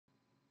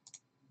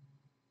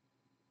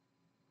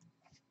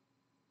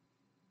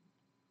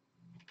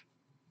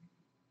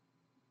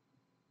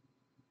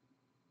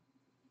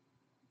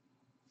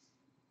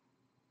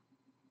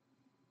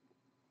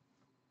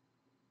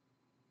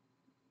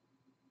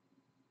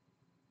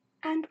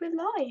And we're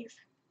live.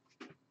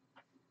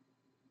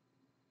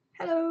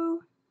 Hello.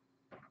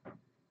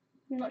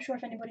 I'm not sure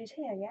if anybody's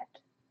here yet.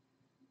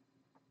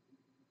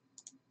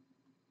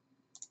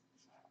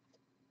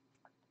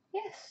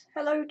 Yes,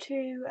 hello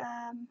to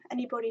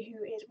anybody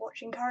who is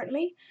watching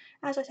currently.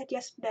 As I said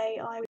yesterday,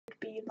 I would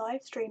be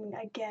live streaming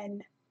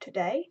again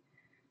today.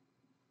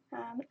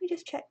 Let me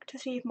just check to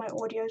see if my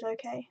audio is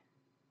okay.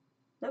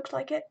 Looks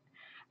like it.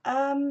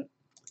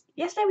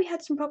 Yesterday we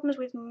had some problems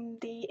with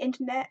the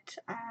internet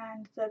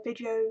and the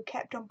video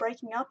kept on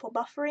breaking up or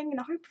buffering, and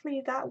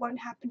hopefully that won't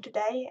happen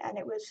today, and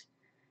it was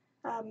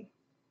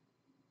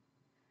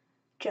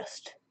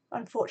just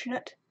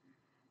unfortunate.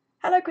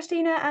 Hello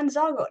Christina and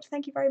Zargot,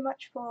 thank you very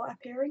much for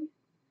appearing.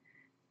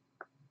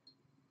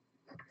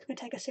 I'm going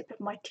to take a sip of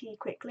my tea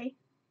quickly.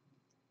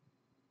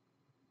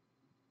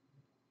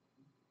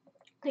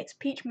 It's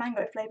peach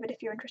mango flavoured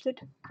if you're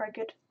interested, very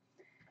good.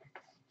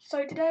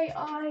 So today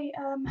I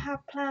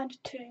have planned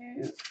to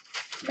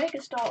make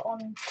a start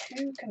on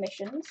 2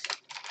 commissions.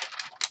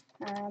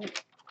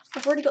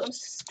 I've already got them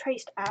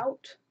traced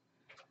out.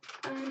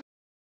 And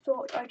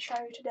thought I'd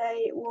show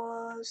today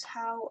was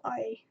how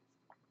I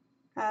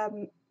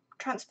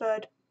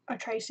transferred a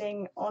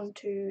tracing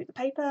onto the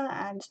paper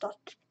and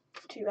started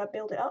to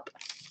build it up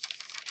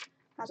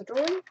as a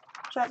drawing.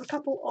 So I have a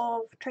couple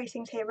of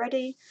tracings here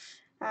ready,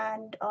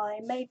 and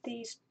I made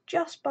these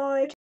just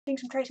by putting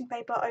some tracing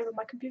paper over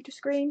my computer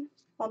screen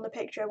on the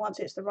picture once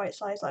it's the right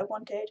size that I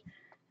wanted,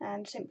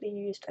 and simply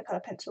used a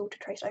colour pencil to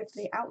trace over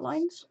the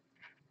outlines.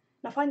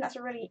 And I find that's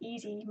a really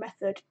easy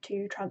method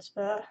to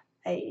transfer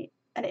an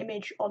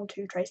image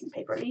onto tracing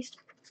paper, at least.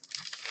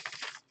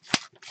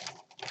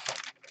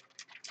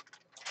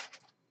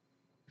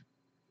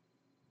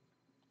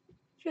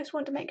 Just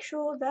want to make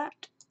sure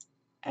that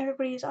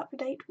everybody is up to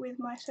date with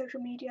my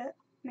social media,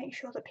 make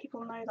sure that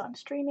people know that I'm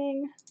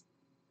streaming.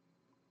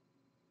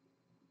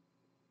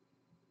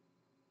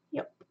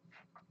 Yep.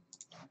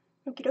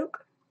 Okie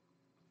doke.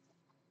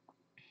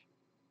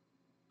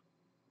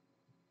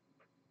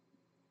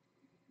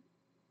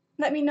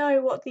 Let me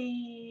know what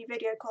the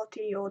video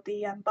quality or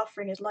the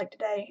buffering is like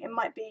today. It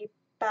might be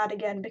bad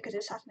again because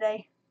it's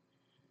Saturday.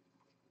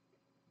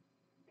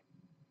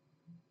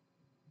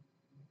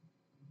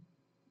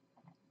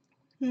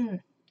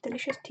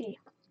 Delicious tea.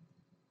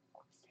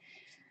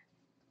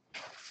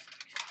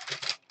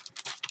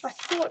 I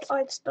thought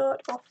I'd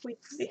start off with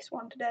this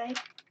one today.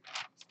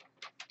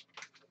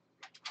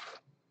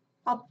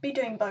 I'll be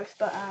doing both,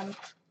 but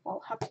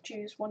I'll have to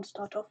choose one to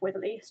start off with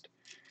at least.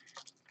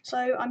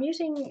 So I'm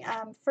using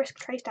Frisk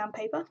trace down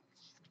paper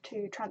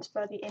to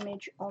transfer the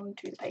image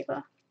onto the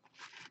paper.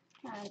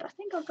 And I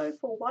think I'll go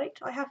for white.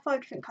 I have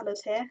 5 different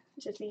colours here.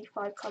 This is the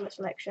 5 colour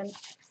selection.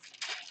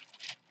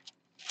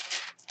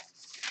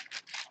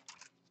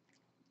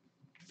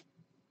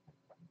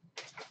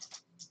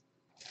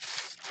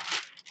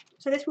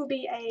 So this will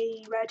be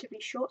a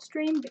relatively short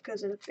stream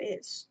because of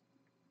it's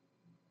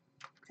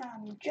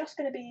just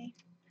going to be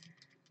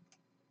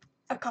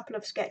a couple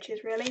of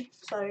sketches really,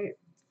 so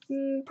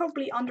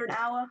probably under an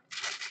hour.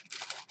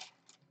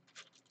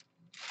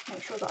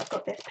 Make sure that I've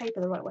got this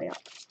paper the right way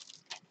up.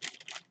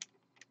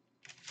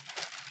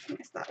 I think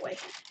it's that way.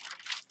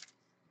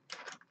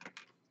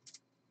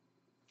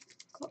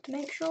 Got to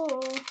make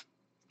sure.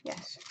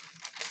 Yes.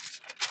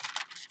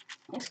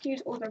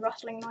 Excuse all the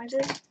rustling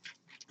noises.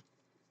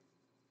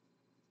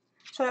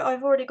 So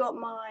I've already got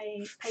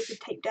my paper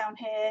taped down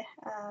here,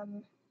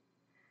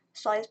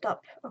 sized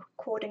up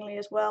accordingly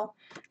as well.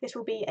 This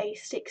will be a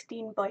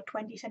 16 by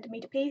 20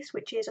 centimetre piece,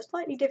 which is a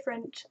slightly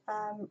different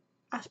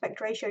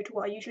aspect ratio to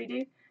what I usually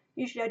do.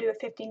 Usually I do a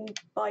 15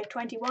 by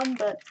 21,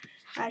 but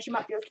as you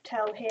might be able to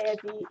tell here,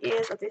 the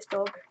ears of this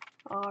dog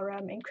are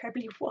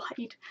incredibly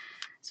wide,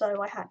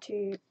 so I had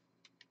to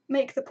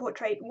make the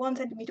portrait 1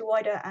 centimetre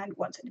wider and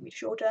 1 centimetre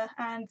shorter,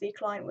 and the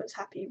client was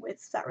happy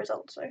with that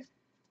result. So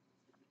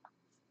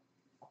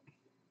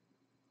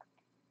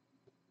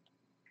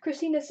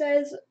Christina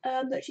says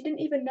that she didn't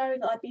even know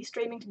that I'd be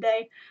streaming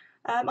today.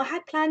 I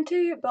had planned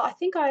to, but I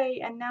think I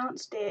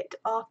announced it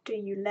after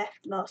you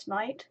left last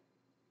night.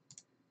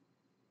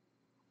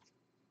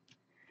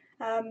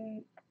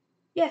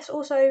 Yes,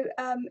 also,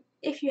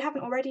 if you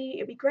haven't already,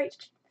 it'd be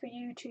great for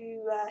you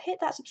to hit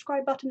that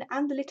subscribe button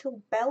and the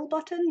little bell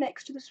button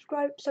next to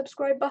the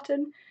subscribe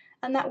button,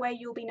 and that way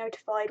you'll be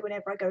notified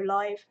whenever I go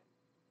live.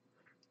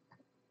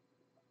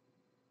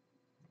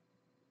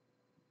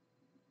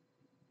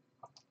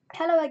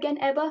 Hello again,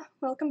 Ebba.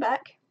 Welcome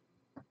back.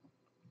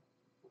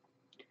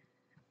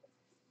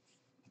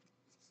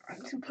 Right, I'm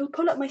just going to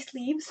pull up my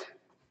sleeves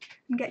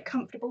and get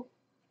comfortable.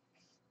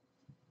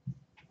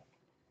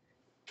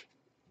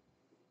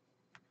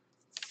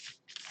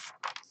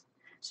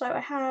 So I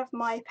have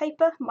my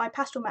paper, my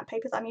pastel matte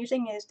paper that I'm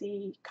using is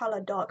the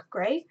colour dark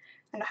grey,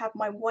 and I have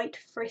my white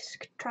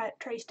Frisk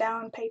trace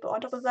down paper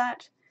on top of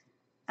that,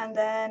 and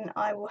then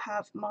I will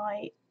have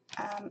my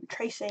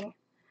tracing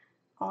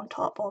on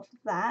top of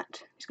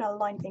that. Just going to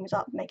line things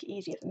up, make it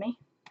easier for me.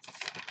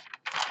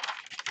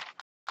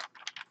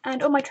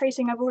 And on my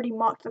tracing I've already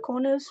marked the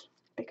corners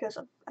because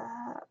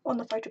on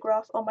the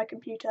photograph on my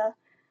computer,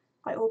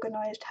 I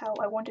organised how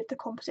I wanted the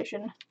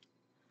composition,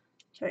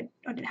 so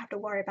I didn't have to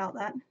worry about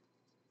that.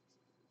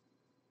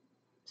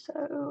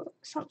 So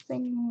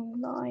something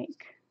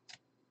like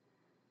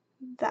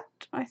that,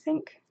 I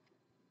think.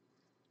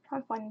 Try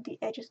and find the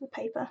edges of the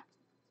paper.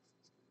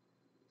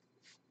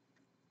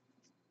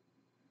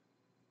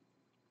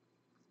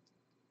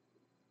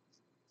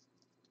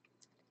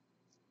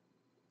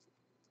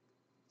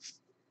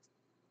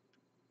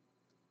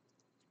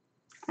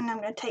 And I'm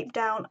going to tape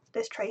down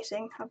this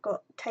tracing. I've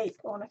got tape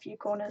on a few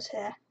corners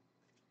here.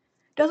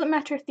 Doesn't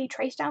matter if the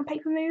trace down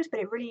paper moves,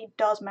 but it really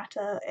does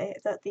matter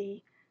that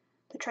the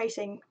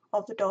tracing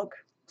of the dog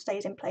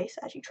stays in place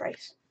as you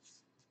trace.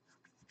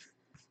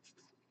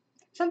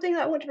 Something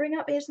that I want to bring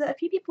up is that a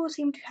few people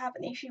seem to have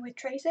an issue with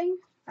tracing.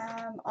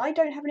 I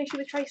don't have an issue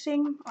with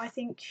tracing. I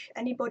think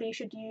anybody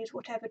should use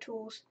whatever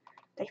tools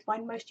they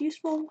find most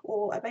useful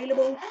or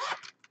available.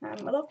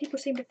 A lot of people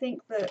seem to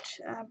think that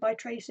by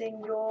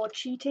tracing you're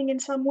cheating in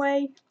some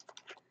way,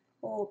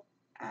 or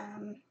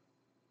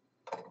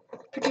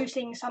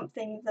producing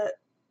something that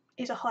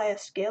is a higher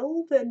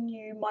skill than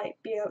you might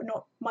be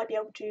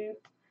able to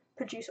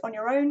produce on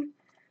your own.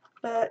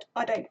 But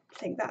I don't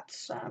think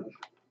that's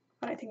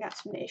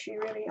an issue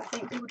really. I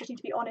think people just need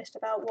to be honest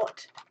about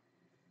what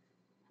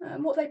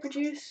they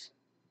produce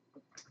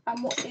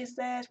and what is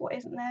theirs, what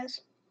isn't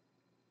theirs.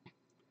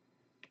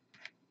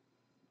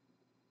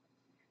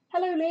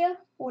 Hello Leah,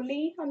 or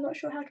Lee, I'm not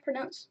sure how to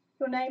pronounce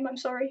your name, I'm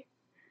sorry.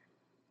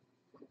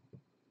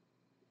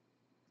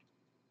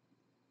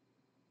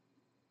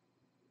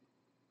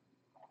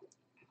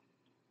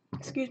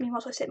 Excuse me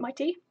whilst I sip my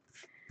tea.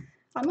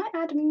 I might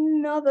add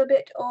another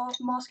bit of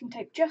masking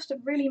tape just to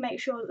really make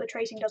sure that the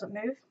tracing doesn't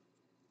move.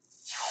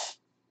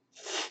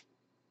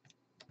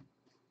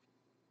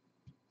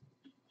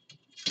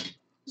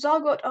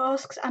 Zargot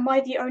asks, am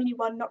I the only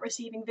one not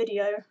receiving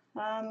video?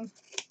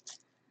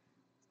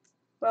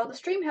 Well, the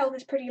stream health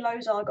is pretty low,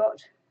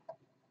 Zargot.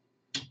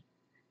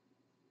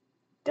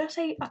 Did I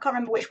say, I can't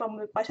remember which one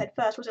I said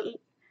first, was it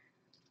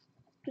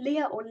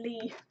Leah or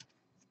Lee?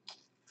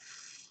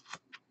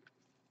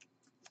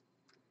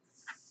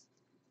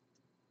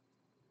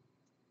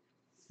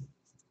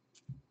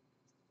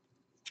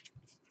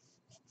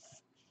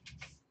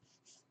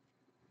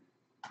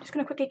 Just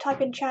going to quickly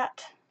type in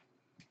chat.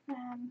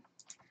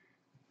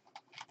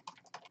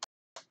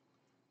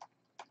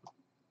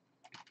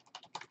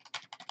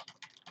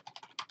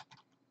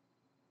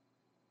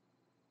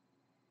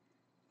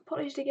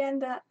 Apologies again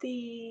that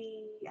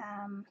the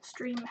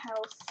stream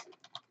health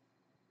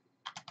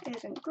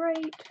isn't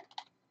great.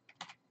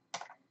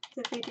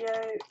 The video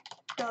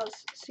does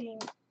seem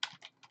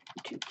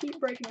to keep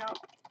breaking up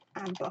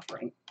and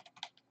buffering.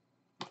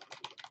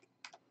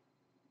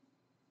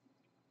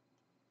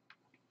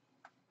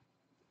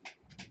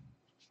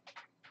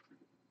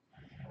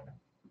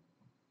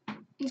 I'm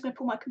just going to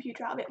pull my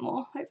computer out a bit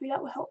more, hopefully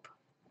that will help.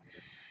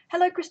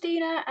 Hello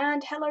Christina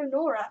and hello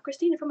Nora.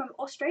 Christina from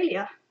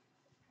Australia.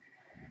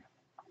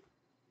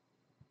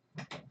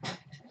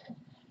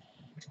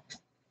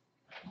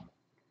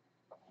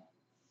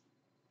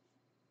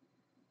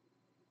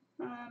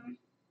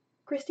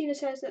 Christina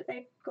says that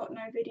they've got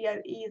no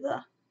video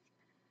either.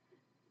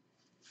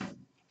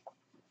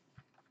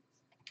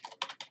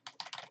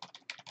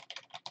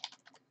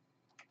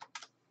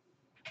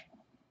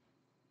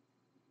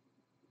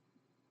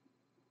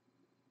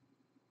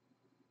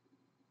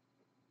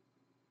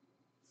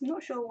 I'm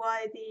not sure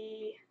why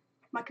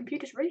my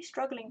computer's really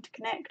struggling to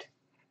connect.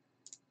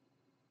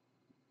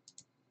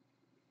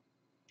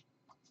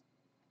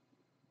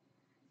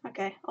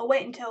 Okay, I'll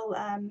wait until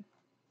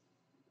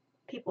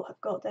people have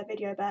got their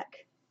video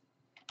back.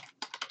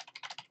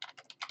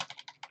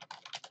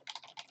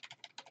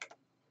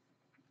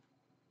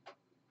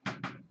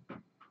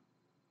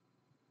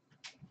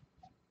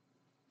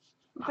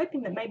 I'm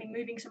hoping that maybe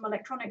moving some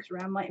electronics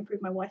around might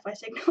improve my Wi-Fi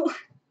signal.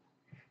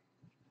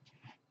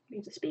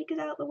 Move the speakers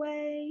out of the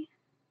way.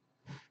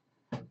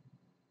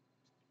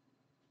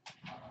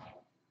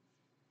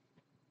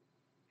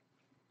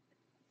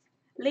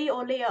 Lee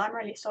or Leah, I'm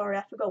really sorry,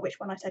 I forgot which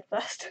one I said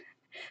first,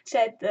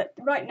 said that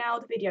right now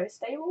the video is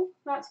stable.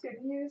 That's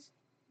good news.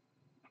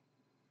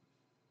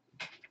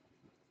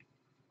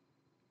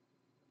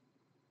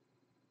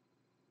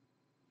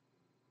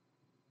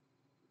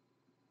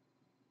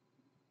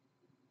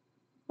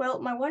 Well,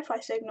 my Wi-Fi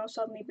signal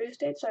suddenly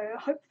boosted, so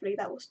hopefully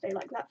that will stay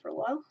like that for a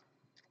while.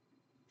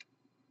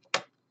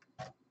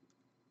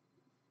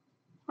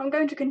 I'm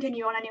going to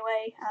continue on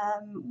anyway.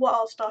 What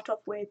I'll start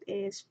off with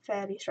is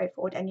fairly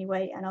straightforward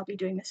anyway, and I'll be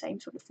doing the same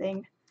sort of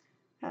thing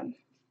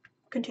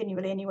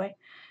continually anyway.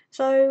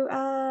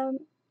 So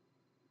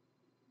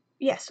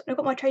yes, I've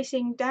got my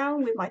tracing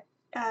down with my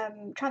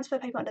transfer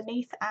paper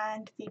underneath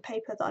and the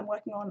paper that I'm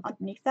working on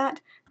underneath that.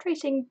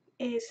 Tracing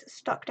is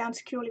stuck down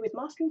securely with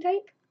masking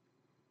tape,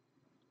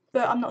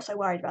 but I'm not so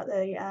worried about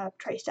the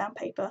trace down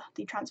paper,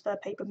 the transfer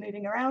paper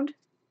moving around.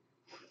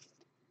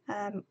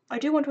 I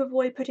do want to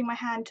avoid putting my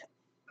hand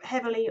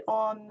heavily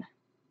on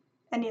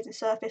any of the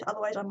surface,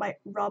 otherwise I might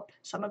rub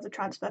some of the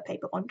transfer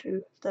paper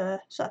onto the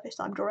surface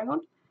that I'm drawing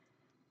on.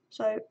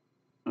 So I'm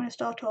going to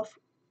start off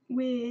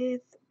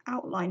with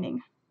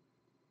outlining,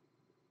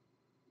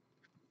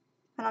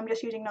 and I'm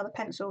just using another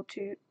pencil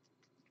to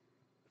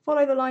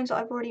follow the lines that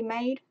I've already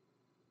made.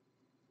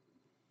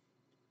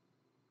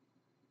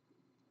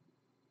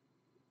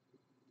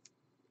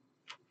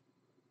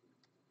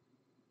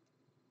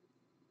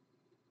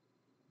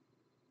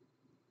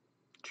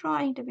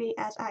 Trying to be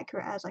as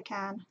accurate as I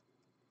can.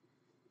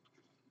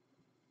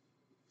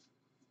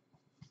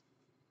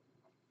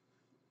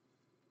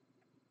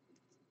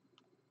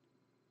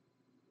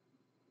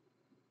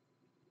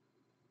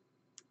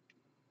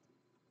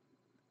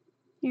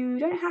 You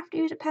don't have to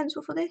use a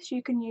pencil for this,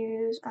 you can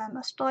use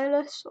a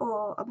stylus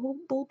or a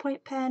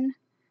ballpoint pen.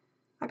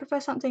 I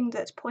prefer something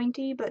that's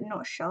pointy but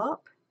not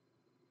sharp,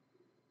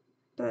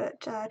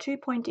 but too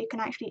pointy can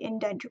actually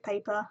indent your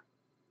paper.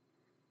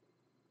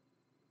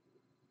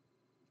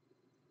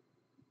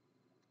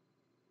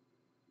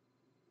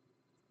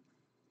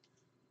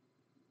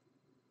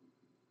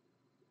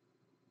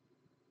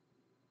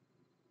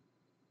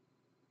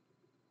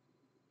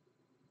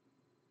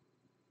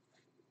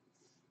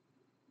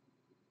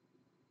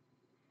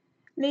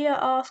 Leah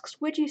asks,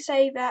 would you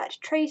say that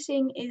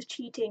tracing is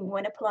cheating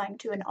when applying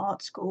to an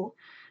art school?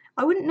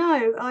 I wouldn't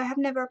know. I have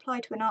never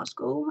applied to an art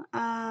school.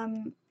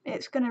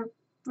 It's going to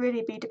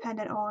really be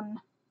dependent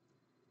on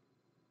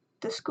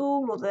the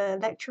school or the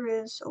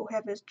lecturers or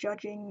whoever's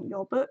judging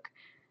your book.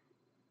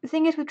 The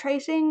thing is with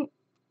tracing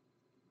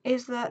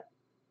is that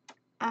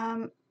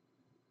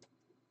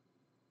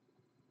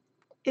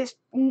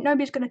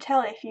nobody's going to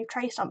tell if you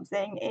trace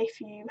something if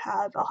you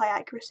have a high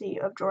accuracy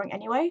of drawing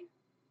anyway.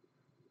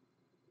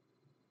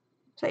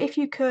 So if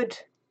you could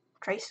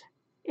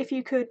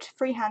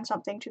freehand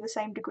something to the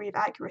same degree of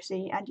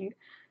accuracy and you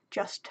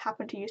just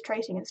happen to use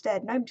tracing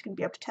instead, nobody's going to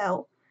be able to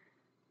tell.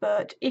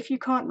 But if you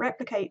can't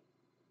replicate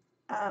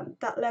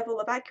that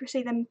level of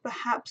accuracy, then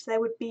perhaps there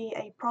would be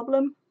a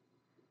problem.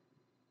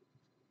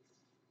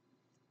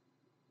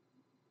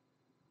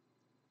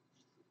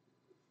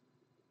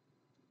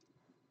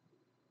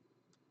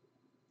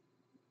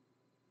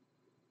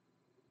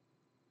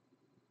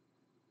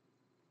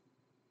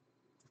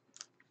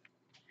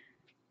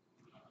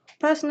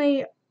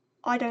 Personally,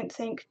 I don't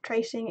think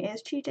tracing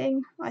is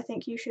cheating. I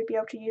think you should be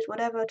able to use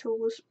whatever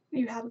tools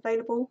you have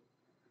available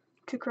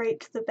to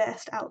create the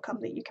best outcome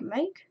that you can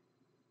make.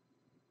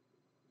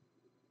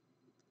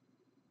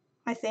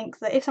 I think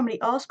that if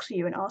somebody asks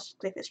you and asks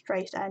if it's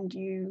traced and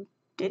you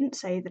didn't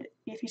say that,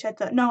 if you said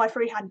that, no, I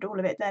freehanded all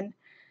of it, then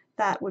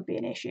that would be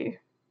an issue,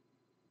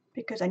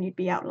 because then you'd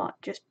be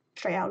just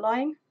straight out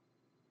lying.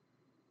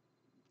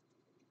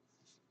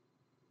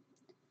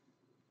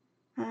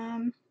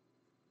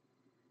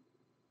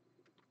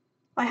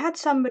 I had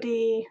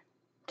somebody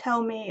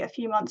tell me a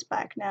few months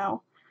back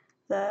now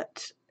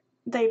that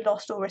they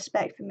lost all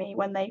respect for me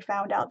when they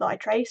found out that I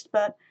traced,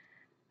 but,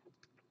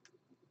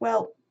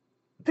 well,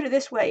 put it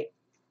this way,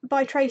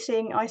 by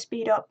tracing I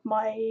speed up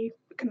my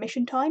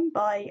commission time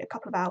by a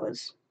couple of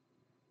hours,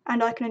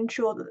 and I can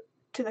ensure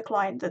to the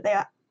client that they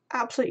are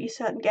absolutely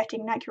certain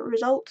getting an accurate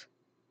result.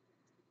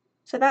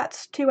 So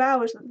that's 2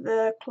 hours that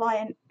the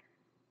client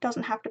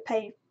doesn't have to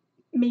pay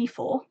me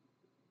for,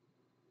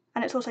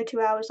 and it's also 2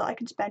 hours that I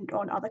can spend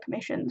on other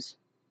commissions.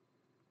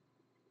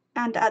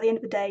 And at the end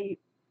of the day,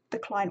 the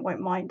client won't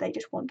mind, they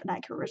just want an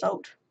accurate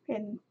result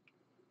in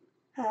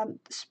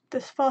the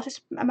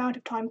fastest amount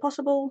of time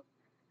possible,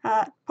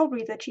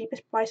 probably the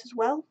cheapest price as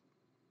well.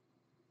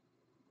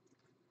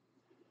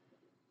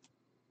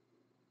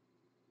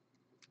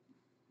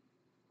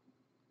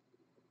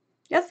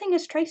 The other thing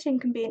is tracing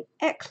can be an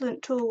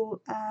excellent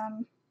tool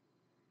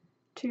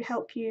to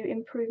help you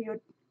improve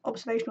your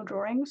observational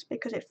drawings,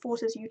 because it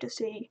forces you to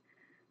see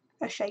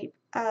a shape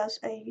as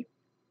a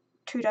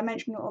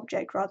two-dimensional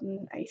object rather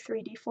than a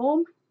 3D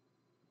form.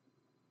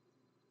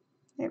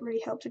 It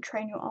really helps to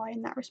train your eye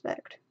in that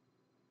respect.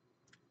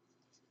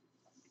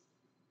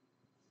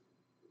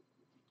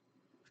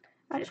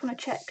 I just want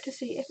to check to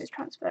see if it's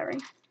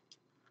transferring.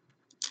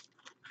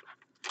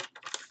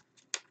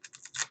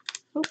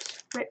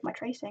 Oops, rip my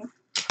tracing.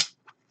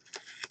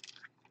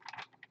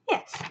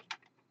 Yes.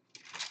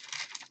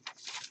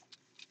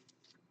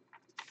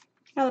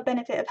 Another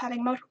benefit of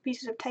having multiple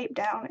pieces of tape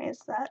down is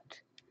that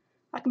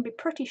I can be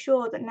pretty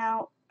sure that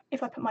now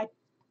if I put my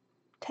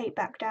tape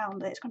back down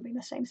that it's going to be in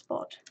the same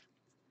spot.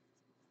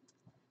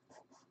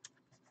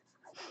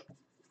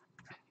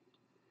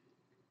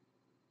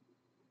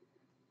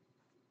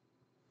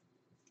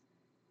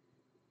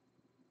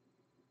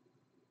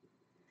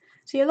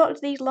 See, a lot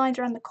of these lines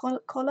around the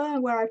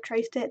collar where I've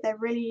traced it, they're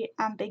really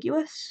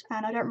ambiguous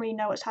and I don't really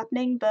know what's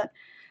happening, but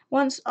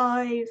once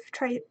I've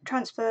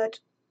transferred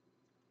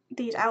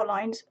these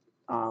outlines,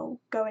 I'll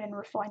go in and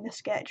refine the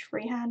sketch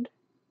freehand.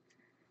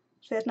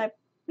 So there's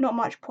not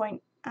much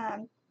point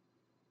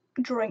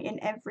drawing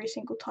in every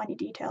single tiny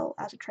detail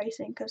as a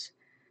tracing, because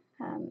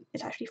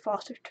it's actually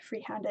faster to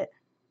freehand it,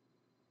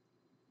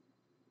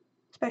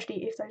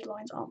 especially if those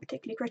lines aren't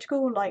particularly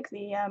critical, like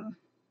the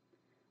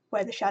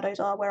where the shadows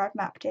are, where I've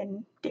mapped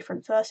in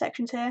different fur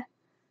sections here.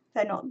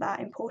 They're not that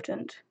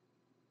important.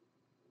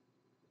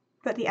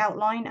 But the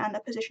outline and the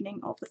positioning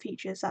of the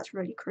features, that's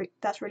really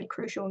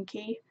crucial and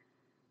key.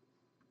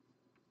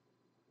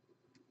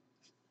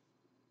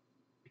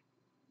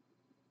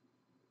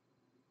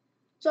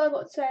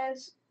 Zygot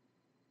says,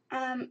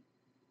 I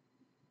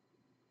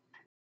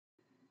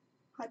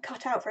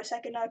cut out for a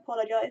second, I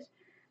apologise.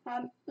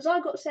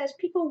 Zygot says,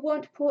 people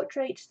want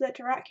portraits that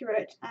are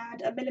accurate,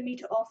 and a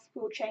millimetre off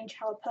will change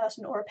how a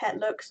person or a pet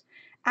looks.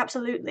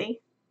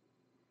 Absolutely.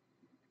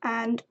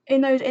 And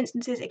in those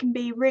instances, it can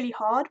be really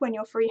hard when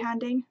you're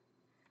freehanding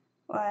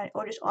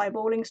or just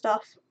eyeballing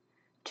stuff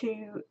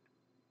to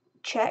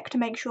check to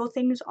make sure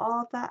things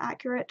are that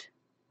accurate.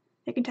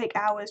 It can take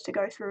hours to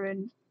go through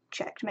and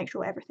check to make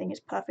sure everything is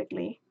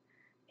perfectly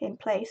in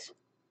place.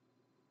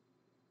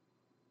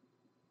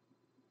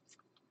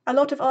 A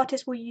lot of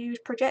artists will use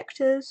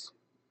projectors,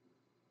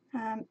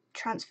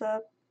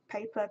 transfer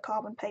paper,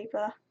 carbon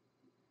paper,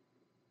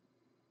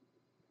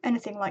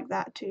 anything like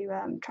that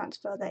to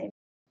transfer their image.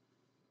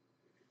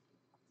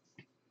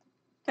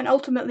 And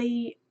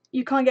ultimately,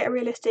 you can't get a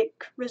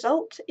realistic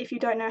result if you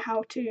don't know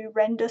how to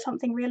render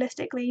something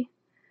realistically.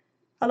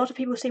 A lot of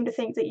people seem to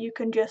think that you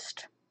can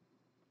just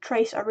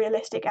trace a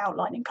realistic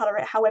outline and colour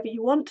it however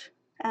you want,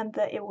 and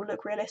that it will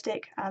look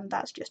realistic, and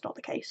that's just not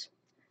the case.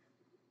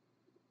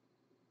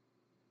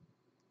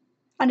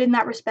 And in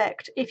that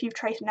respect, if you've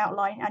traced an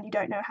outline and you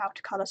don't know how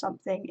to colour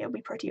something, it'll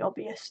be pretty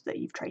obvious that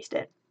you've traced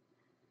it.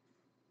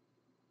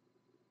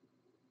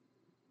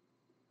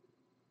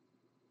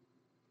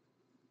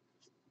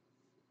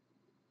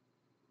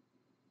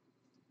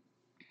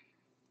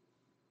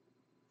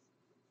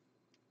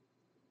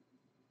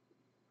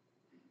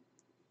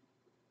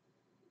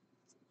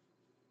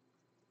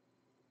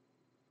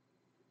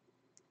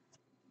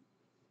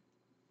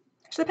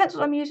 So the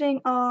pencils I'm using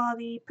are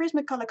the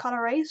Prismacolor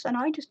Colour Rays, and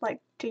I just like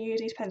to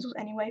use these pencils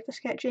anyway for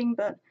sketching,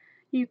 but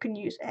you can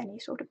use any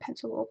sort of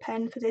pencil or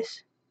pen for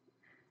this.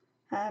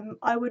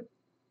 I would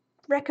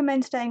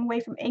recommend staying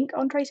away from ink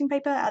on tracing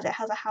paper, as it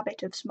has a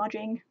habit of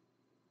smudging.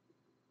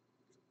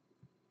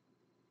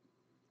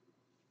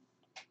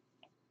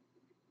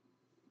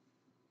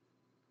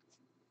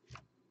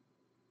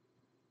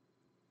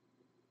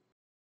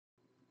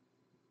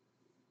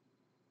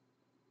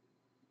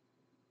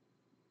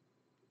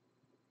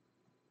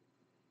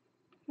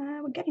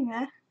 We're getting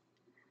there.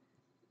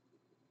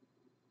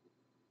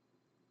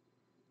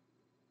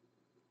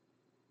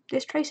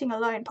 This tracing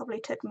alone probably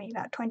took me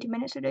about 20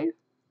 minutes to do.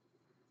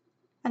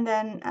 And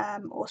then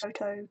also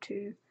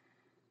to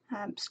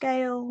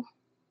scale,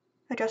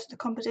 adjust the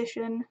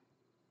composition.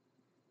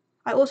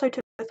 I also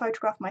took the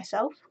photograph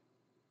myself.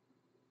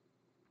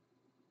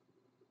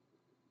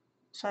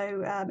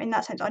 So in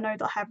that sense, I know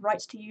that I have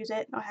rights to use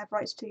it. I have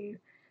rights to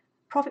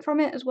profit from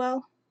it as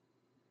well.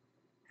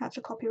 That's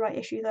a copyright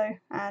issue though,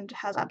 and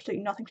has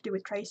absolutely nothing to do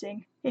with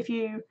tracing. If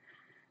you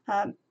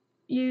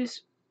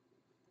use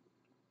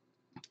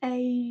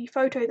a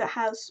photo that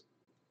has...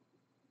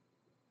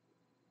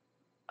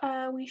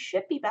 we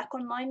should be back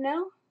online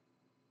now.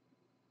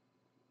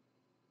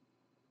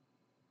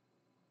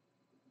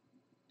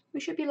 We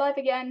should be live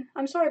again.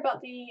 I'm sorry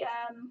about the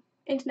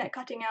internet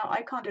cutting out.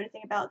 I can't do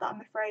anything about that,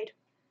 I'm afraid.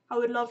 I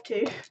would love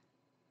to.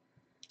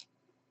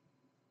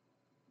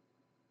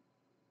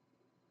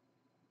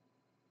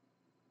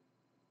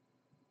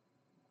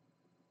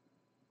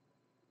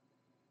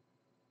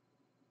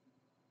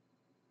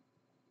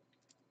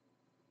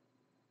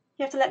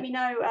 You have to let me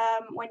know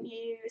when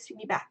you see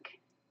me back.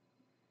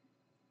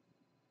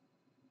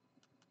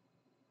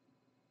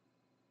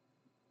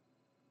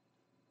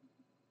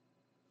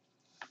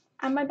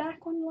 Am I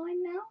back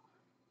online now?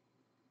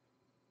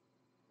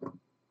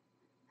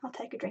 I'll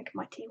take a drink of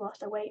my tea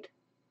whilst I wait.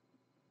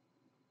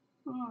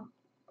 And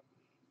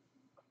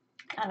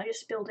I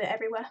just spilled it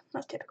everywhere.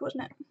 That's typical,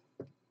 isn't it?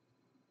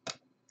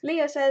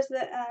 Leah says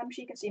that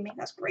she can see me.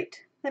 That's great.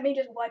 Let me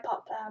just wipe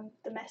up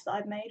the mess that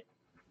I've made.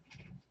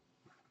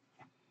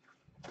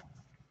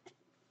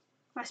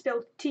 I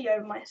spilled tea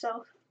over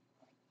myself.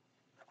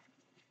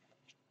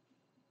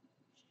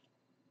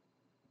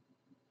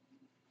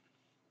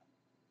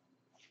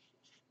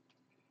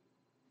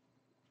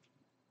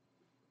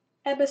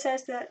 Ebba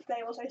says that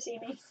they also see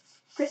me.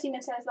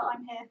 Christina says that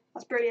I'm here.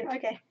 That's brilliant.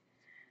 Okay.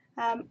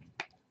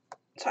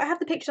 So I have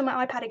the pictures on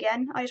my iPad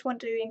again. I just want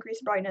to increase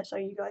the brightness so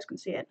you guys can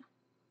see it.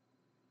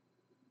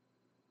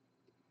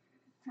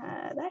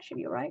 That should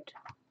be alright.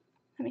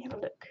 Let me have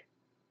a look.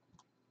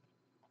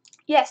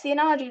 Yes, the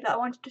analogy that I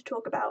wanted to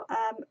talk about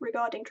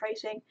regarding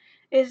tracing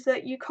is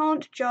that you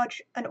can't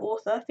judge an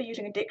author for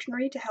using a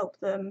dictionary to help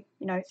them,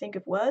 think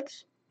of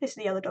words. This is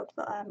the other dog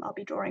that I'll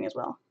be drawing as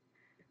well.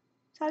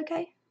 Is that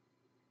okay?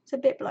 It's a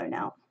bit blown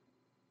out.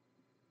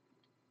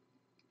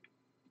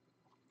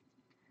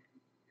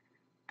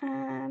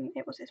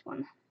 It was this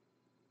one.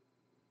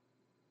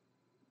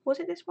 Was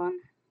it this one?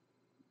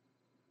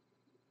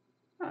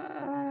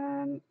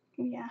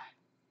 Yeah.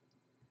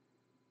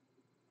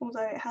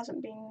 Although it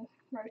hasn't been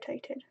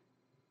rotated.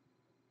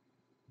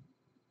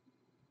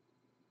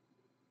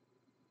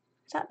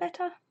 Is that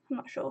better? I'm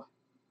not sure.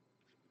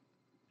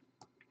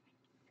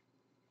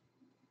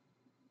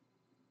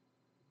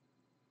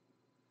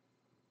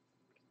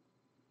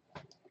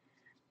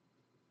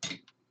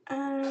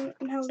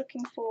 Now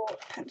looking for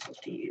pencils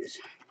to use.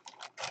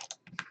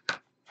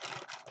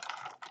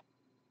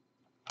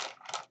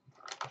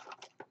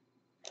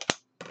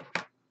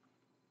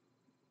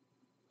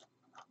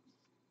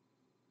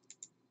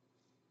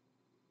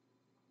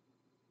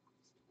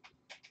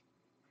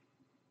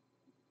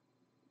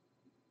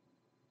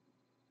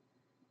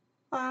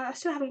 I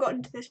still haven't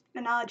gotten to this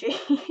analogy.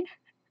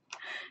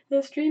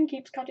 The stream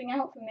keeps cutting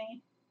out for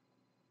me.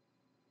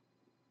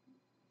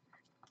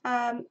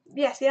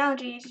 Yes, the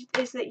analogy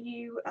is that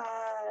you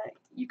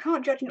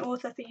can't judge an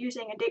author for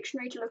using a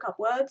dictionary to look up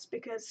words,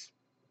 because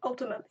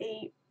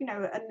ultimately, you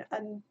know,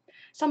 and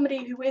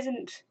somebody who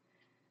isn't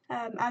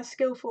as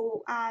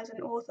skillful as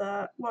an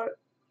author won't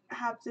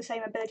have the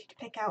same ability to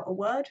pick out a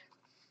word.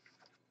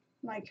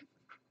 Like,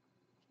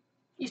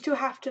 you still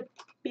have to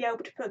be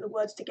able to put the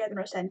words together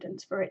in a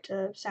sentence for it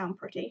to sound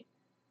pretty.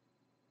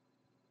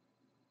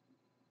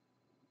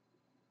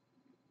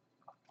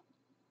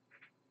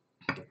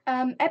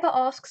 Ebba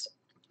asks,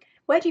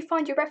 where do you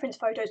find your reference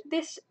photos?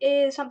 This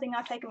is something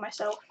I've taken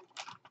myself.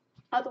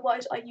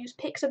 Otherwise, I use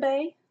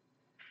Pixabay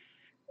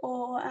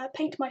or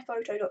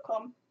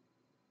paintmyphoto.com.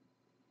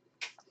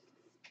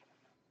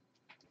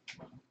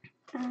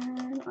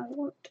 And I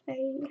want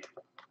a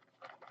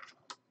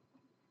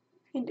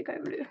indigo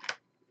blue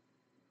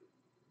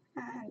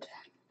and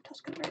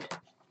Tuscan red.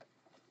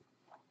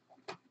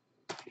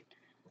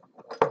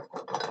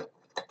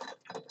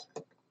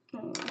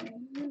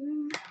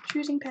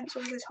 Choosing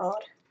pencils is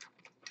hard.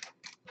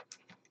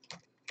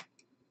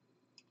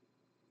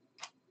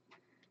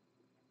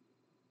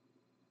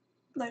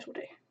 Those will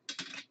do.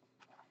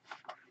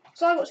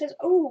 So I got says,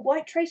 oh,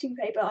 white tracing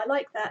paper. I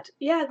like that.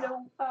 Yeah,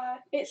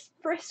 it's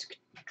brisk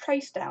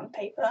trace down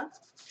paper. Let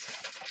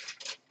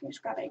me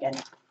just grab it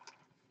again.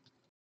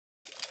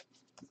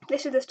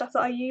 This is the stuff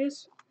that I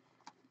use.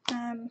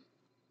 I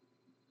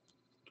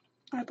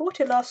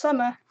bought it last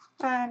summer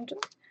and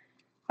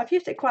I've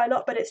used it quite a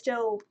lot, but it's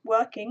still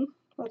working.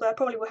 Although I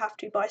probably will have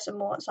to buy some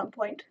more at some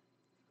point.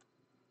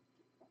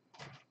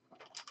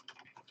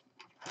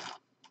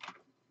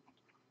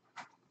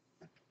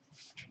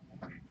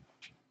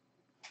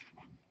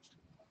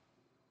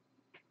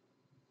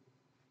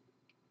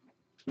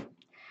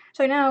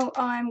 So now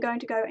I'm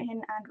going to go in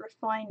and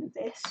refine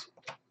this.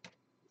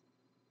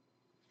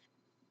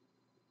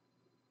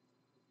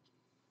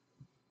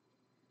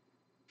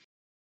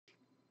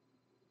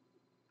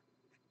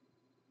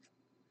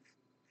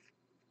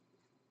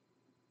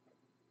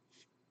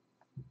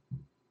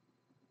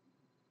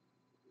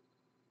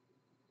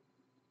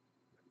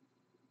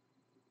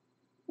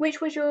 Which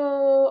was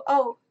your...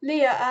 Oh,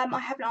 Leah, I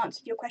haven't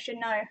answered your question,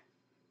 no.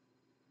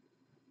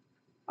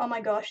 Oh my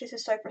gosh, this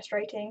is so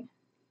frustrating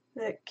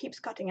that it keeps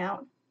cutting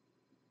out.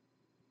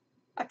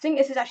 I think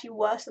this is actually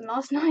worse than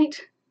last night.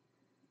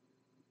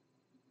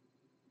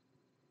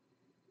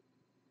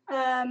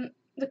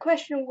 The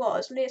question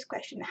was, Leah's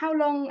question, how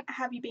long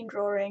have you been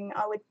drawing?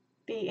 I would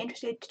be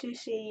interested to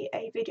see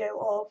a video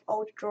of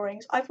old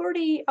drawings. I've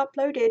already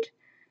uploaded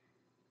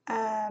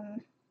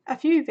a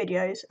few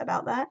videos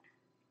about that.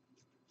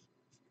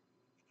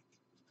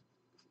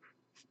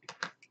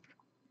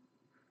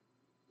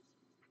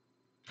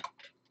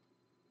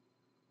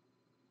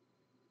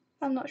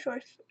 I'm not sure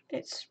if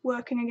it's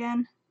working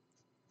again.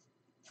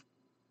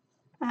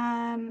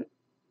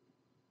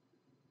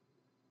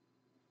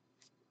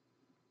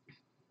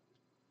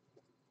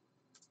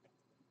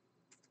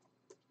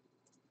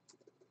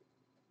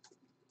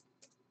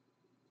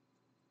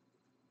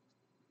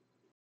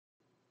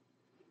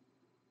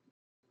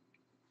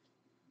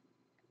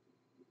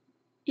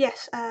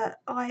 Yes,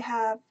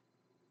 I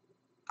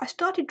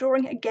started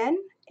drawing again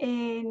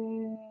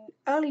in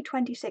early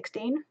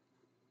 2016.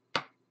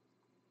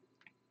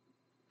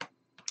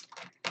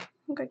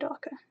 I'll go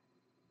darker.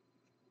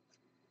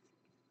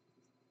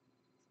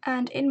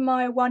 And in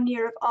my 1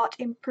 year of art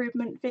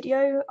improvement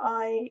video,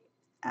 I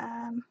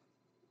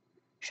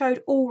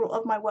showed all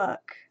of my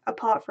work,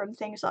 apart from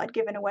things that I'd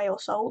given away or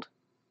sold.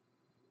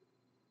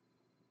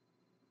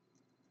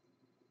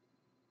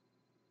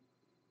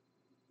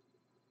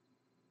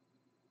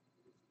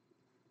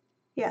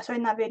 Yeah, so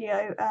in that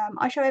video,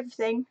 I show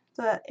everything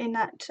that in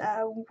that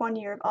 1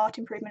 year of art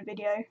improvement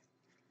video,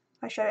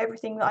 I show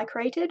everything that I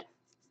created.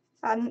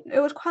 And it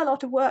was quite a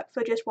lot of work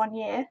for just 1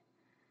 year,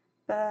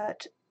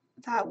 but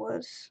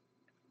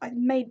I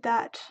made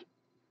that,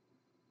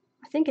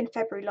 I think, in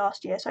February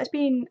last year, so it's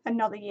been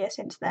another year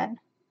since then,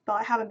 but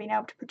I haven't been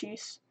able to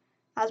produce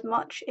as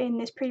much in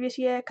this previous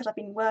year because I've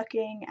been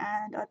working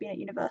and I've been at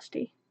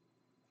university.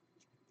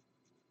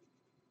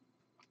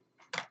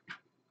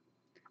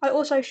 I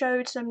also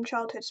showed some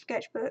childhood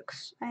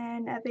sketchbooks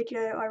in a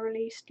video I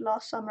released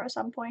last summer at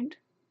some point.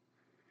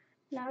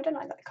 No, I don't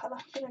like that colour.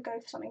 I'm going to go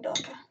for something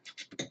darker.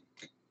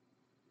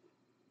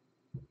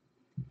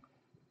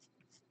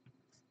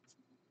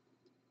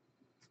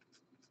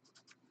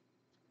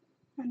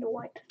 And a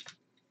white.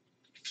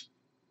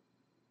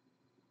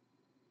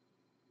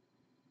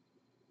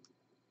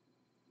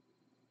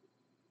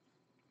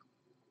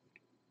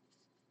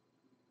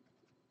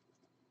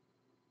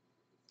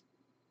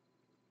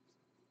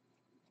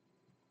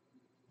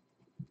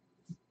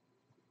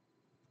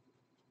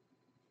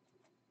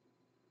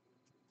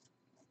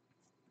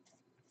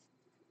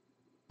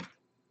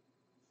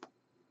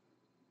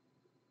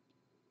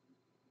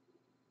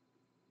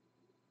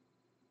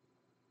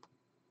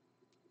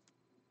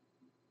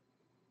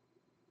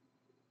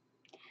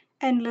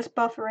 Endless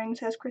buffering,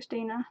 says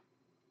Christina.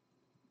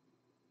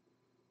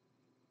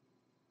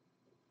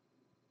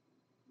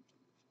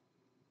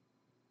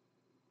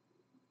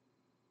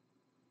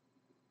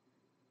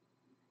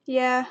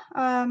 Yeah,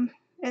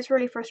 it's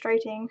really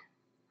frustrating.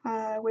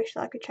 I wish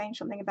that I could change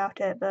something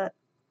about it, but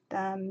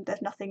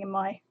there's nothing in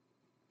my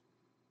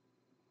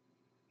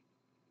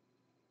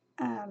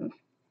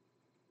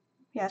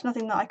yeah, there's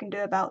nothing that I can do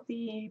about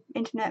the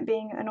internet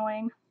being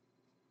annoying.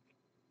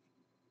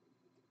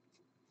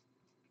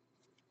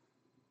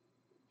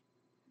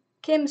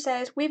 Kim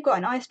says, we've got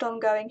an ice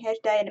storm going here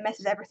today and it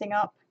messes everything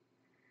up.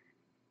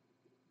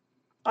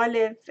 I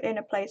live in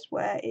a place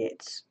where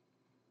it's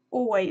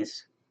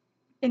always,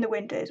 in the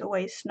winter, it's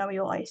always snowy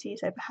or icy,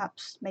 so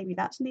perhaps maybe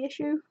that's the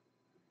issue.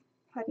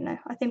 I don't know.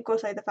 I think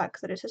also the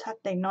fact that it's a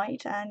Saturday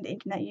night and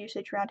internet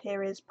usage around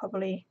here is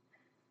probably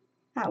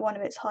at one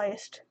of its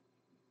highest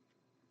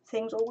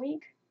things all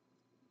week.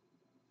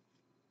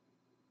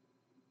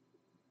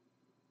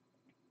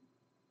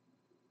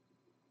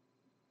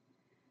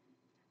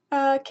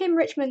 Kim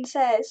Richmond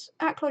says,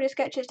 at Claudia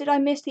Sketches, did I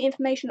miss the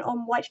information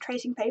on white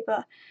tracing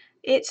paper?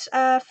 It's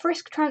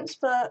Frisk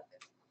transfer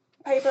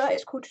paper.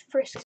 It's called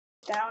Frisk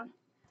down.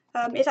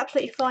 It's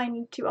absolutely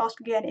fine to ask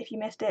again if you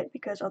missed it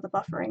because of the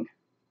buffering.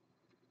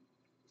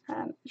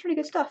 It's really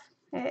good stuff.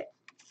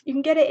 You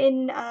can get it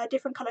in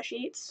different colour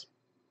sheets.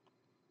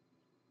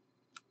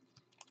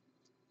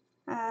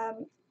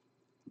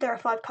 There are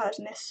 5 colours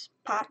in this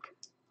pack.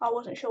 I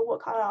wasn't sure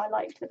what colour I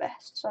liked the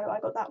best, so I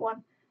got that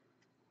one.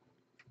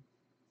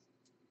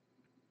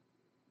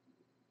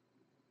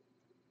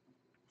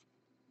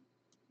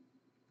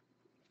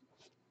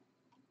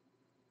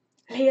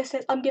 Leah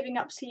says, I'm giving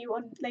up, see you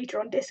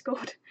later on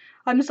Discord.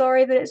 I'm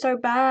sorry that it's so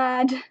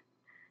bad.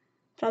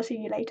 But I'll see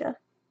you later.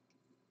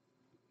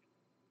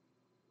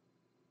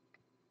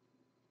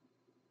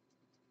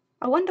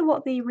 I wonder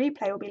what the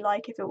replay will be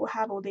like if it will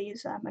have all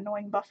these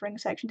annoying buffering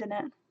sections in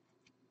it.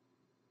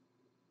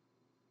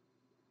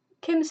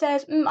 Kim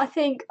says, I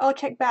think I'll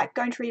check back,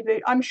 going to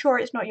reboot. I'm sure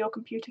it's not your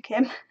computer,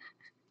 Kim.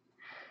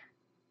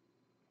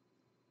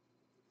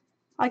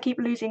 I keep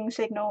losing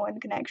signal and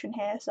connection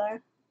here, so.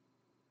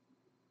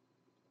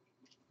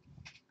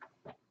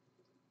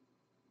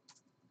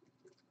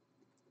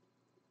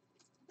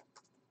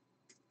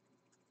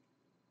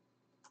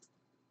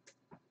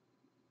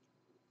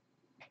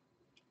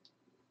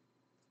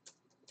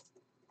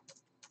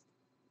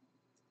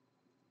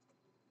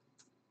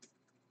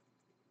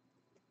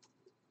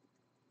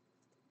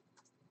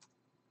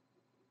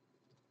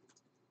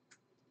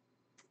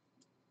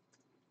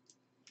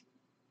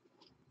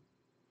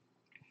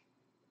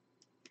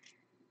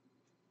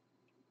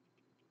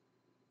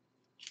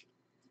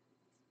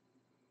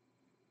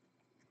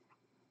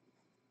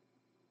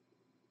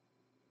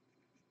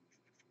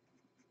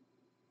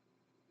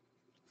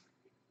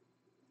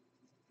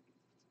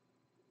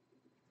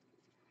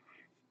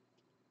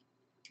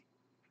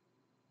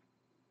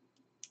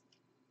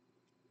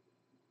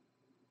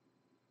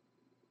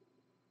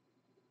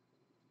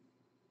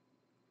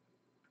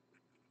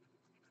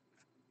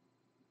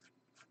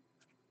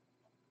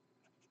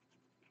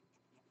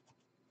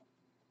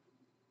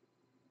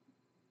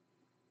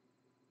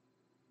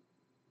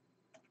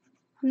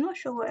 I'm not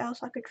sure what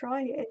else I could try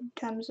in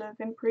terms of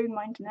improving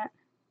my internet.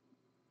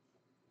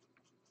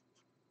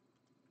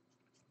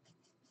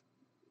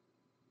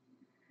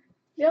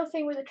 The other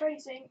thing with the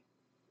tracing,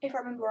 if I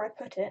remember where I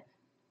put it,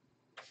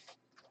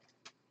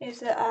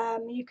 is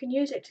that you can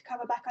use it to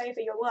cover back over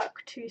your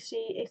work to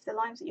see if the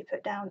lines that you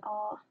put down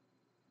are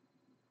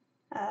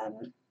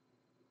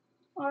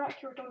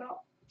accurate or not.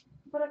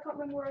 But I can't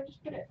remember where I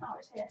just put it. Oh,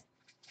 it's here.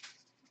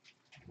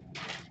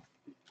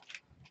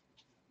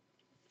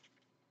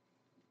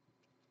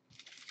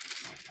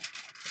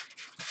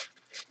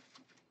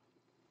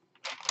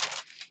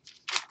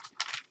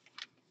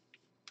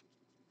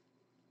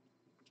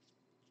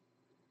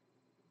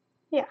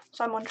 Yeah,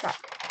 so I'm on track.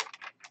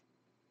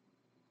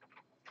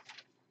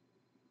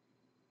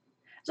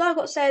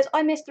 Zargot says,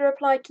 I missed the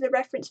reply to the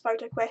reference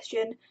photo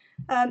question.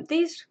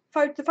 The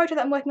photo that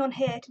I'm working on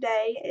here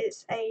today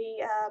is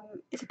a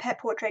pet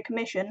portrait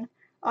commission.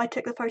 I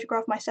took the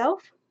photograph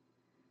myself,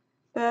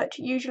 but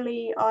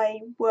usually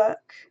I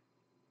work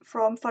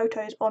from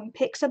photos on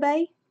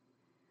Pixabay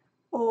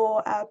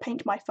or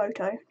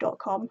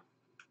paintmyphoto.com,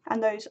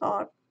 and those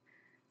are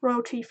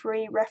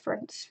royalty-free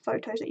reference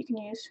photos that you can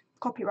use,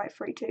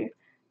 copyright-free too.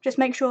 Just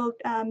make sure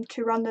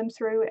to run them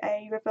through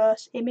a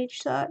reverse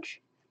image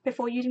search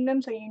before using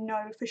them, so you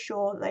know for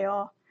sure that they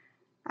are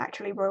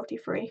actually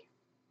royalty-free.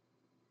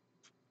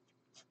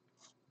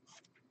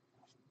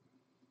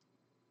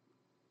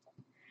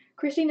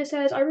 Christina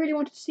says, I really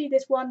wanted to see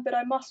this one, but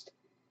I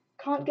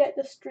can't get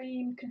the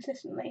stream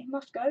consistently.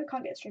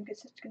 Can't get the stream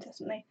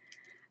consistently.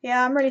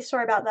 Yeah, I'm really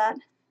sorry about that.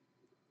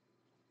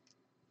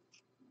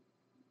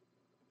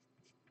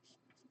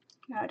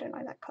 No, I don't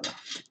like that colour.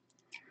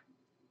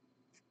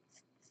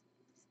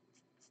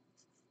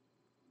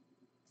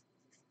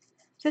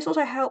 So this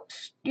also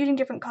helps, using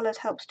different colours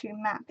helps to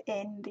map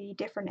in the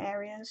different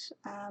areas.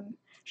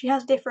 She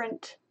has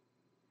different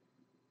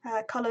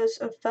colours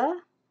of fur,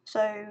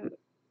 so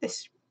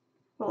this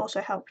will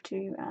also help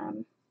to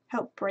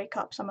help break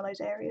up some of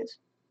those areas.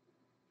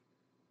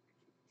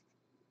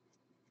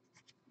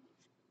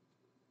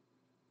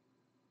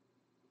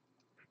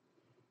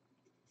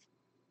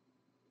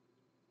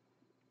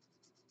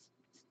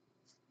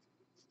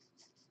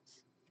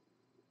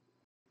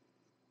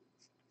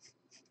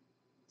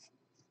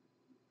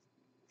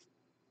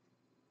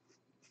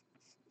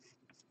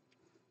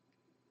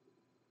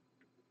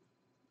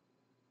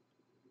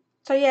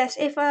 So yes,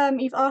 if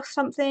you've asked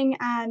something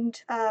and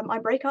I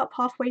break up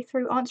halfway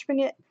through answering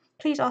it,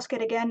 please ask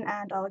it again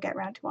and I'll get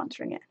around to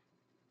answering it.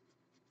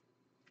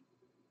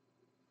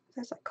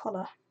 There's that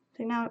collar.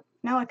 So now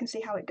I can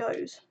see how it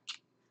goes.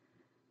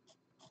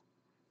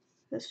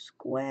 The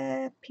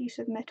square piece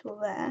of metal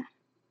there.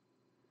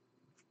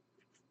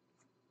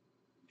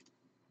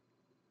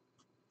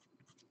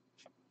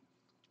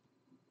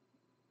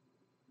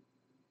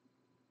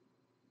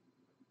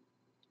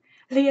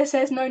 Leah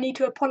says, no need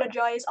to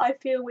apologise, I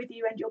feel with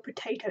you and your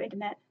potato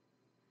internet.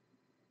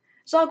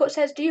 Zargot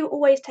says, do you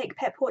always take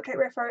pet portrait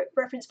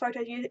reference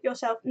photos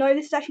yourself? No,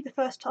 this is actually the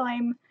first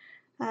time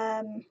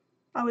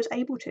I was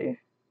able to.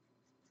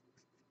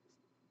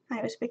 And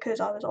it was because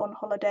I was on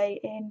holiday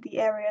in the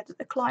area that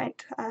the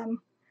client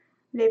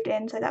lived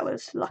in, so that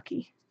was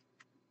lucky.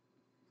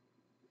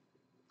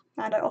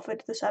 And I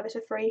offered the service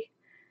for free.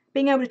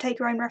 Being able to take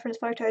your own reference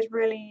photos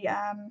really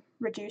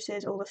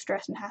reduces all the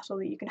stress and hassle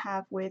that you can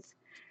have with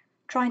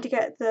trying to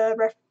get the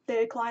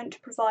client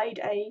to provide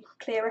a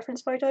clear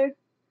reference photo,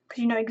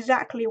 because you know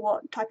exactly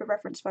what type of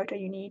reference photo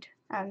you need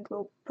and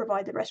will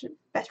provide the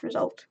best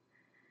result.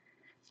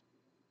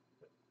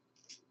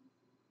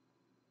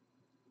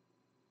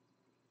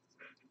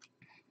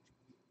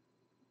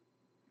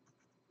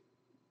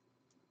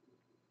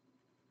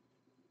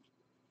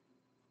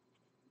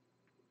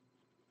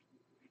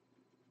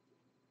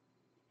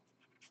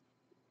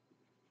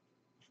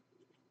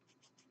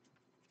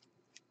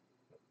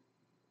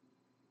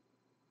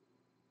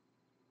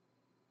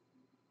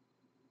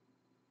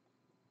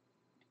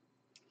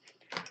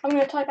 I'm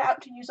going to type it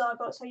out to you,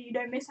 Zargot, so you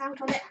don't miss out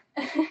on it.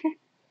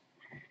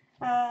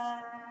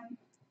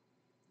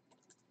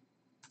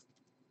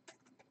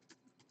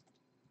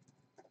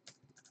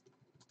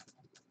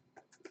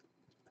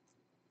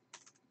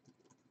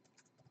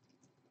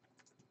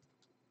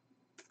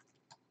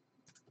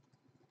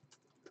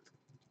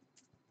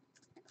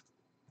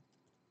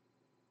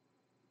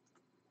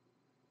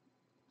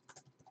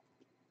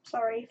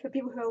 Sorry for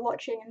people who are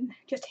watching and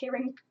just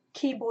hearing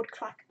keyboard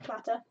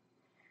clatter.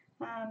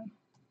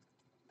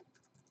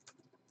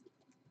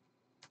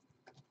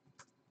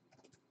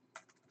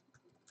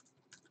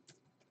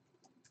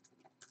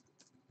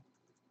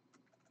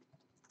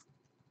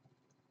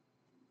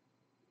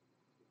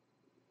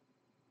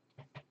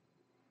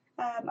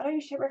 I don't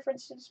usually take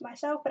references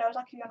myself, but I was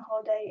actually on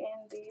holiday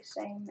in the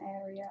same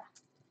area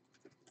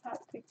that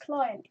the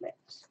client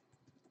lives.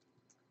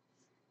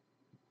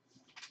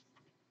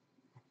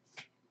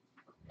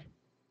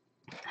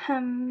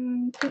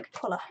 Pink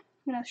collar.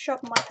 I'm going to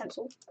sharpen my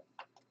pencil.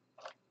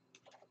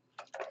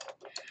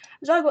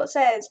 Zygot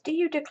says, do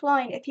you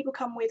decline if people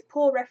come with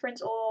poor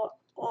reference or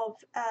of,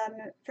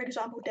 for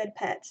example, dead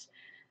pets?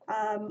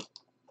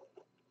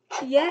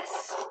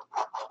 Yes,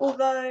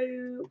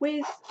 although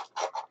with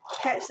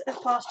pets that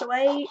have passed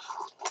away,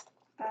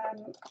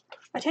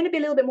 I tend to be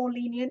a little bit more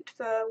lenient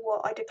for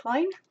what I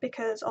decline,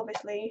 because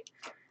obviously,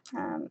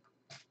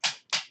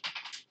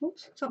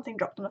 oops, something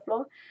dropped on the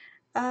floor.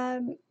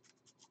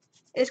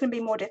 It's going to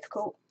be more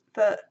difficult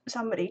for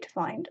somebody to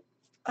find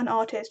an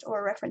artist or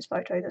a reference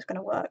photo that's going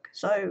to work.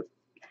 So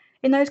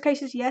in those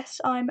cases,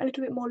 yes, I'm a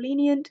little bit more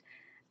lenient,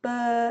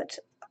 but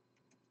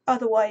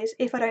otherwise,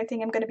 if I don't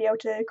think I'm going to be able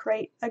to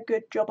create a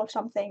good job of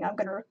something, I'm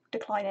going to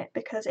decline it,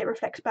 because it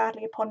reflects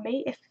badly upon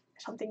me if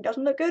something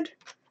doesn't look good.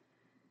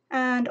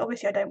 And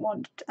obviously I don't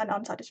want an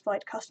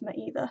unsatisfied customer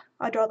either.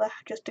 I'd rather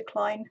just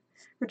decline,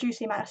 reduce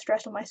the amount of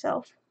stress on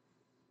myself.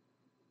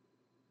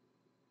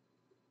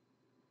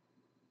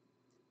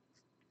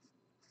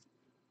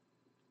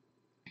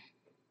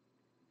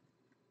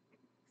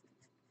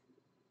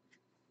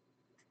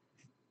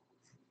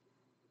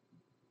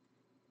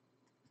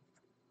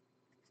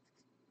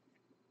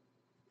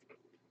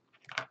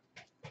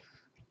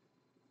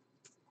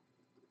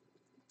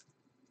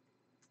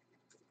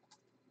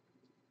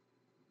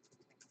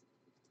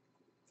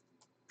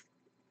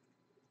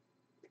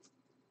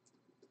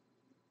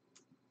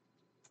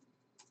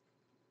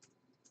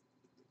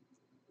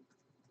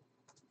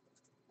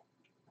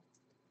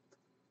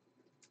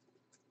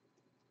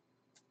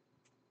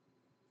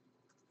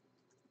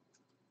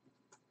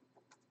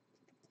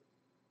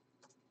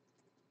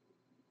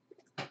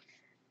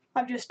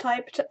 I've just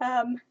typed,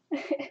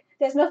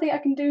 there's nothing I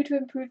can do to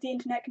improve the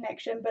internet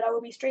connection, but I will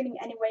be streaming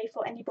anyway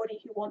for anybody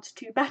who wants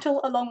to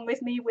battle along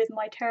with me with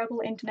my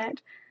terrible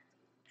internet.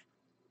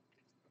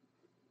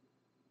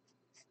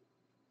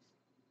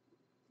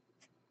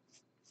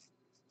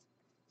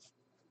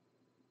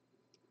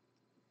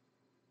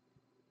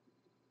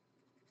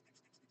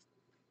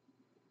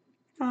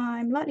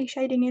 I'm lightly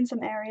shading in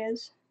some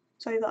areas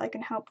so that I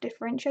can help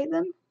differentiate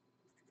them.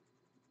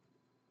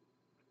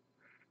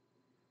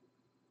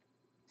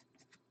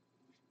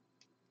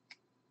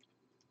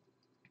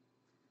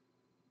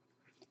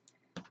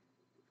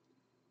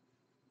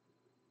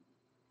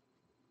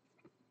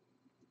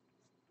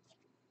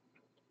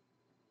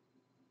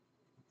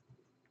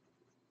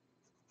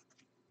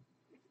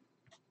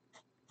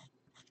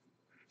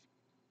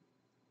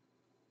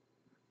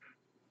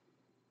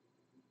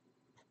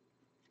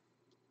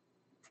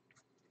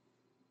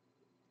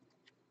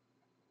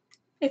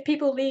 If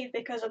people leave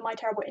because of my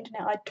terrible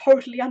internet, I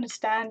totally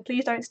understand.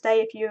 Please don't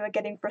stay if you are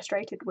getting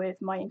frustrated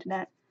with my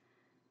internet.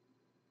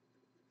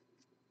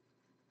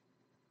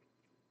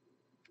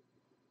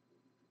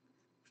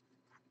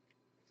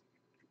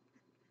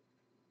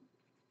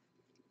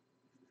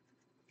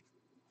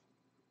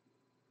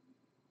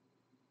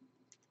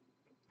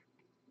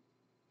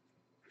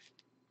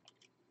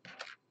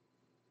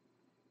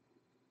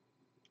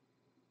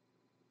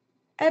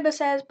 Ebba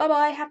says, bye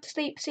bye, have to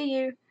sleep, see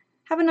you.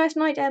 Have a nice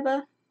night,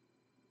 Ebba.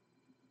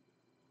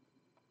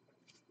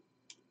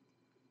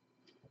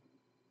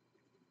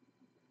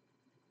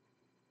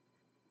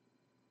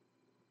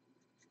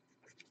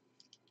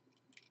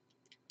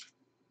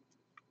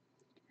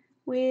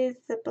 With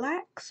the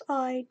blacks,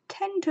 I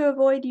tend to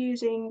avoid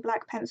using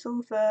black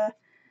pencil for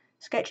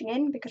sketching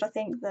in because I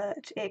think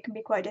that it can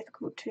be quite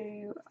difficult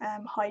to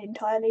hide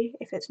entirely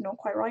if it's not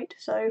quite right.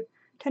 So I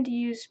tend to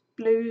use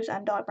blues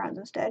and dark browns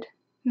instead.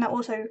 And that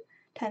also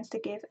tends to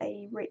give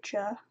a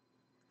richer,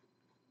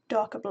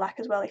 darker black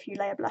as well if you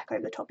layer black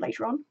over the top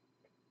later on.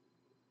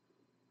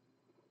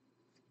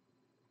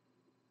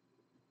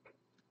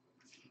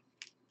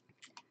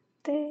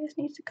 This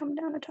needs to come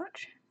down a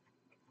touch.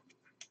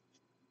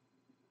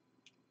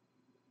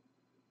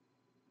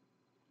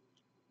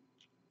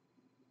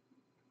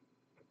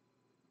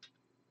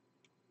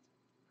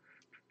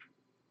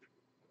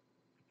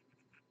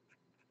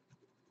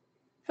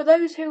 For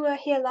those who were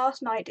here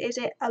last night, is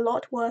it a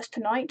lot worse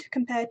tonight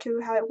compared to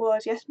how it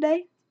was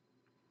yesterday?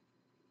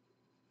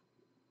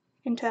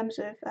 In terms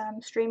of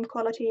stream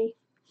quality,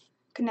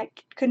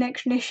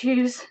 connection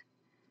issues?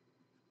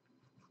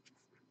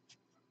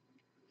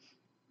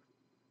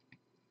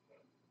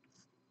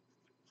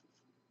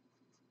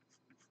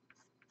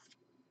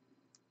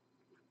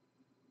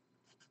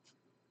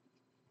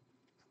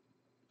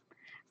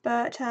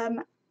 But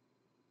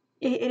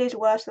it is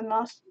worse than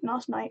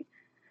last night.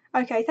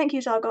 Okay, thank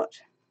you, Zargot.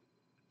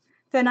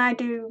 Then I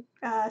do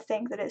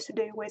think that it's to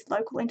do with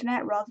local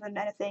internet rather than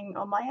anything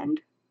on my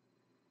end.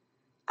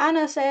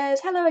 Anna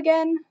says, hello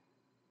again.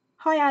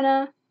 Hi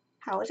Anna,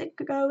 how is it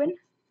going?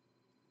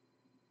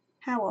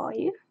 How are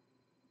you?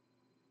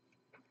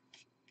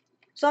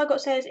 Zargot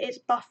says it's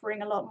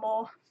buffering a lot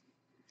more.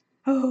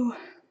 Oh,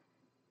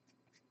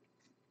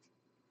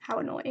 how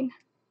annoying.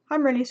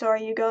 I'm really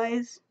sorry, you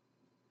guys.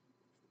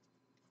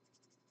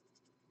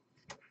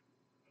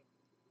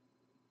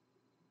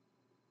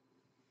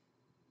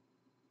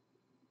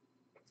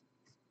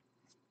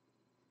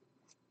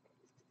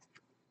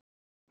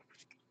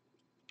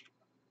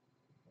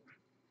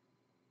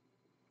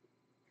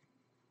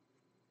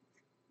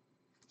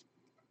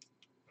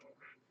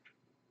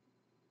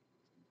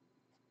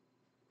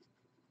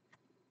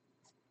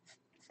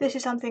 This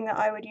is something that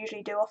I would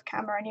usually do off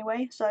camera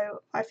anyway, so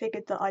I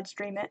figured that I'd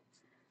stream it.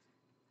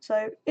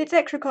 So it's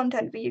extra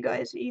content for you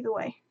guys either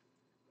way.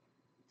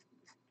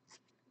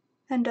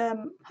 And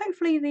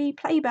hopefully the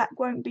playback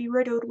won't be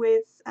riddled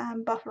with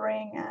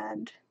buffering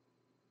and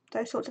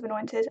those sorts of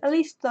annoyances. At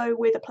least though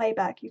with a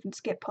playback you can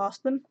skip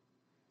past them.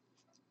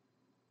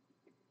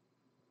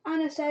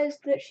 Anna says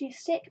that she's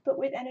sick but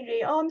with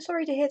energy. Oh, I'm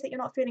sorry to hear that you're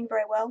not feeling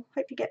very well.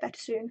 Hope you get better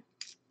soon.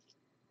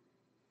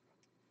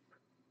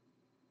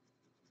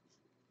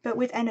 But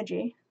with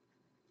energy.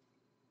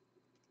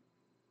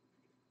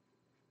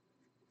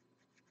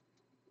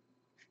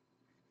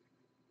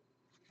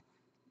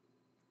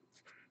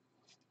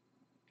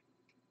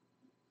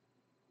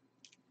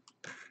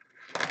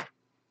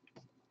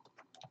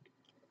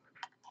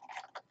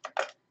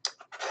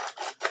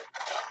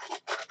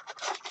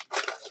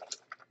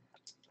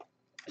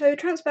 So the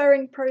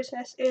transferring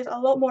process is a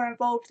lot more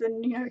involved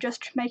than,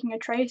 just making a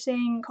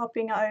tracing,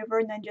 copying it over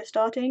and then just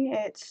starting.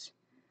 It's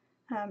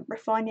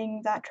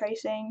refining that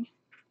tracing.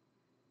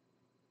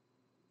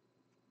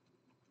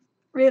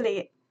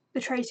 Really,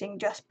 the tracing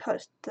just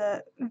puts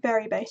the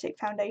very basic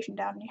foundation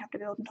down and you have to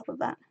build on top of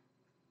that.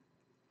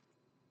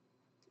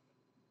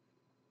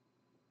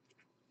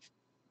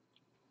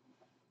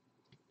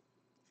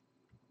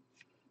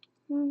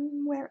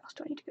 Where else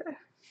do I need to go?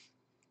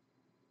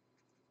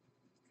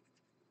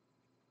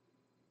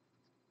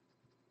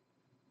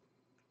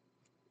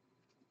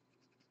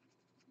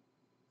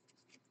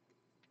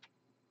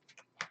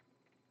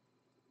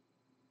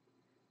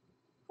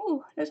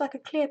 Oh, there's like a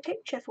clear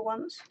picture for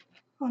once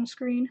on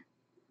screen.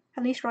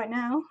 At least right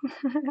now.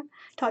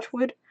 Touch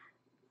wood.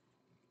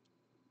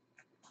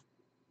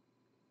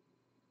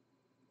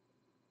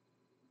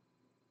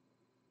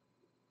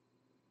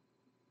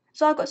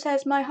 Zargot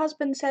says, my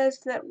husband says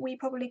that we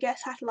probably get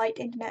satellite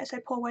internet, so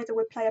poor weather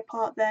would play a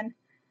part then.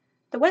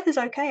 The weather's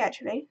okay,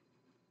 actually.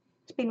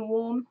 It's been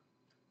warm.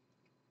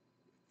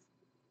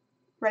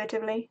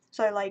 Relatively.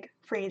 So, like,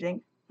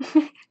 freezing.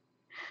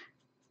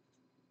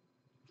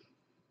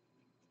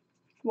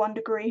 1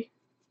 degree.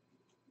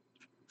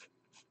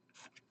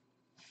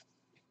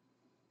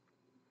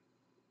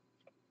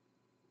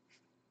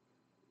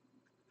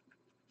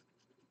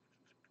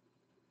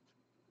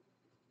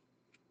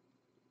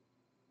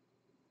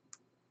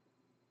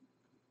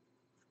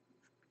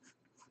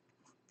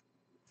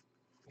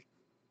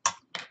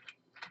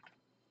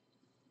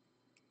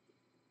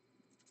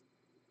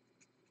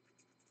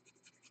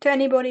 To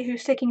anybody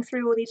who's sticking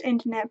through all these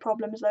internet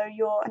problems, though,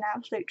 you're an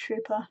absolute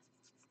trooper.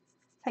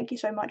 Thank you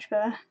so much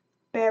for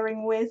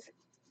bearing with.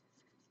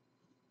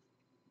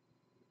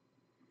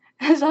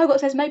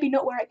 Zargot says, maybe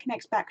not where it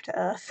connects back to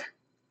Earth.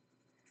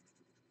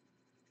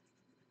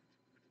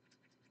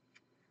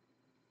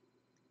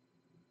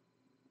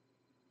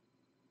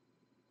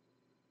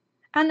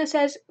 Anna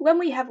says, when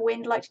we have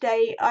wind like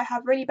today, I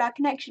have really bad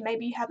connection.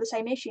 Maybe you have the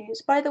same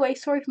issues. By the way,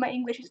 sorry for my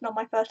English, it's not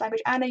my first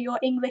language. Anna, your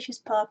English is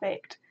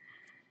perfect.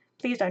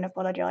 Please don't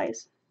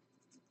apologise.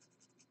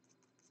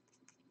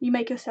 You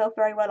make yourself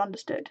very well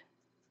understood.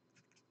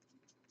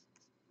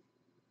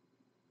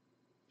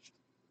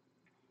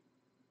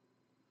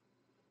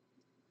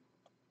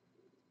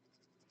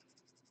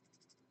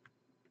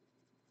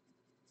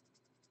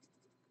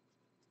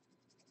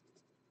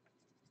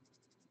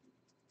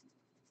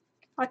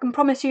 I can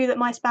promise you that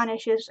my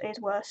Spanish is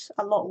worse,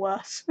 a lot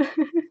worse.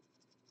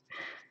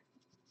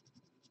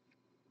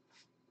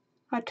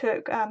 I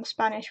took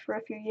Spanish for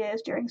a few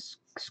years during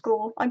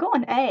school. I got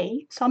an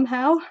A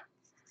somehow.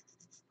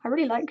 I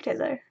really liked it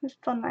though. It was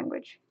a fun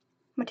language.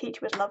 My teacher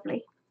was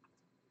lovely.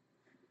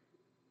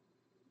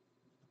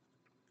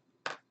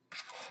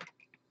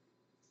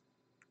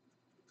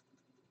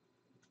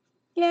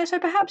 Yeah, so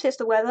perhaps it's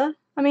the weather.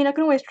 I mean, I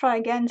can always try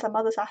again some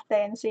other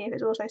Saturday and see if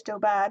it's also still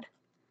bad.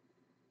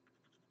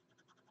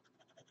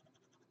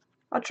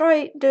 I'll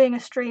try doing a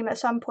stream at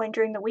some point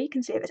during the week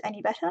and see if it's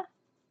any better.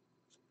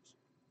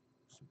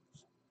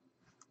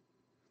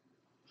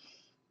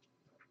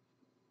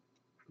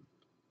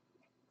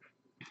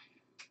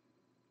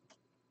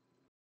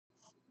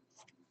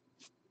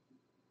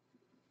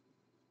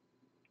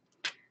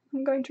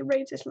 I'm going to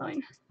raise this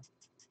line.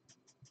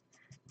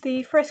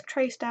 The Frisk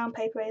trace down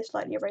paper is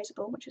slightly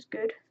erasable, which is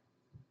good.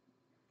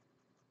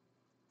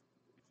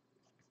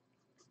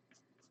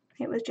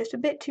 It was just a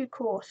bit too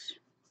coarse.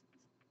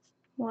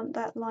 Want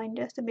that line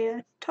just to be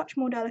a touch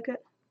more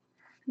delicate.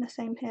 And the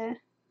same here.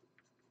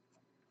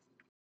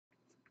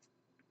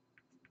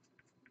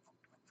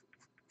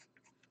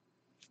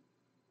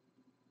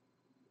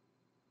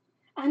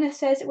 Anna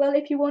says, well,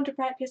 if you want to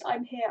practice,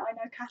 I'm here. I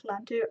know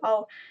Catalan too.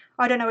 Oh,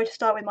 I don't know where to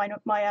start with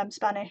my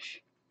Spanish.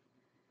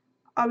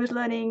 I was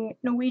learning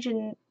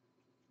Norwegian.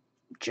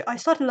 I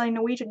started learning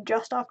Norwegian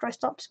just after I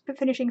stopped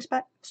finishing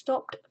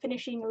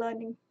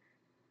learning.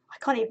 I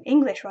can't even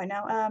English right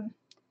now. I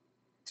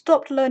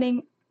stopped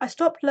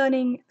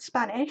learning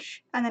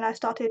Spanish and then I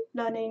started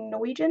learning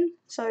Norwegian.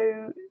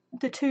 So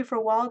the two for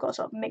a while got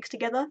sort of mixed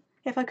together.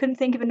 If I couldn't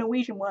think of a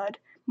Norwegian word,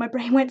 my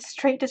brain went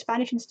straight to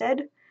Spanish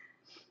instead.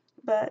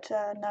 But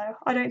no,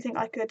 I don't think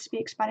I could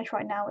speak Spanish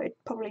right now. It'd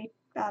probably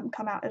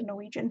come out as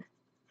Norwegian.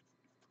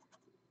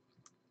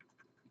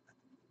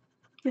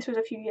 This was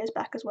a few years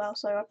back as well,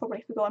 so I've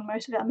probably forgotten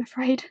most of it, I'm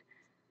afraid.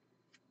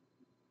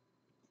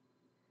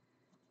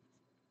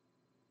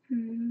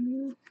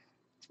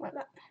 Like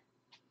that.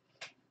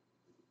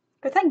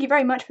 But thank you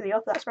very much for the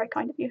offer, that's very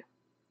kind of you.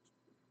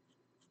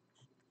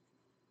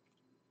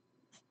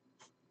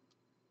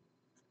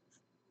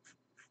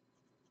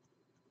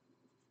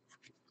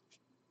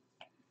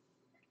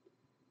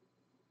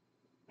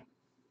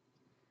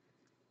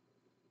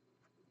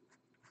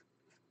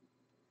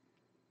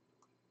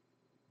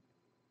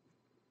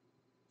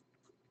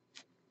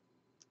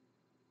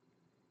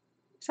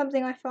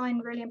 Something I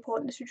find really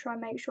important is to try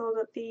and make sure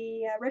that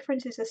the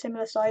references are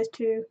similar size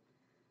to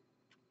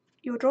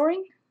your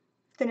drawing.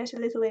 Then it's a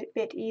little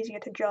bit easier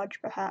to judge,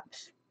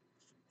 perhaps,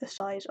 the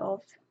size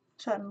of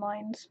certain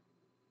lines.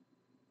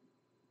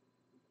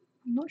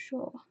 I'm not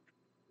sure.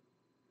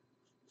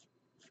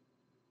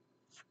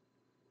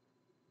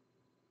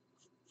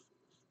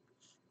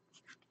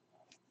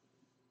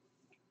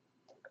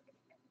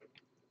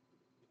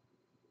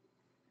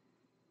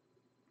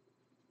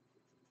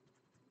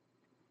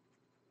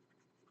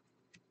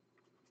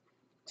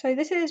 So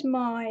this is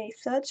my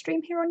third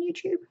stream here on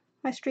YouTube.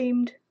 I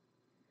streamed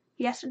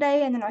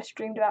yesterday and then I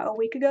streamed about a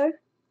week ago.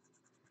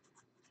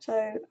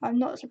 So I'm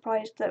not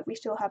surprised that we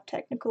still have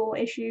technical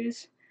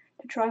issues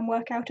to try and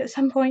work out at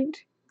some point.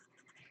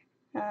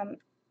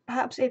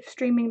 Perhaps if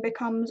streaming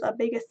becomes a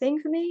bigger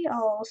thing for me,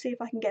 I'll see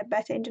if I can get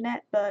better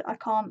internet, but I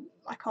can't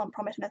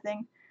promise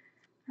anything.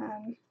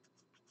 I'm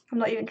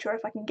not even sure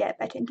if I can get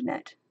better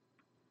internet.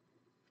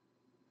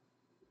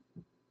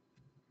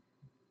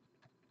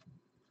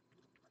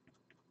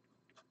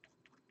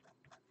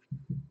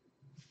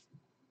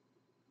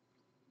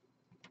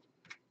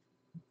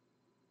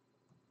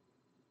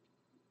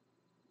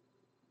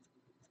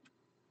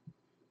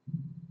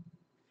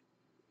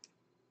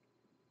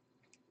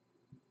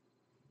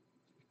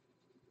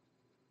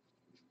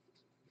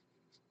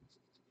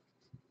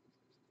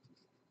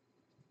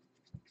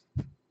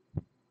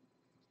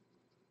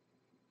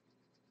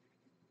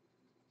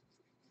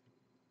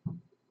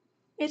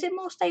 Is it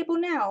more stable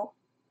now?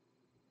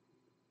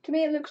 To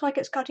me it looks like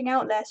it's cutting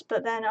out less,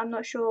 but then I'm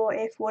not sure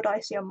if what I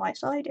see on my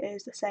side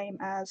is the same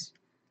as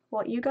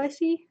what you guys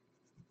see.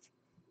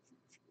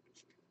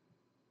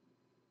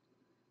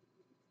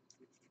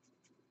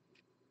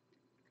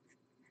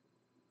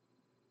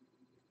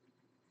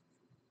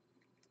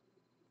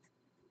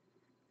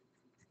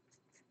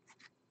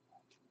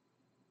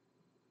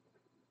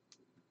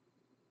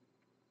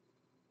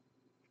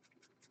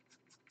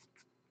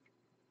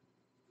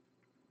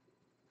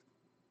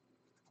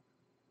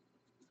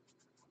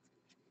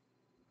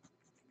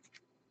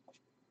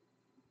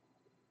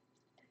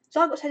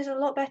 Zargot says it's a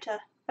lot better.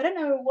 I don't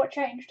know what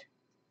changed.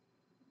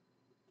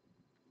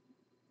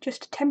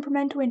 Just a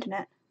temperamental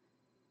internet.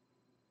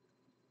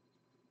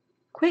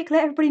 Quick,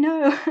 let everybody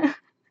know.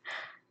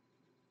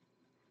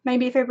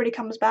 Maybe if everybody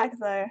comes back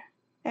though,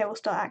 it will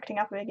start acting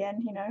up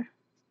again, you know.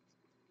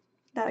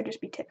 That would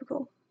just be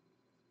typical.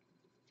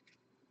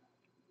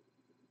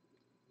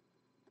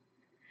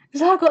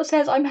 Zargot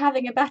says I'm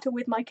having a battle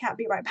with my cat,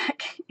 be right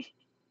back.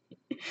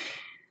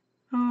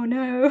 Oh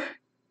no.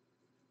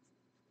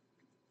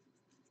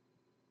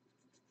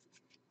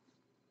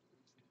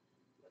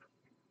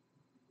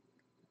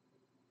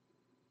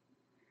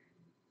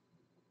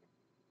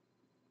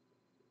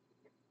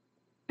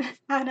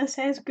 Anna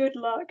says good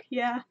luck,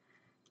 yeah.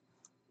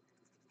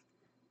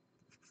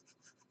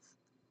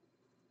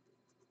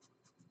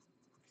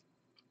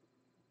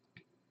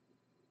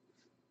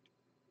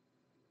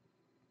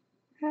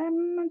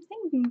 I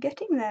think I'm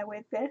getting there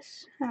with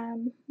this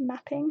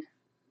mapping.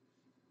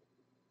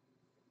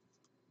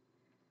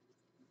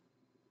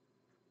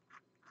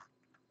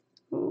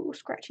 Ooh,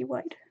 scratchy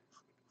white.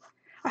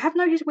 I have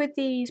noticed with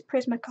these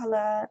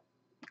Prismacolor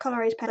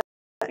color erase palettes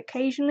that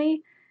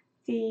occasionally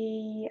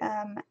the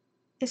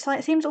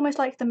it seems almost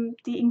like the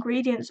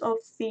ingredients of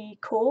the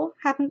core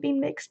haven't been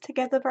mixed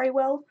together very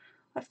well.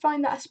 I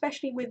find that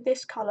especially with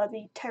this colour,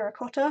 the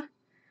terracotta,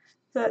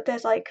 that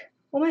there's like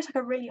almost like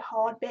a really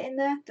hard bit in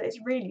there that is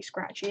really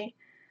scratchy.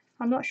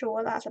 I'm not sure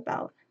what that's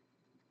about.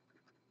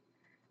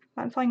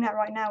 I'm finding that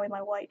right now with my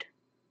white.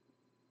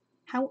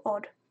 How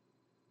odd.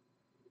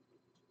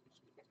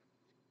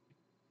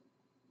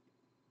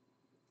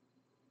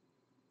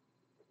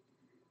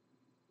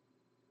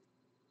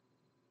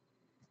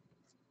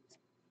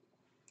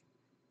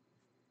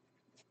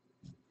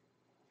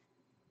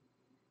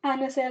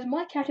 Anna says,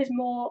 my cat is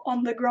more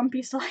on the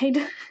grumpy side.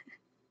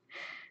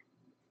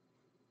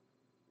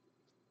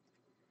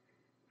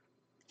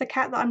 The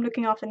cat that I'm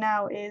looking after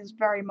now is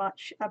very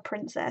much a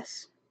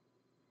princess.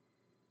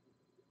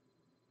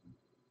 I'm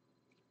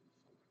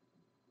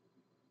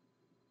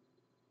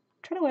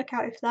trying to work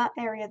out if that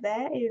area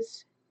there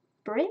is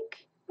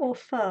brick or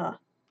fur.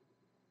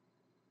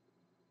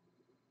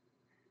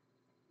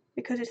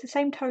 Because it's the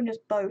same tone as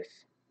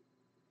both.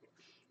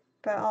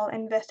 But I'll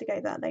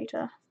investigate that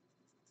later.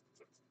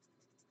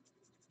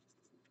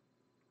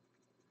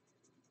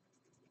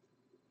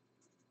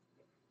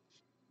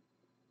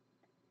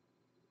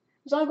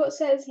 Zygot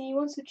says he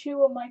wants to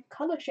chew on my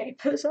colour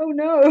shapers. Oh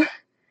no!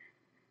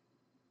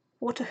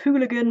 What a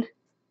hooligan.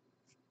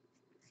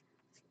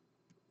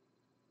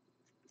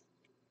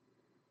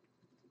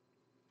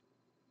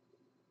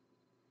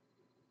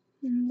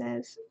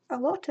 There's a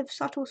lot of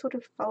subtle sort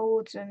of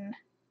folds and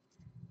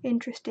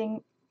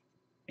interesting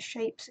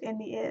shapes in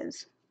the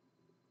ears.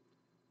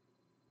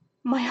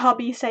 My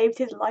hubby saved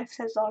his life,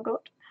 says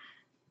Zargot.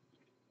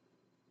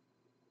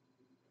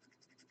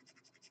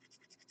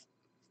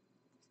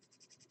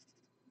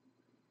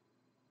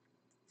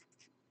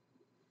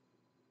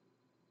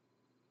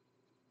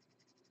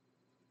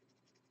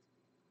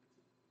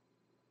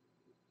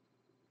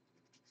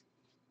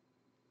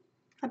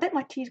 I bet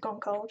my tea's gone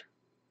cold.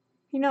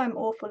 You know I'm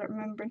awful at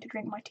remembering to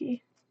drink my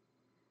tea.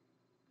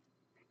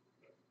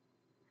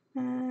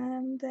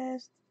 And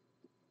there's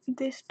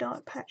this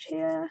dark patch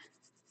here.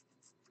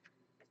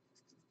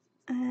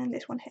 And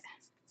this one here.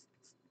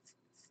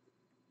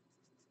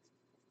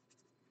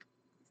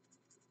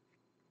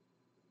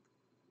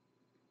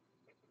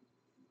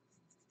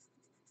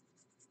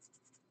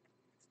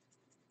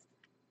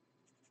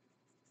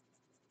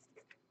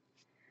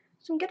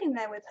 So I'm getting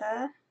there with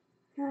her.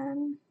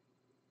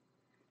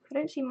 I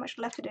don't see much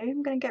left to do.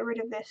 I'm going to get rid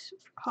of this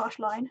harsh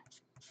line.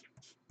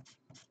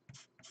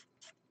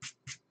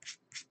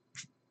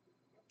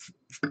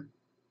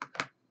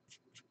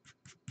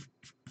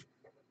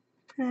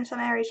 And some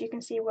areas you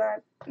can see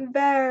where I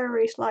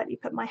very slightly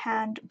put my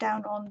hand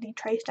down on the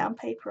trace down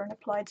paper and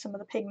applied some of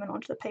the pigment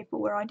onto the paper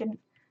where I didn't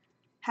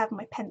have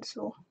my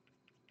pencil.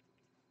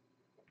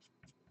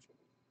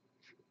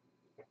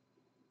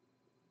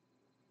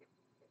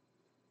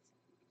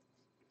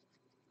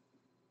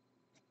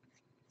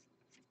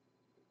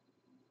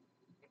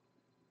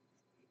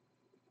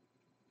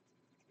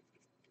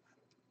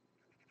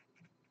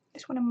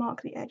 Just want to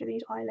mark the edge of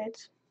these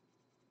eyelids.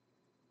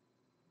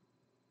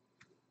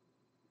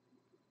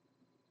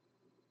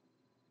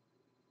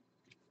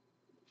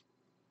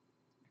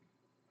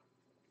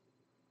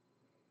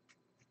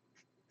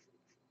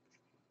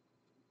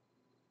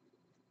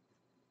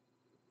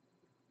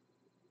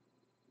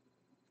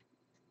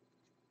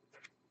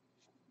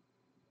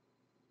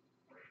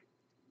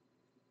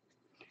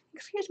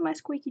 Excuse my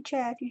squeaky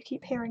chair if you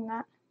keep hearing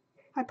that.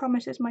 I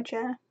promise it's my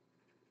chair.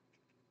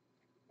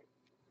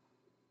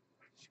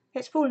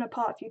 It's fallen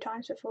apart a few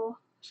times before,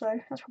 so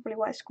that's probably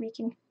why it's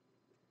squeaking.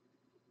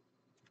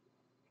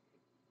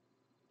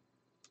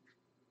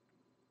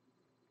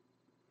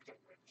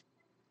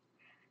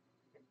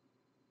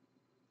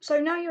 So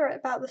now you're at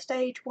about the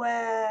stage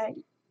where,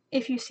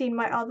 if you've seen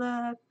my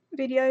other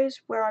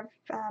videos where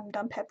I've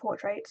done pet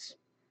portraits,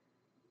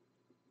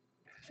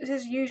 this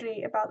is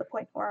usually about the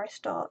point where I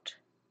start.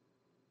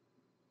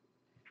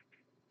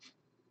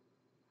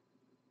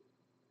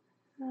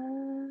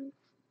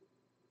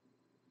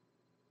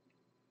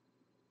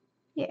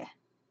 Yeah.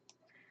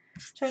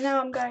 So now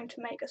I'm going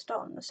to make a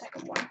start on the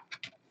second one.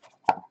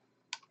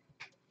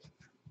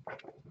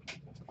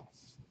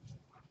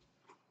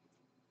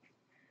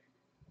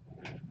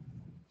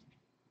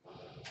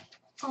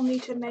 I'll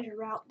need to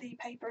measure out the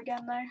paper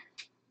again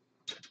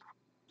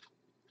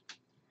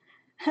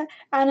though.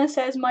 Anna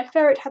says, my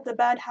ferret had the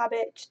bad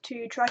habit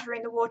to try to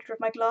drain the water of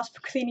my glass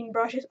for cleaning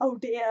brushes. Oh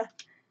dear.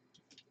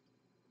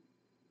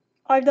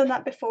 I've done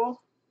that before.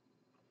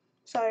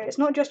 So it's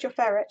not just your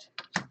ferret.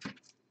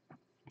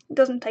 It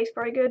doesn't taste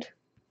very good.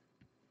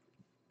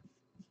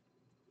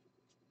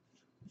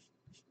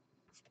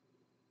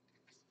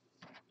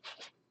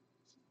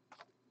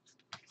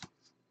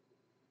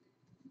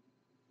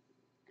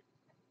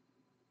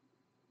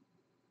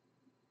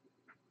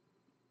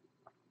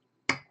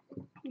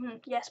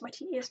 Yes, my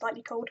tea is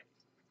slightly cold.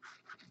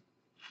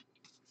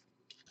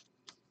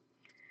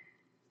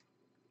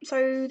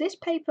 So this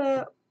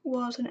paper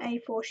was an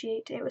A4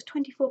 sheet. It was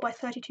 24 by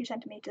 32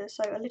 centimeters,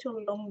 so a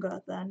little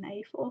longer than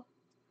A4.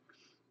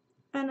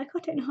 And I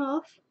cut it in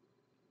half.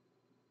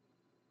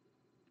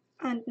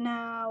 And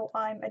now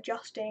I'm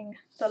adjusting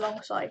the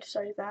long side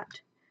so that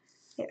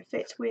it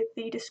fits with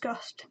the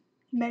discussed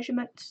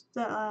measurements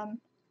that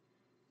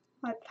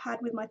I've had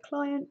with my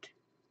client.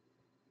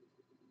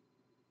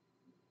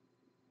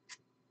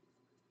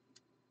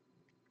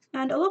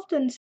 And I'll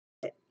often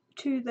say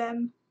to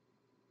them,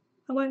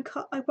 I won't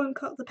cut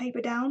the paper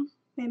down.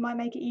 It might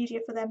make it easier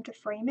for them to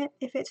frame it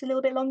if it's a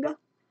little bit longer.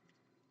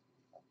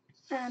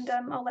 And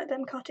I'll let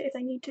them cut it if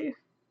they need to.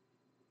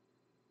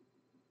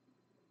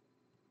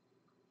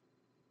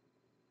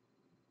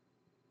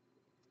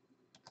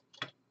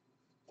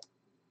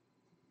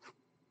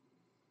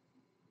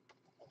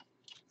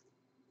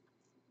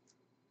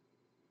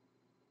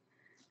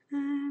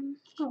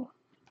 Oh,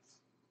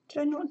 did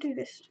I not do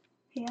this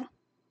here?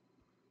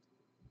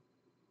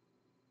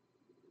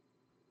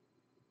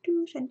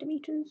 2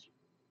 centimeters.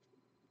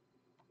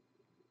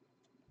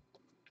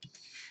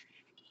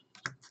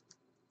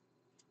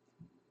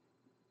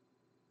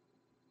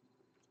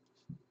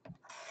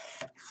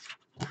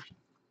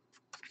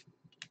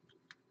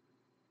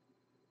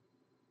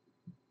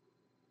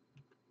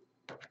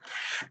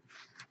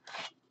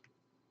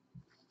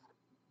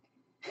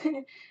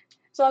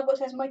 Zargot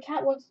says, my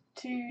cat wants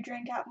to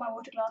drink out my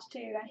water glass too,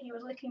 and he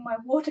was licking my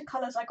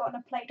watercolours I got on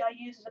a plate I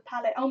use as a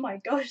palette. Oh my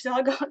gosh,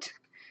 Zargot.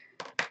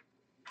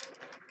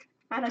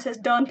 Anna says,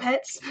 darn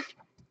pets.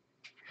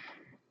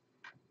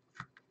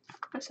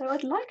 So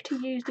I'd like to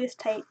use this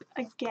tape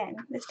again,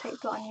 this tape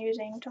that I'm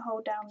using to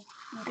hold down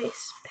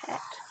this pet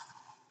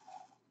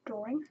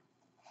drawing.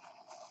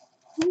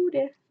 Oh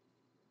dear.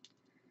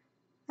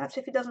 That's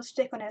if it doesn't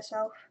stick on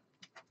itself.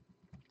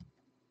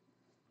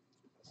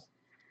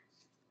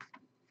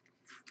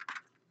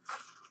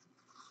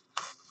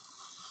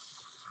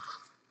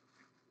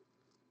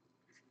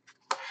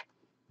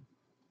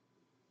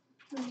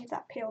 I'll leave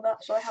that peeled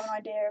up so I have an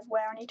idea of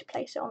where I need to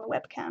place it on the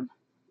webcam,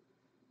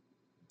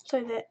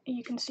 so that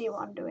you can see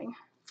what I'm doing.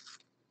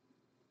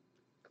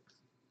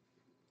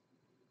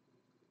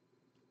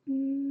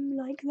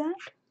 Like that.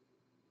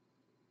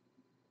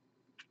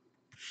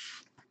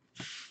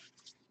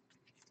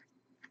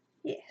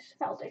 Yes,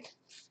 that'll do.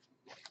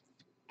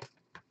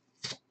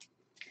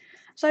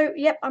 So,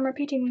 yep, I'm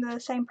repeating the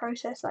same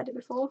process that I did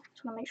before.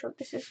 Just want to make sure that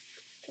this is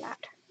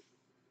flat.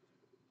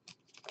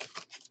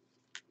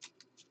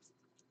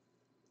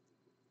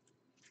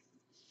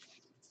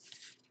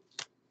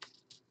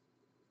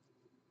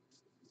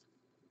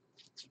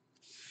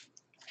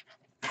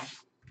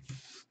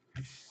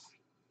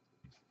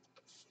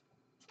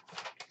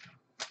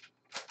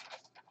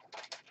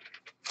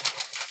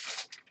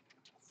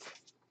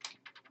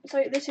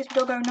 So this is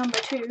doggo number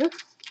 2.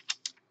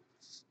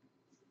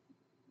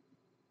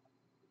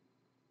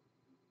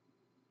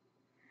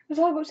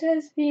 Zargot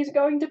says he's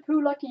going to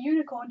poo like a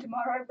unicorn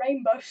tomorrow,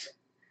 rainbows.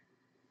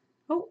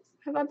 Oh,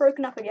 have I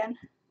broken up again?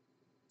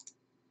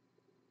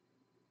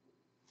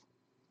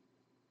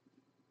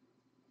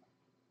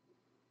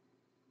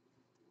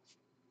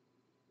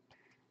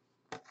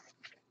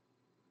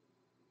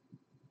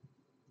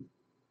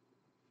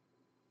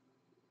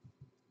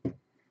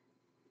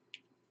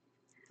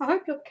 I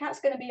hope your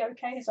cat's going to be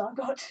okay,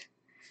 Zargot.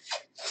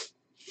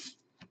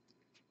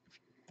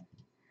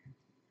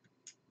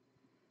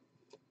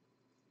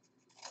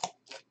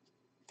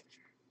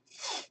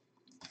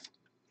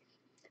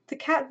 The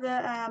cat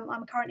that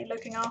I'm currently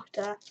looking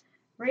after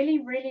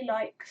really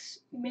likes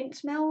mint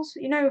smells.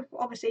 You know,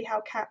 obviously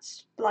how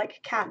cats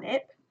like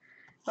catnip.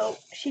 Well,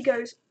 she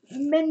goes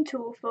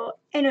mental for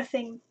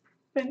anything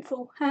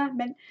menthol.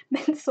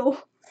 Menthol.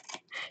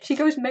 She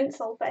goes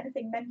menthol for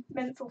anything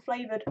menthol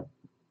flavoured.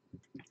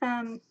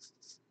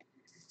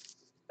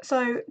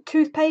 So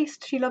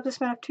toothpaste. She loves the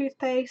smell of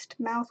toothpaste.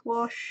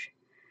 Mouthwash.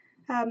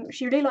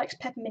 She really likes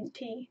peppermint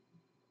tea.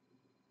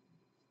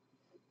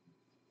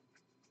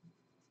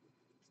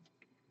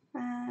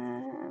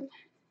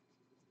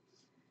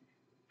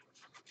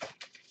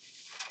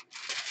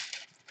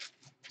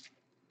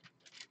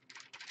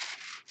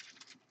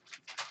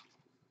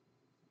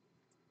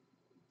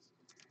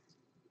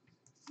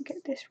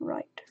 Get this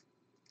right.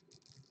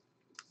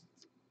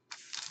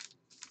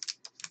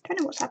 Don't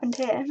know what's happened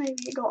here. Maybe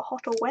it got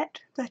hot or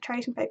wet. The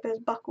tracing paper has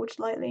buckled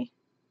slightly.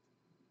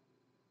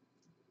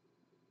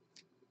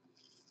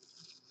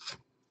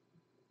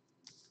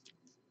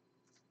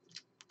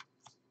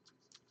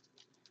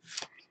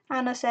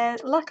 Anna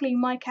says, luckily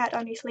my cat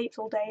only sleeps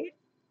all day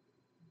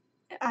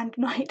and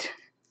night.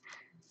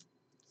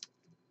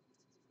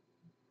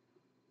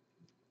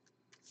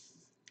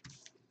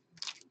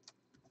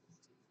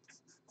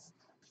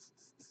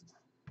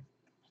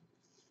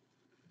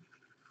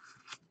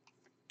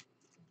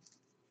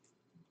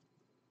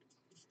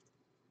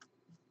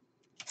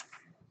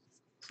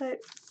 So,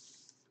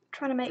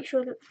 trying to make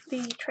sure that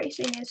the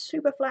tracing is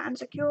super flat and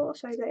secure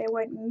so that it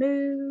won't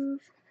move.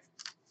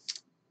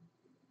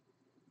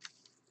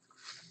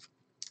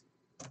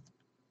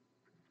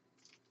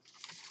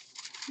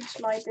 And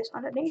slide this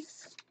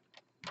underneath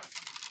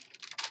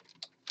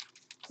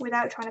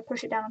without trying to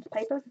push it down onto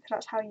paper, because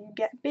that's how you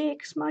get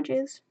big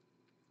smudges.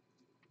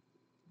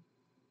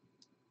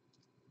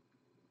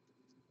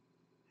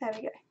 There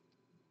we go.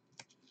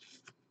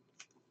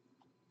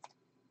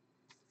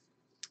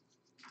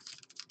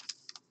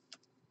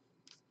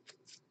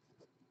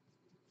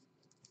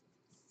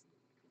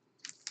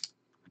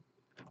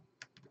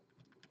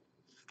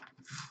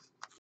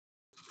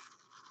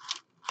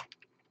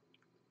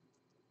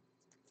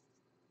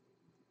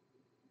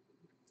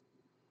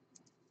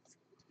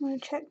 I'm going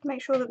to check to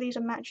make sure that these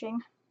are matching.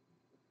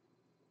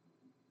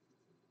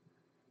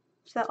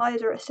 So their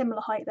eyes are at a similar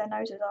height, their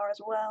noses are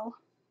as well.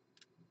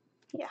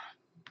 Yeah.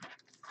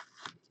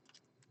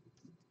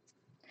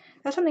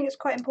 That's something that's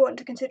quite important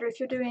to consider if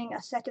you're doing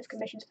a set of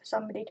commissions for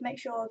somebody, to make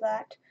sure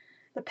that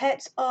the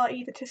pets are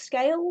either to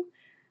scale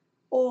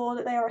or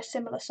that they are a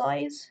similar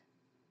size.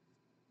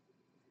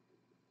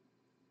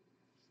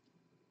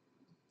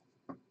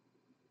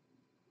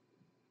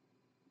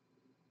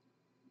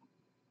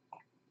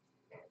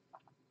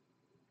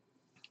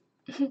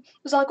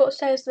 Zygot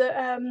says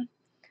that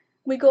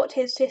we got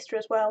his sister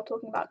as well,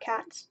 talking about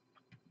cats.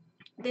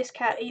 This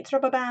cat eats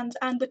rubber bands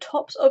and the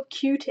tops of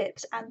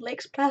Q-tips and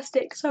licks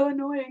plastic. So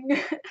annoying.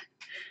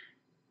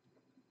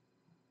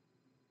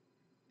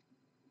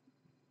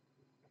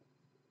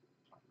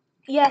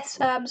 Yes,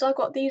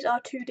 Zygot, these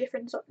are two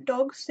different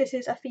dogs. This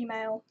is a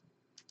female,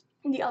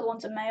 the other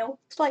one's a male.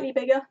 Slightly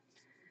bigger.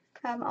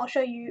 I'll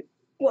show you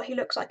what he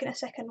looks like in a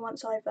second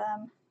once I've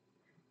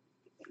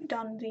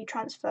done the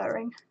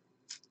transferring.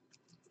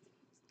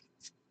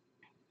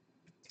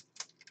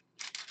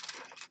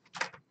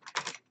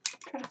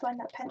 Trying to find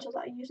that pencil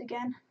that I use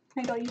again.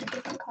 Maybe I'll use a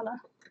different colour.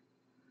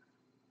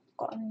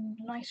 Got a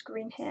nice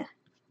green here.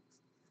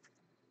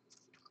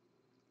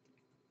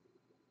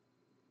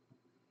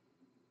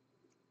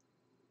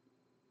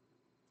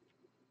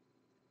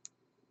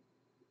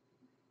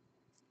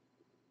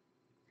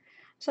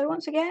 So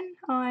once again,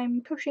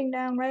 I'm pushing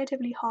down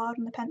relatively hard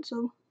on the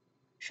pencil,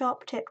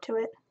 sharp tip to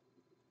it,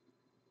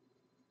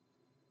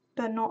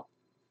 but not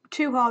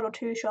too hard or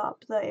too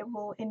sharp that it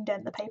will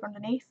indent the paper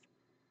underneath.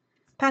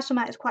 Pastel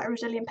mat is quite a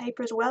resilient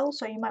paper as well,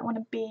 so you might want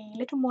to be a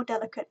little more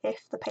delicate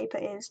if the paper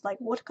is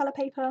like watercolour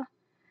paper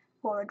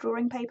or a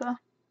drawing paper.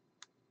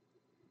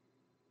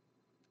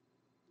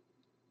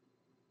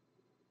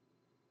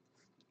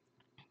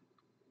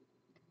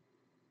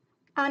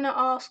 Anna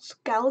asks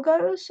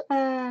galgos.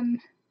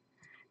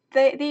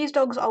 These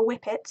dogs are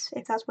whippets,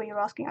 if that's what you're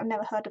asking. I've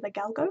never heard of a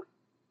galgo.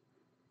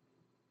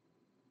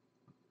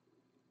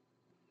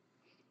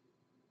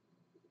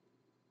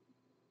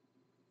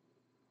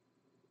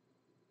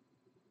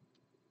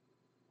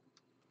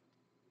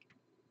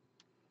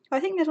 I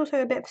think there's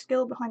also a bit of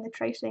skill behind the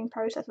tracing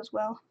process as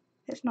well.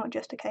 It's not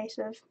just a case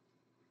of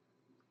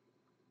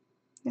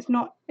it's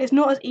not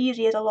as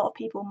easy as a lot of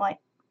people might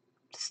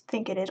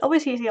think it is.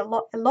 Obviously, it's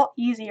a lot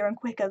easier and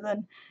quicker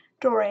than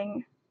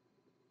drawing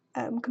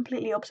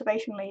completely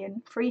observationally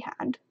in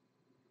freehand,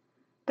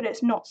 but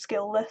it's not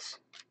skillless.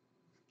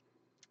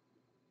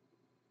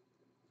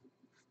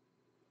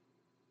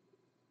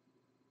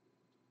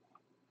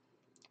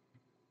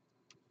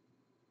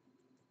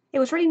 It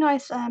was really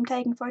nice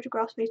taking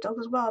photographs of these dogs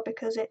as well,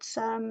 because it's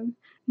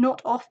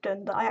not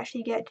often that I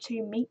actually get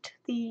to meet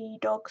the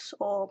dogs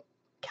or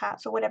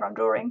cats or whatever I'm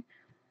drawing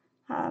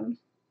that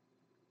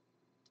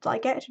I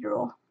get to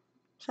draw.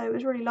 So it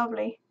was really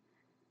lovely.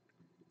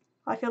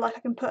 I feel like I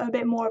can put a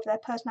bit more of their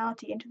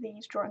personality into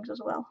these drawings as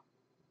well.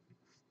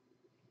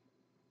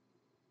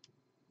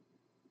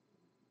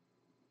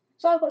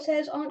 Zargot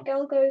says, aren't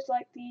galgos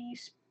like the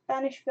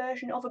Spanish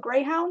version of a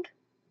greyhound?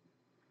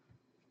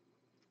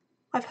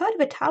 I've heard of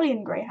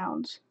Italian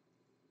greyhounds,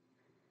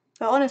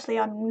 but honestly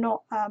I'm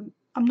not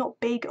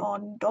big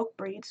on dog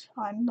breeds.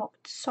 I'm not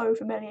so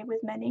familiar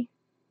with many.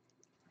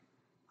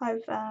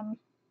 I've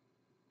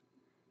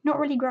not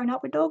really grown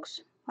up with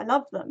dogs. I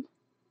love them.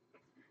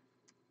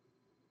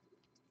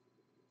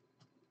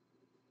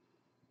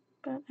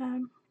 But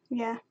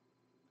yeah.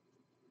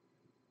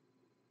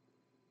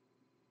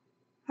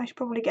 I should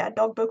probably get a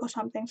dog book or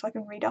something so I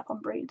can read up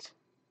on breeds.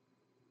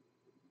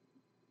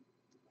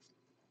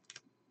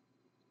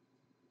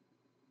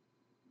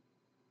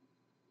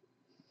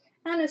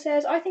 Anna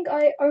says, I think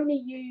I only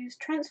use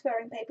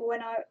transferring paper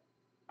when I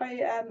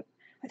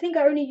think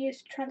I only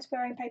used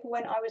transferring paper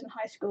when I was in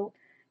high school.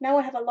 Now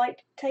I have a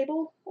light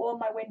table or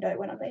my window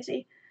when I'm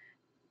lazy.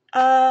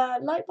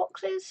 Light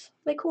boxes?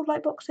 They're called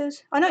light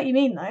boxes. I know what you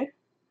mean though.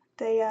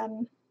 They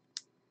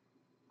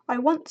I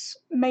once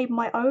made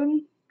my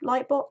own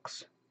light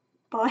box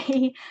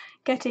by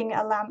getting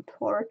a lamp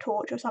or a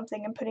torch or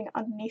something and putting it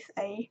underneath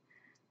a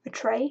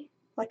tray,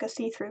 like a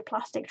see-through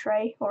plastic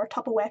tray or a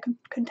Tupperware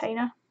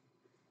container.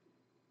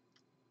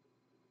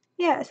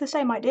 Yeah, it's the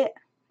same idea,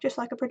 just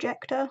like a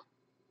projector.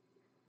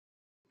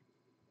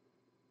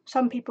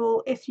 Some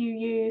people, if you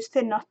use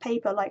thin enough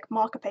paper, like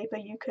marker paper,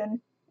 you can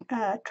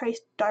trace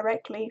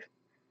directly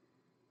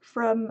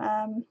from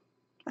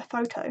a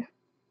photo.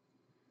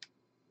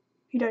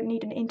 You don't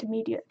need an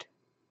intermediate.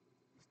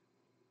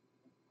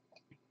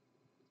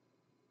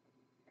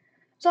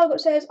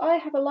 Zargot says, I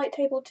have a light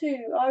table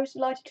too. I was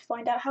delighted to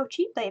find out how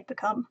cheap they have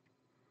become.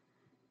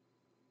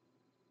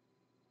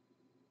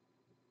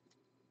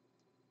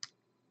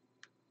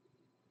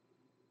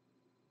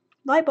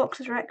 Light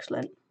boxes are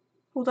excellent,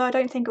 although I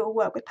don't think it will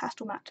work with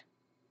pastel mat.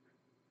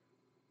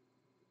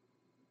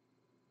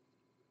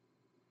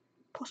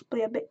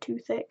 Possibly a bit too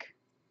thick.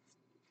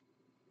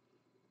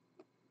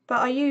 But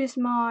I use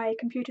my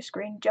computer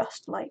screen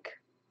just like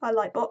a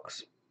light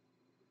box.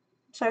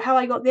 So how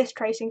I got this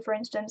tracing, for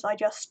instance, I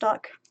just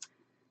stuck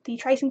the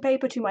tracing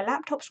paper to my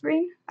laptop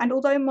screen, and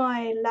although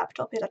my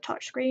laptop is a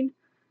touchscreen,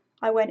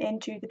 I went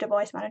into the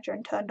device manager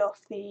and turned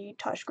off the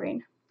touchscreen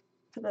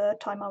for the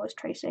time I was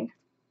tracing.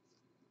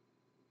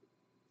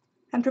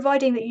 And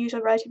providing that you use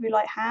a relatively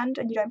light hand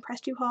and you don't press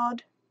too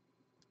hard,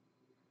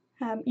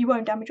 you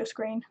won't damage your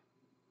screen.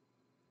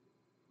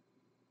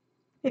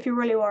 If you're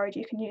really worried,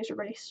 you can use a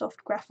really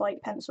soft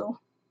graphite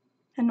pencil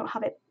and not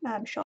have it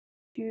sharp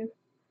to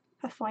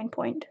a fine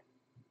point.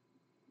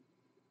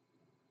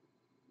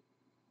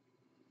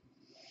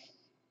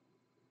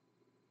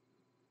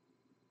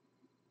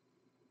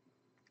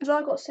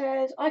 Zargot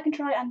says, I can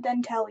try and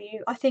then tell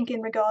you, I think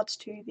in regards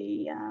to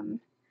the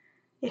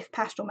if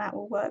pastel mat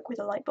will work with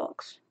a light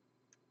box.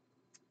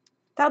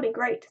 That would be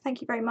great,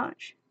 thank you very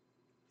much.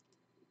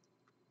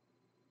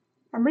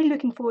 I'm really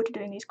looking forward to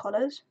doing these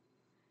collars.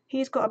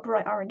 He's got a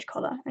bright orange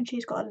collar and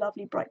she's got a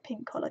lovely bright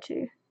pink collar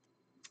too.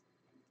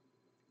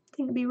 I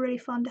think it'd be really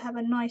fun to have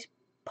a nice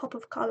pop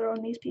of colour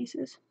on these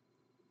pieces.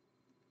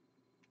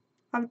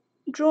 I've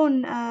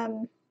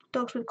drawn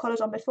dogs with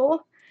collars on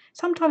before.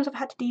 Sometimes I've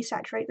had to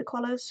desaturate the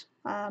collars,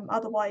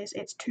 otherwise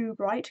it's too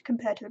bright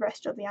compared to the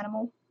rest of the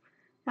animal,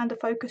 and the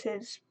focus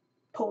is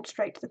pulled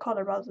straight to the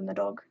collar rather than the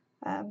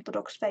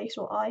dog's face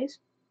or eyes.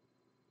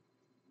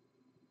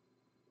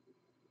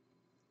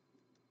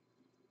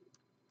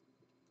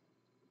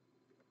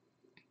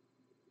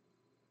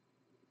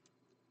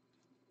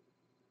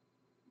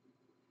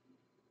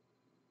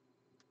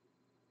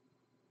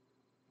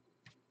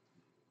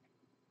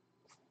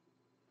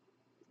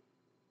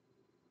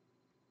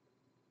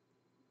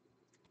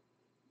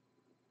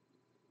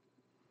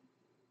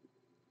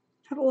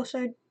 I've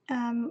also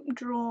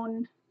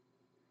drawn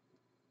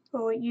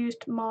or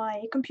used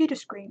my computer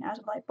screen as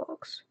a light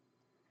box.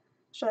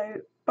 So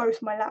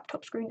both my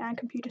laptop screen and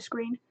computer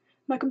screen.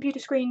 My computer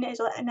screen is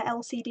an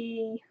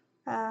LCD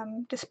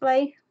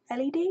display,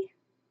 LED. It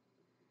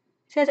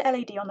says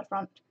LED on the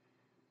front,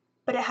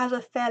 but it has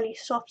a fairly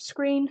soft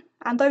screen,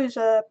 and those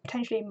are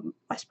potentially,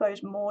 I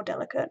suppose, more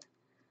delicate.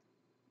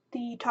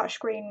 The touch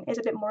screen is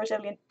a bit more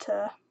resilient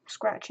to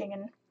scratching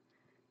and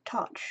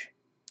touch.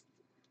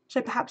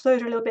 So perhaps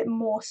those are a little bit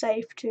more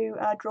safe to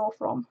draw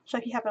from. So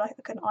if you have like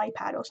an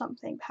iPad or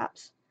something,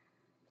 perhaps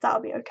that'll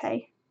be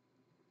okay.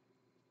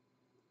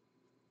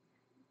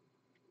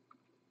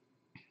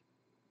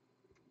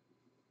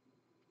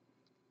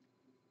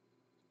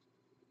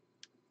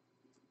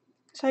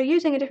 So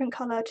using a different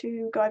colour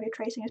to guide your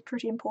tracing is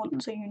pretty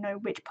important, so you know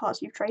which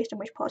parts you've traced and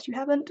which parts you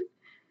haven't.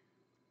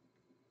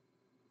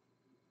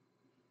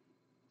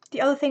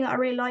 The other thing that I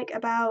really like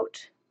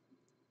about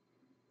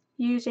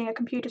using a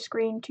computer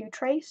screen to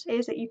trace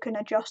is that you can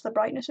adjust the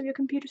brightness of your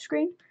computer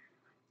screen,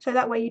 so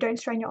that way you don't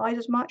strain your eyes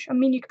as much. I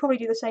mean, you could probably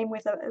do the same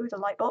with a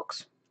light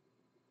box,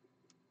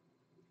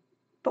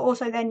 but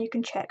also then you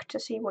can check to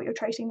see what your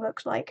tracing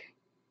looks like.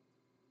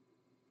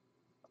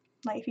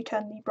 Like if you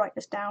turn the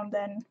brightness down,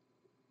 then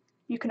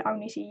you can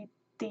only see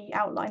the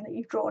outline that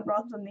you've drawn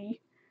rather than the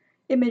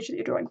image that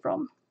you're drawing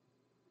from.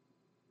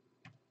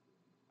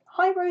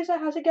 Hi Rosa,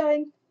 how's it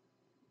going?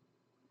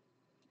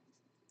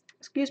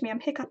 Excuse me, I'm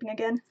hiccuping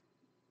again.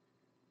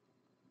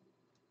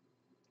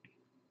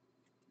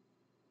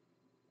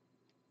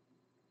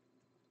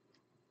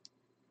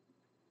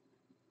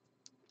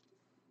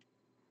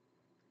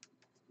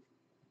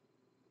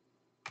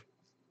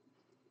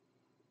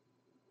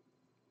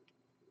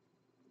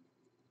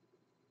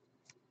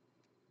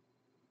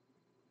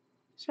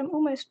 So I'm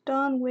almost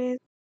done with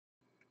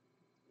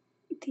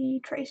the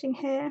tracing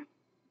here.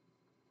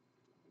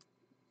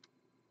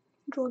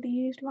 Draw the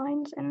used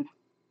lines in.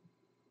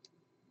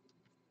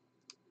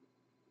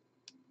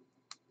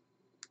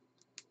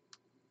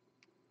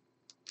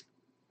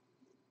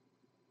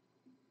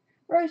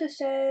 Rosa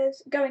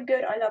says, going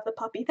good, I love the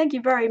puppy. Thank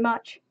you very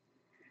much.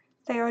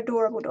 They are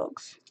adorable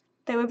dogs.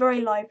 They were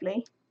very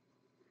lively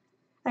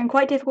and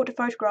quite difficult to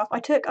photograph. I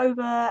took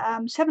over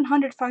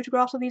 700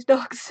 photographs of these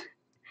dogs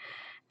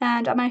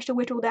and I managed to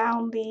whittle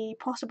down the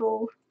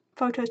possible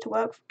photos to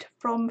work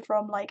from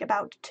like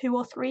about 2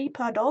 or 3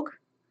 per dog,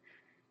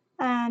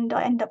 and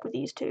I ended up with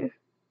these 2.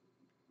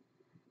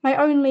 My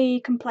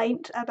only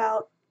complaint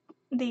about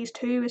these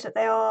 2 is that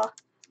they are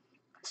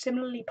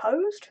similarly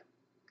posed.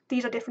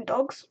 These are different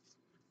dogs.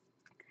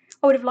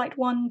 I would have liked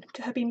one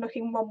to have been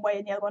looking one way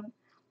and the other one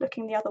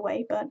looking the other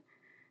way, but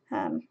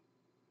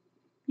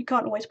you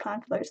can't always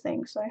plan for those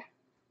things. So,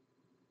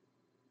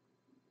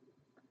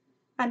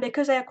 and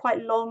because they are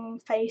quite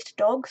long-faced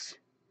dogs,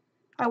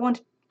 I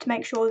wanted to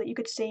make sure that you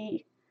could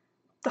see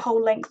the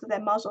whole length of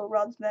their muzzle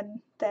rather than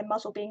their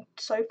muzzle being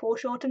so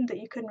foreshortened that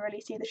you couldn't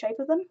really see the shape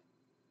of them.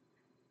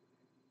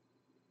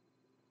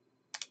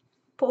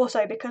 But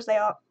also because they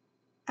are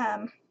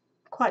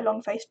quite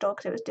long-faced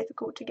dogs, it was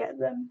difficult to get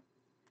them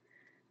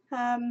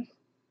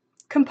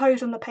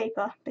composed on the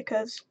paper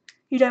because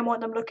you don't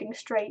want them looking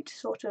straight,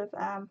 sort of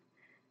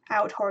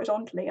out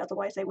horizontally,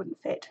 otherwise they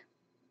wouldn't fit,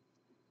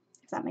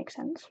 if that makes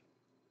sense.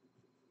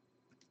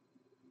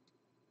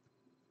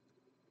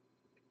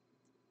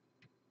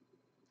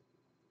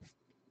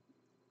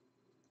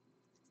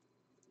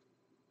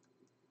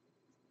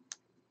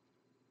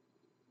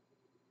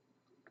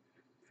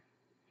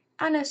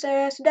 Anna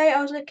says, today I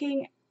was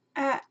looking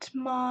at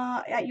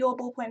your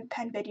ballpoint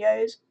pen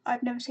videos.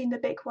 I've never seen the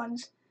big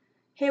ones.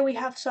 Here we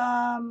have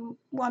some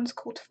ones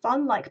called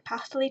fun, like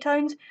pastel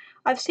tones.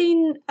 I've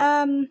seen,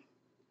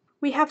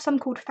 we have some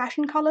called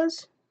fashion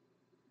colours.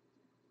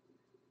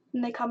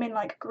 And they come in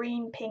like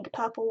green, pink,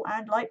 purple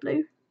and light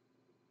blue.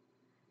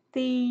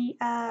 The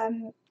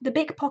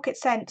big pocket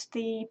scents,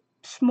 the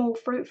small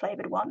fruit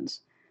flavoured ones,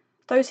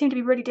 those seem to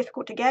be really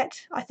difficult to get.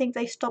 I think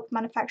they stopped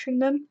manufacturing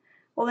them,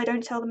 or they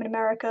don't sell them in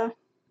America.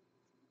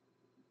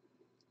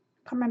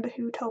 I can't remember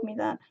who told me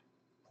that.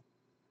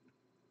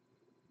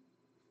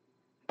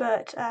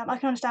 But I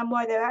can understand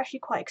why they're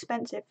actually quite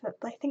expensive.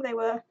 I think they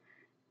were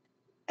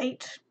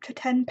 £8 to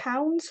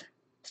 £10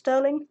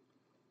 sterling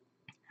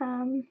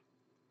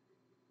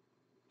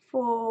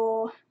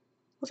for,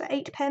 was it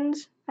 8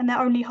 pens? And they're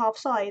only half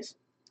size.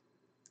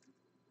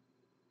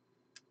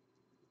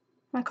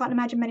 I can't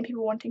imagine many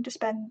people wanting to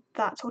spend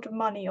that sort of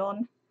money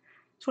on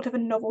sort of a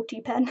novelty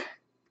pen.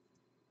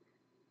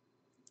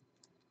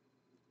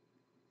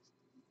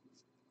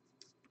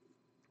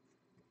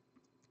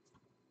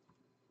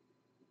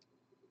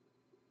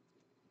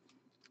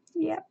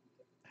 Yep.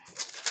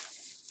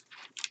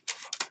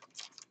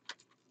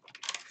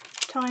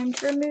 Time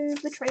to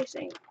remove the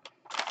tracing.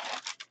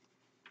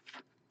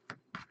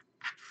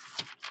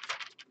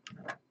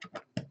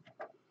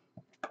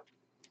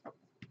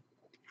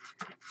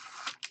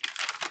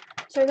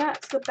 So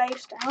that's the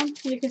base down.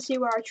 You can see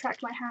where I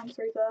tracked my hand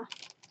through the,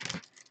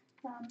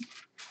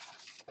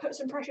 put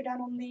some pressure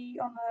down on the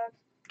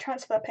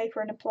transfer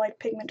paper and applied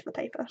pigment to the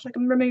paper. So I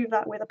can remove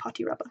that with a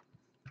putty rubber.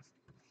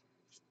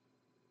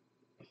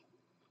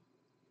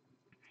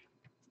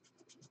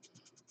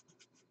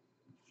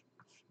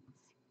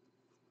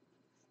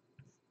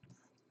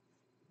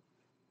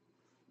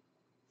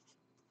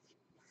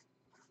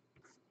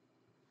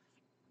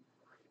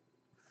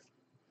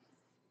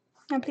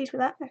 I'm pleased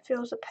with that. It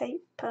fills the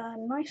paper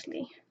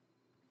nicely.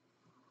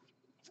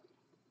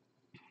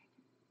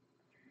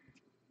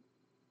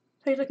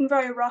 So he's looking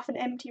very rough and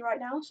empty right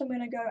now, so I'm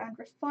going to go and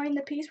refine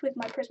the piece with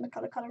my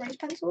Prismacolor Colour Range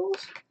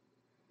pencils.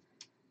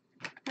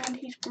 And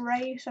he's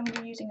grey, so I'm going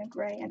to be using a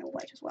grey and a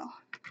white as well.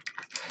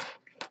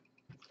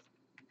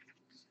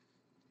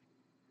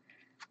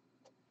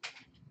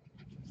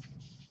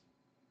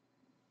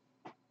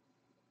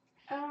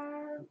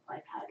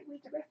 iPad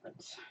with the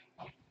reference.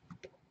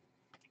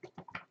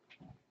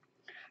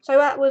 So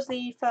that was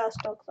the first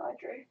dog that I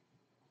drew.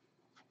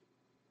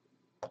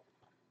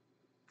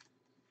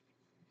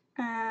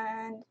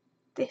 And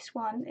this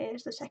one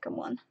is the second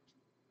one.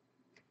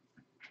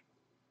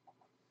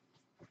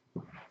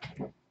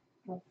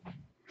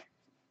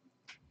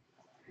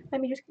 Let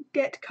me just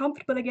get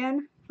comfortable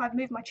again. I've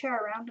moved my chair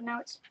around and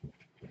now it's...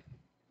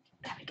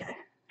 There we go.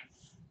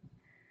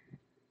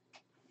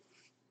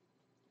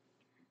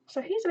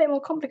 So he's a bit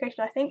more complicated,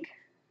 I think.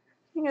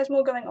 I think there's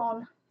more going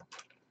on.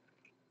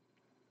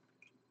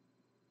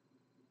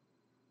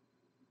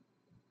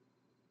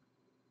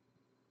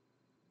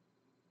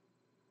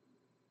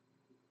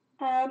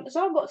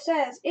 Zargot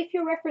says, if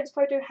your reference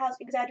photo has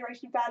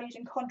exaggerated values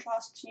and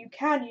contrasts, you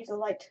can use a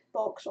light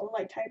box or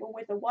light table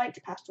with a white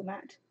pastel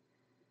mat.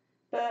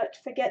 But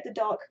forget the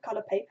dark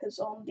colour papers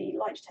on the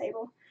light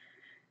table.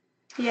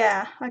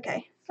 Yeah,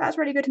 okay. That's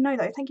really good to know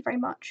though, thank you very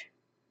much.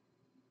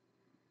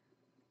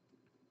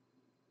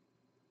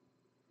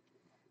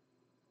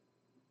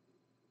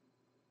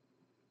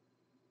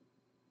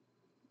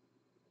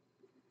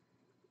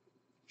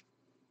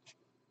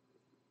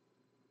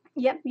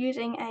 Yep,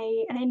 using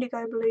an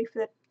indigo blue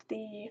for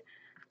the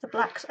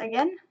blacks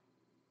again.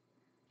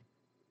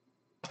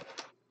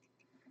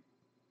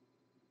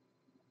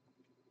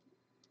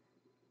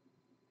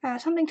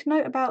 Something to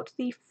note about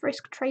the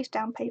Frisk trace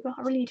down paper,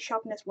 I really need to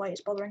sharpen this white,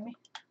 it's bothering me,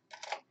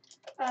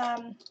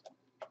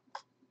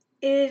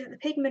 is the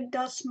pigment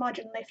does smudge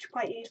and lift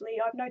quite easily.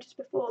 I've noticed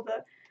before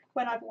that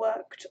when I've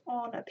worked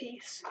on a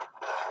piece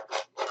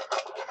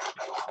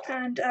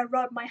and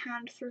rubbed my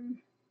hand through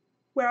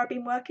where I've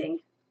been working,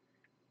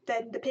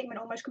 then the pigment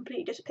almost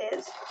completely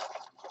disappears.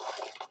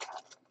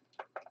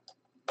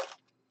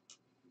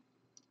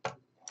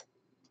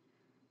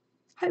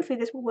 Hopefully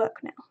this will work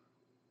now.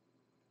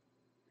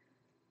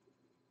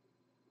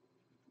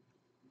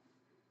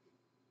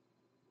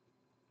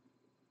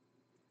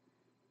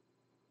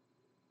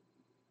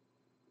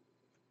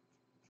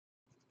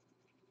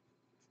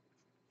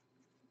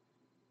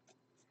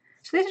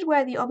 So this is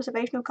where the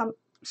observational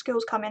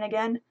skills come in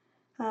again.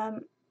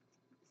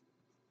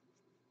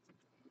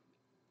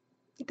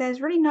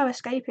 There's really no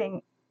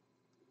escaping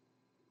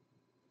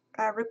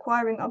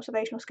requiring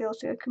observational skills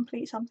to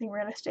complete something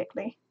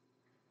realistically.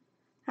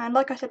 And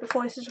like I said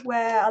before, this is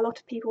where a lot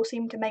of people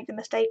seem to make the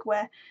mistake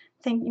where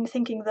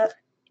thinking that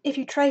if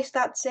you trace,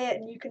 that's it,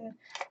 and you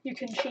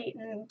can cheat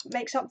and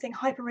make something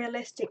hyper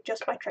realistic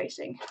just by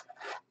tracing.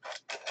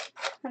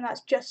 And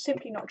that's just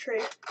simply not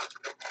true.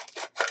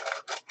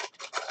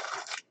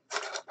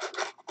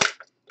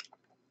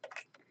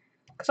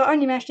 Because I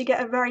only managed to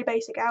get a very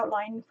basic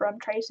outline from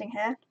tracing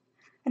here,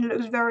 and it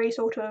looks very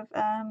sort of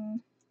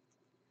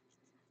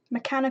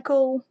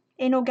mechanical,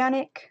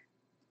 inorganic.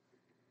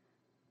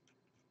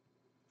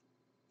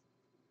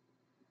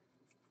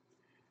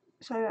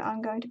 So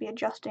I'm going to be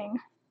adjusting.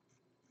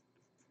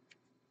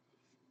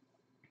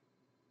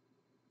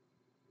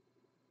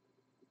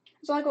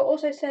 Zygot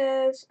also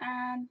says,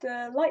 and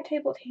the light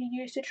table that he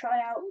used to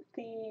try out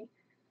the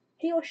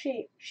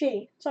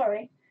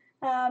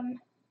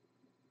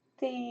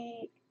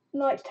the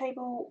light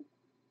table,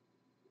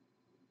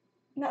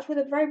 that's with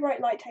a very bright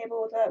light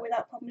table that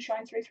without problem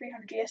shine through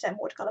 300 GSM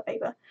watercolour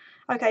paper.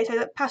 Okay, so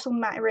the pastel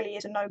matte really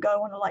is a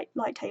no-go on a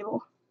light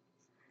table.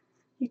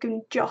 You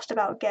can just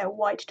about get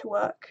white to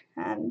work,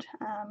 and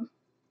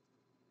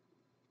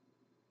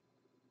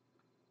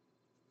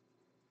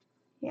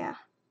yeah.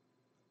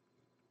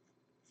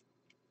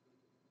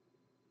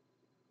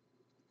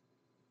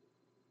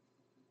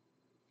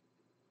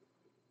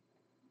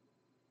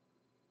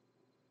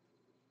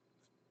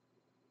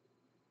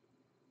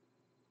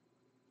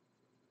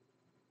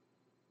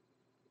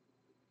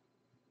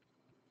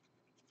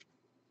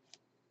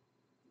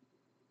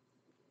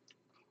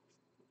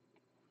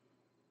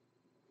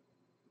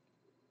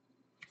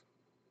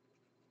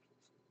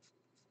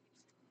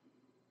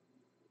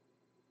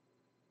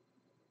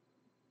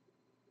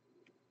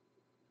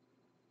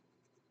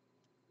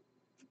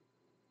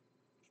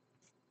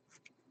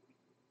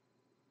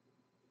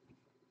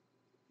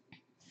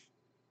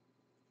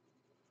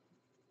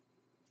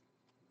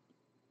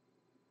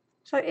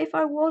 So if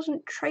I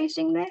wasn't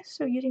tracing this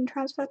or using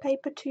transfer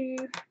paper to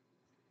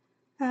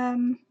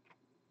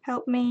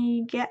help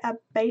me get a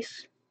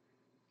base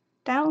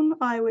down,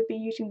 I would be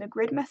using the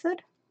grid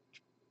method.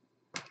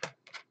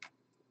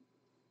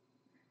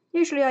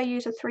 Usually I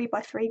use a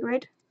 3x3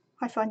 grid.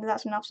 I find that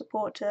that's enough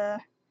support to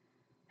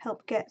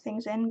help get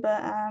things in,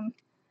 but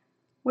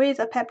with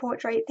a pet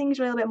portrait,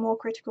 things are a little bit more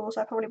critical, so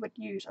I probably would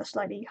use a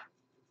slightly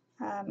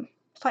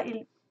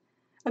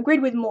a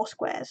grid with more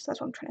squares,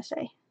 that's what I'm trying to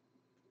say.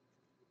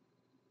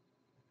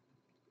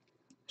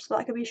 So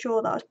that I could be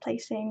sure that I was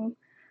placing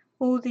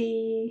all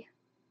the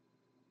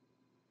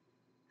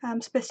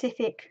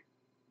specific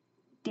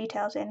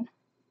details in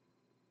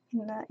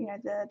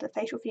the the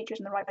facial features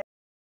in the right place.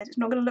 It's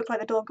not going to look like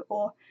the dog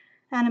or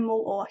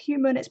animal or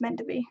human it's meant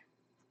to be.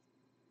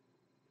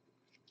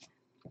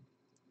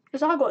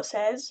 Zargot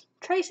says,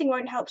 tracing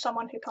won't help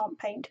someone who can't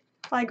paint.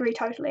 I agree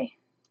totally.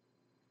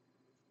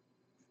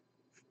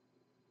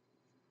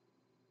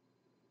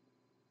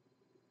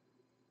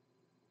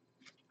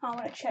 I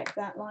want to check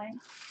that line.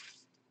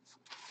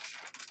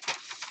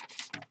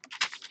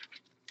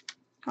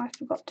 I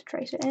forgot to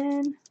trace it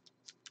in.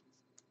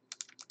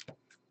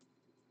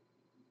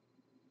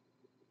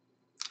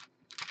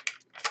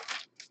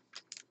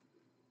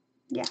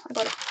 Yeah, I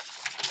got it.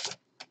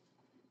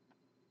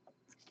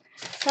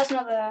 That's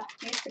another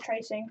use for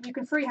tracing. You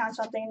can freehand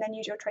something and then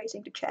use your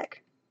tracing to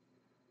check.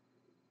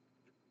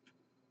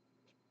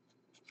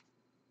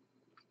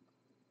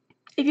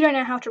 If you don't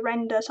know how to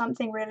render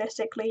something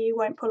realistically, you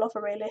won't pull off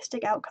a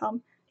realistic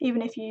outcome,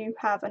 even if you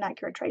have an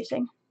accurate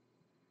tracing.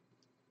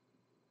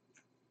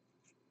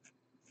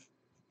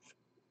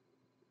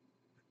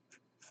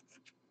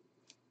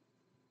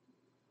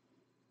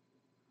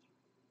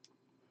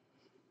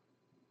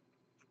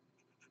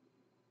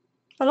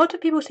 A lot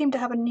of people seem to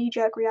have a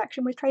knee-jerk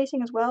reaction with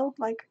tracing as well.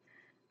 Like,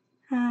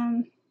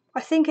 I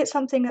think it's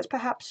something that's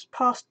perhaps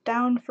passed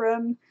down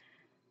from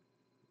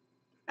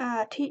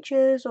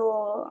teachers,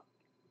 or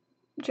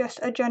just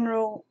a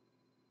general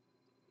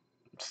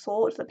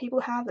thought that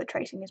people have that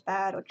tracing is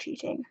bad or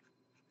cheating.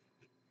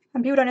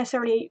 And people don't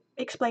necessarily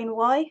explain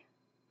why,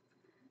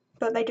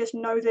 but they just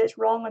know that it's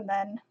wrong, and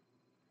then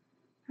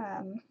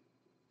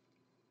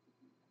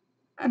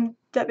and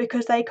that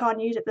because they can't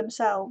use it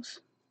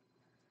themselves,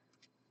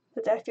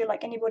 that they feel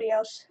like anybody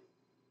else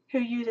who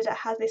uses it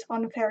has this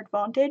unfair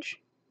advantage.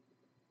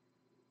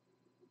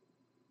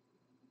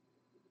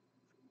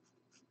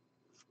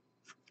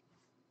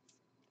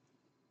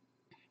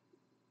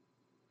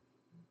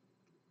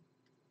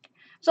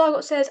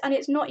 Zygot says, and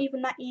it's not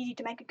even that easy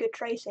to make a good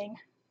tracing.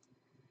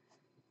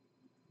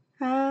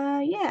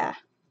 Yeah.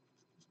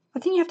 I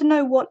think you have to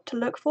know what to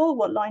look for,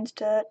 what lines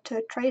to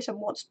trace, and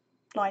what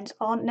lines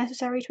aren't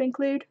necessary to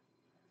include.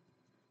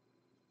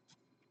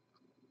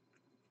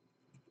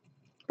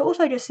 But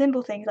also just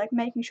simple things like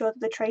making sure that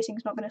the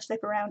tracing's not going to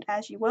slip around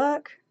as you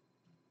work.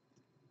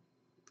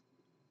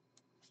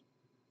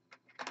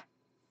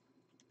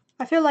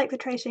 I feel like the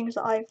tracings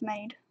that I've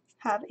made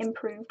have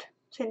improved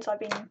since I've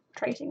been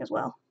tracing as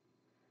well.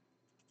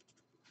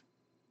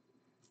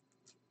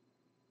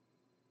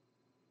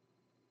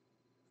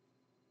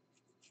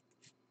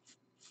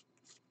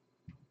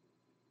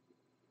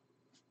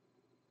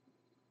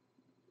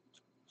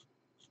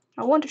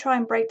 I want to try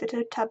and break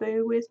the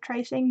taboo with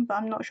tracing, but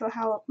I'm not sure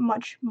how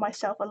much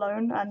myself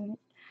alone, and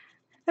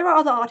there are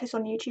other artists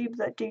on YouTube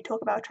that do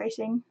talk about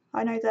tracing.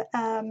 I know that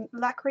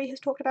Lackery has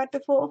talked about it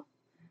before.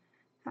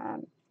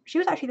 She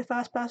was actually the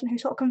first person who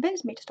sort of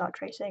convinced me to start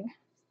tracing.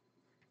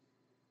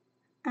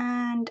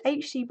 And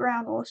H.C.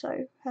 Brown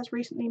also has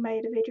recently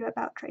made a video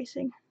about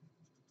tracing.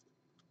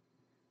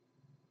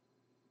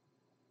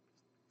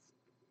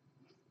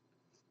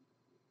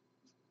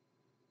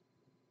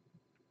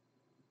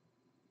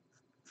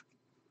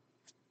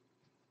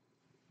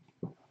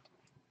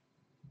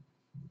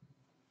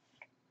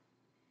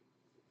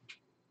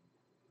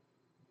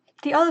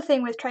 The other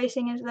thing with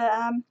tracing is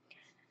that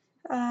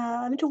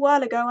a little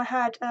while ago I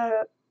had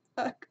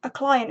a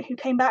client who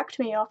came back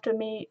to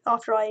me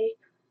after I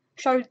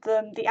showed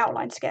them the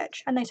outline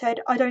sketch, and they said,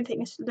 "I don't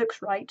think this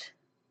looks right."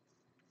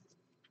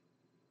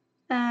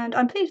 And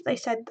I'm pleased they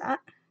said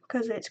that,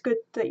 because it's good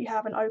that you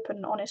have an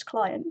open, honest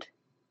client.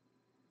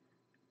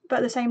 But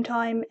at the same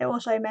time, it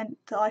also meant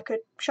that I could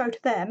show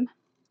to them,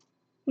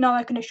 "No,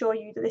 I can assure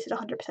you that this is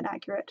 100%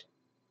 accurate.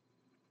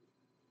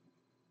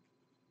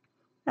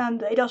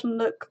 And it doesn't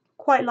look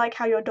quite like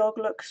how your dog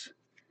looks,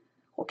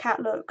 or cat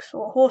looks,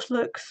 or horse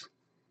looks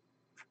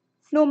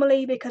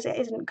normally, because it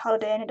isn't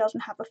coloured in, it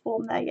doesn't have a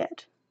form there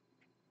yet."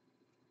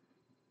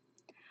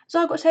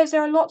 Zygot says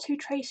there are lots who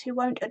trace who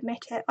won't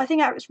admit it. I think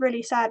that's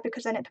really sad,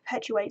 because then it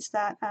perpetuates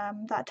that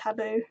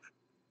taboo.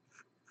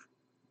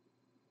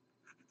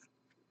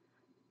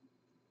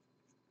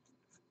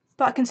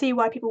 But I can see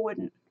why people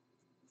wouldn't,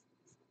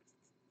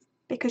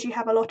 because you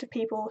have a lot of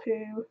people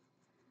who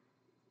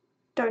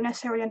don't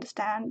necessarily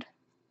understand,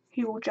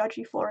 who will judge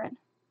you for it.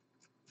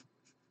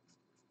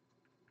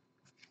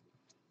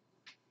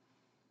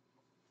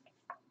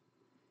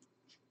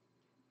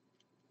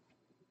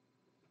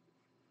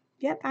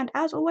 Yep, and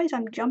as always,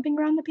 I'm jumping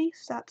around the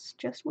piece. That's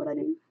just what I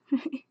do.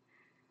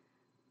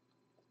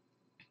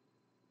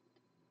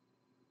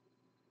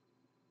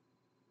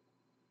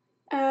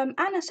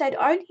 Anna said,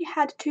 "I only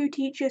had 2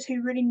 teachers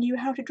who really knew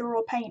how to draw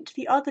or paint.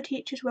 The other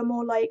teachers were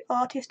more like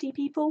artisty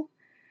people.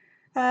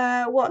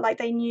 Like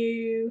they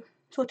knew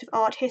sort of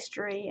art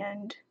history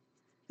and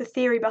the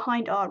theory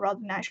behind art rather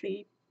than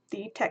actually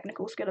the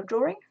technical skill of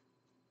drawing."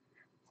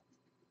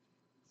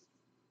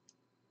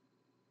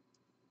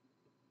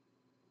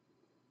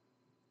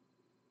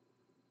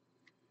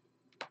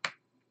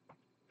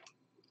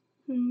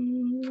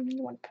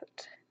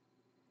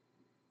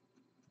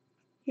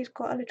 He's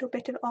got a little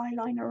bit of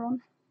eyeliner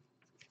on.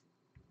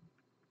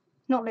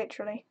 Not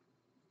literally.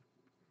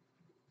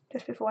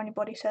 Just before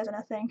anybody says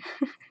anything.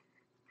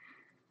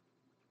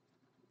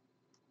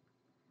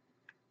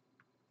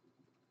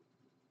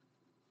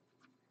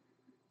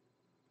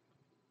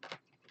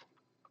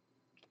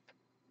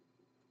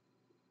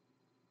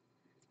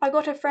 I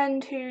got a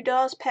friend who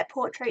does pet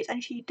portraits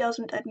and she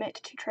doesn't admit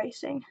to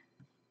tracing.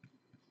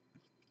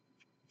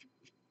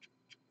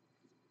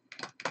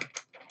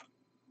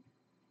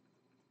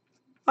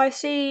 I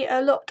see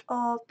a lot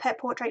of pet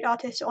portrait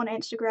artists on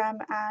Instagram,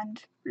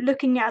 and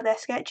looking at their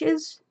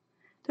sketches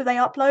that they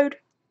upload,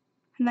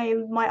 and they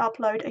might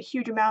upload a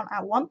huge amount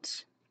at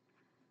once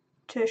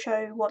to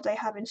show what they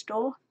have in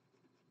store.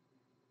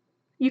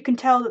 You can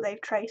tell that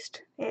they've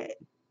traced it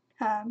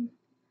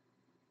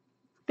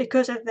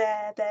because of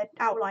their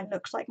outline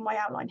looks like my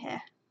outline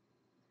here.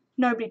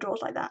 Nobody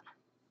draws like that.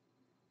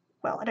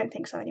 Well, I don't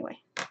think so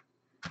anyway.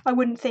 I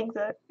wouldn't think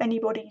that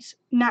anybody's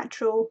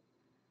natural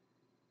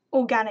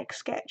organic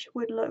sketch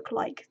would look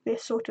like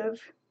this sort of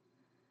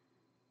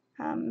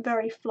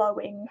very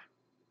flowing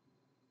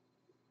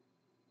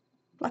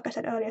like I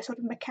said earlier, sort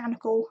of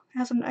mechanical,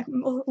 has an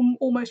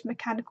almost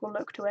mechanical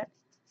look to it.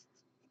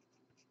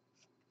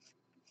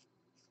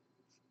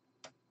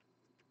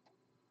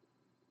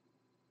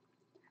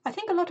 I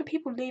think a lot of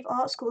people leave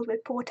art schools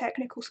with poor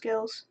technical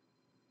skills.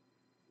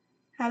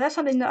 That's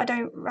something that I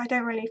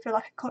don't really feel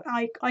like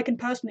I can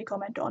personally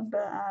comment on,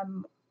 but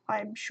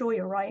I'm sure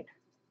you're right.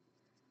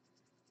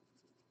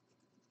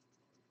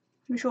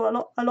 I'm sure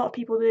a lot of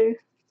people do.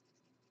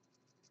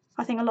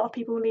 I think a lot of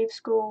people leave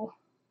school,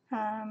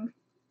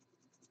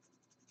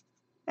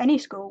 any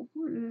school,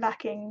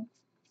 lacking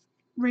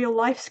real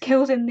life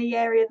skills in the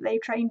area that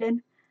they've trained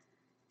in.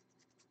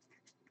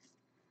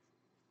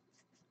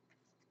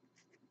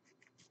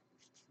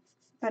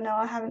 But no,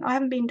 I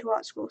haven't been to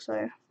art school,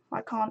 so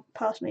I can't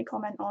personally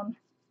comment on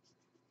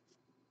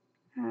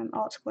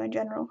art school in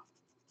general.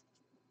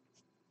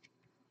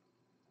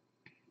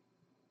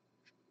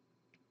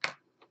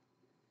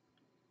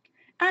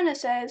 Anna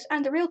says,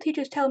 and the real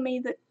teachers tell me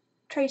that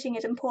tracing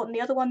is important.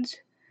 The other ones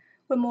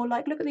were more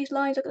like, look at these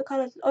lines, look at the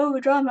colours, oh,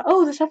 the drama,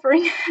 oh, the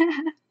suffering.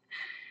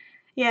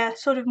 Yeah,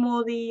 sort of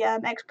more the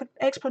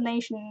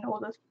explanation or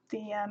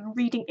the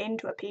reading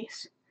into a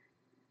piece.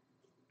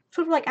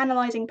 Sort of like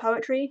analysing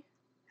poetry,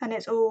 and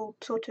it's all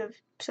sort of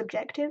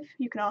subjective.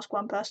 You can ask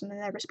one person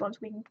and their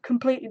response will be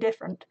completely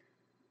different.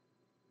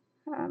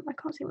 I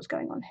can't see what's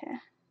going on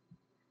here.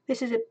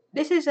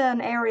 This is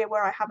an area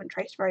where I haven't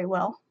traced very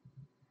well.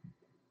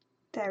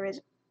 There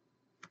is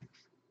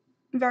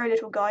very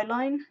little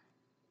guideline,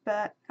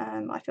 but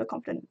I feel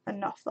confident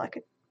enough that I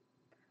could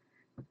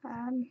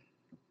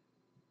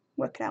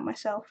work it out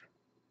myself.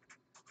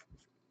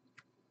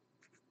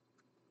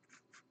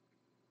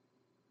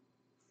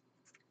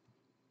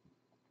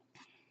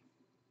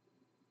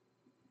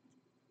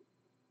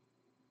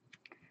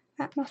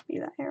 That must be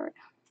that area.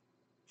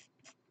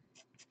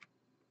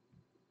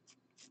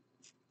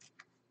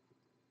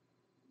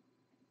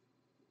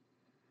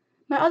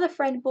 My other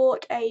friend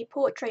bought a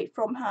portrait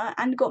from her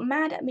and got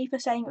mad at me for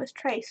saying it was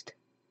traced.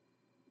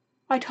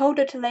 I told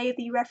her to lay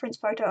the reference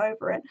photo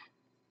over it.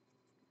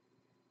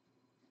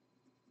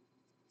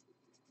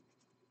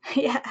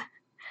 Yeah.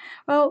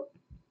 Well,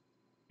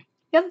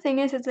 the other thing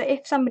is that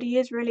if somebody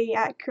is really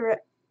accurate,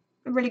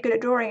 really good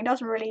at drawing, it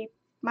doesn't really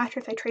matter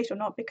if they trace or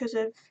not, because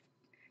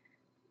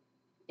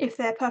if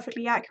they're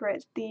perfectly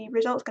accurate, the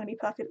result's going to be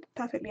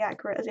perfectly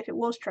accurate as if it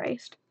was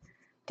traced.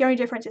 The only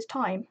difference is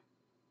time.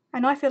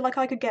 And I feel like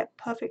I could get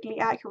perfectly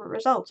accurate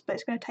results, but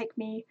it's going to take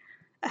me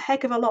a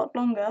heck of a lot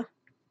longer.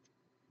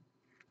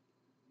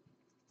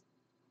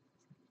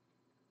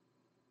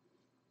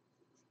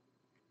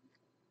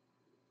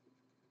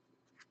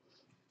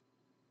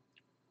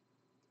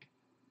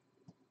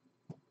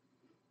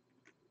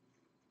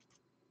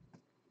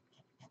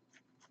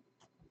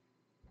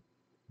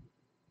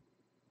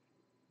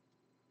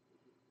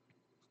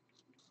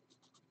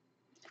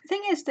 The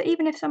thing is that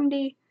even if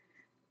somebody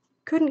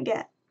couldn't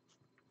get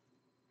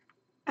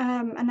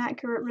an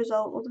accurate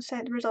result, or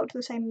the result to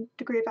the same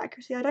degree of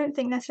accuracy, I don't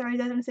think necessarily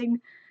there's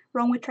anything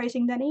wrong with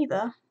tracing then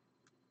either.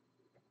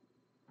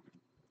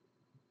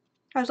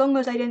 As long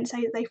as they didn't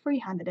say that they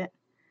freehanded it,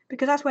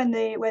 because that's where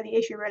the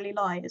issue really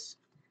lies,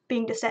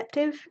 being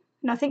deceptive.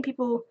 And I think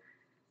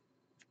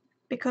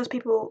because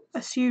people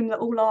assume that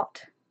all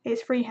art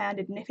is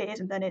freehanded, and if it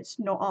isn't, then it's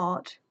not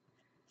art.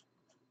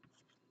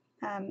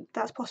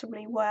 That's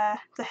possibly where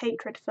the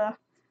hatred for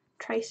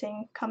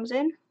tracing comes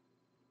in.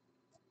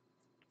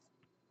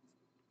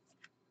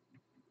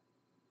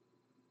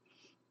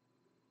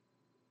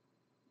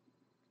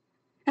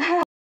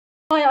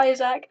 Hi,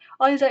 Isaac.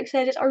 Isaac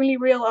says it's only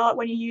real art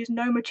when you use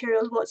no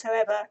materials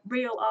whatsoever.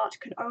 Real art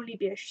can only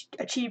be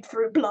achieved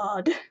through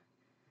blood.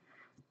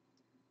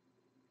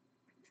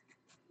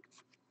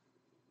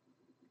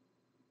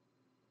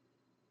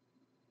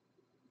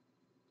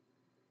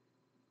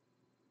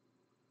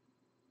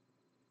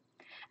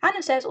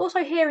 Anna says,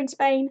 also here in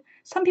Spain,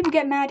 some people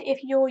get mad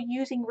if you're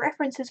using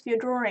references for your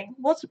drawing.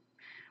 What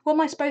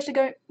am I supposed to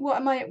go?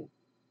 What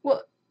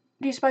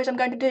do you suppose I'm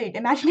going to do?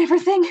 Imagine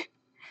everything?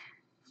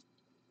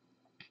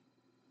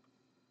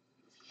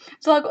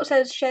 Zargot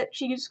says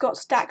she's got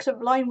stacks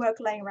of line work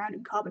laying around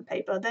in carbon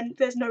paper. Then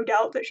there's no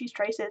doubt that she's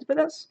traces, but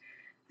that's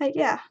like,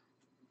 yeah,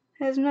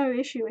 there's no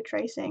issue with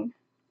tracing.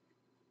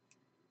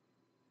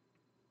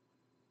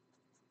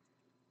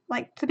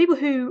 Like, the people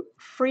who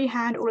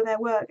freehand all of their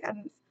work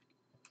and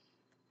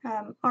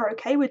are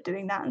okay with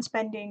doing that and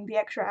spending the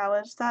extra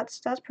hours,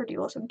 that's pretty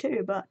awesome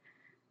too. But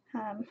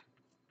at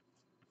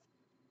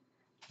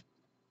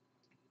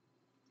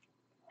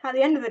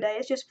the end of the day,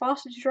 it's just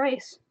faster to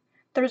trace.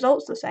 The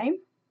result's the same.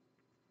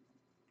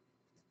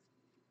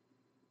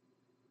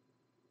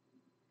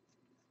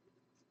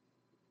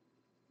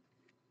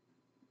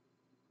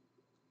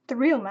 The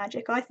real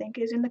magic, I think,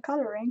 is in the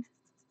colouring.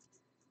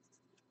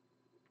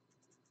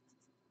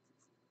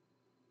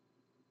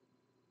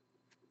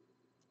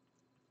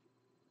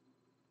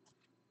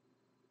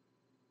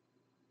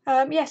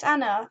 Yes,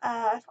 Anna,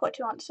 I forgot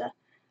to answer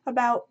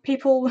about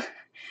people.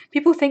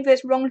 People think that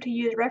it's wrong to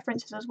use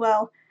references as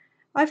well.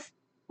 I've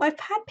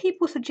had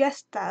people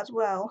suggest that as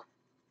well,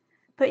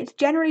 but it's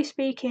generally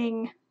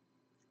speaking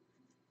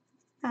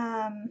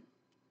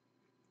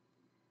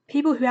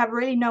people who have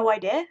really no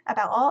idea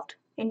about art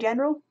in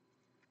general,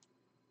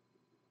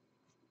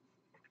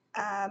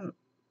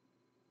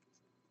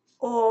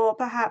 or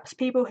perhaps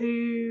people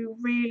who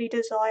really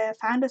desire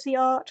fantasy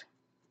art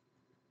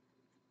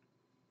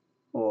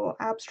or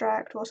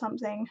abstract or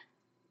something.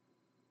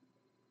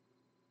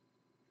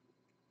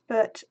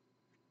 But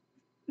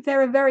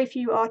there are very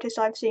few artists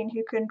I've seen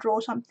who can draw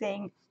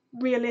something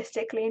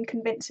realistically and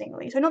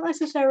convincingly. So not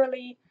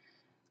necessarily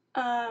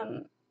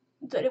that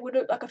it would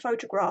look like a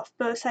photograph,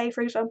 but say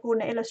for example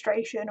an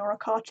illustration or a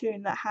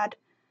cartoon that had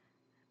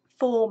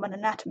form and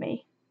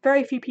anatomy.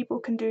 Very few people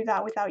can do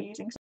that without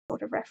using some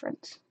sort of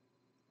reference.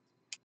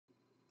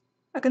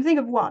 I can think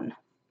of one,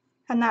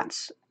 and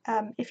that's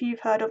if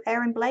you've heard of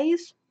Aaron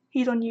Blaise.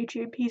 He's on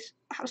YouTube. He's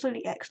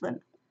absolutely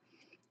excellent.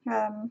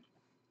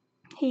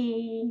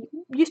 He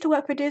used to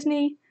work for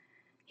Disney.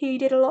 He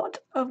did a lot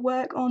of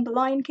work on The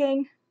Lion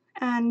King,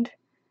 and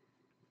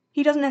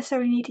he doesn't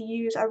necessarily need to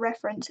use a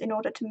reference in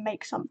order to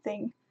make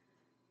something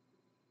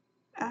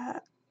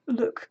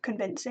look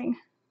convincing.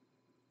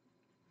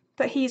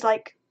 But he's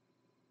like,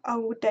 I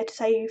would dare to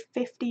say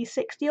 50,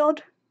 60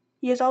 odd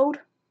years old.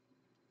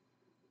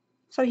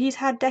 So he's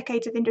had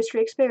decades of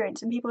industry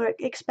experience, and people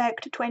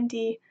expect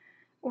 20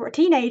 or a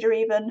teenager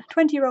even,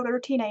 20-year-old or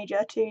a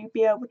teenager to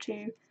be able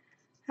to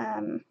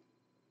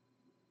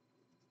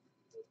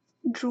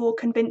draw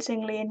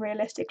convincingly and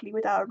realistically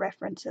without a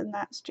reference, and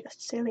that's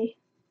just silly.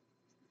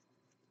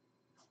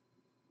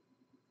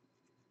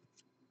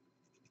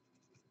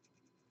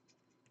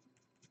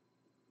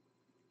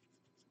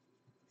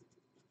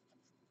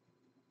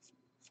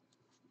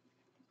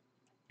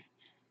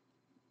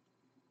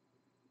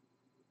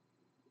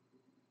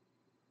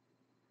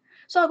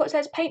 So I've got, it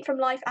says paint from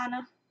life,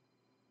 Anna.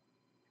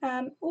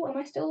 Oh, am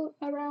I still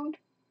around?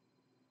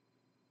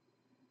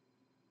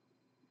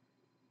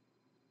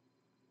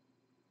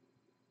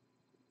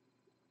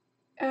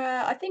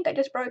 I think I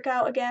just broke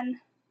out again.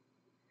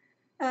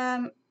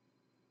 So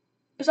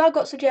I've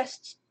got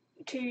suggests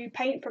to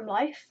paint from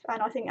life,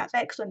 and I think that's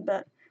excellent,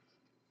 but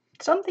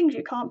some things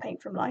you can't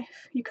paint from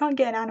life. You can't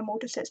get an animal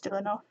to sit still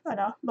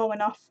long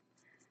enough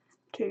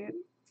to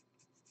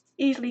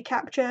easily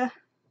capture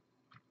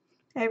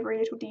every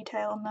little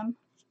detail on them.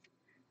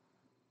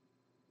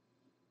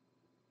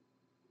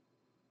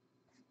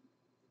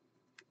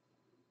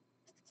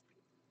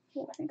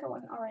 Oh, I think I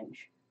want an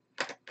orange.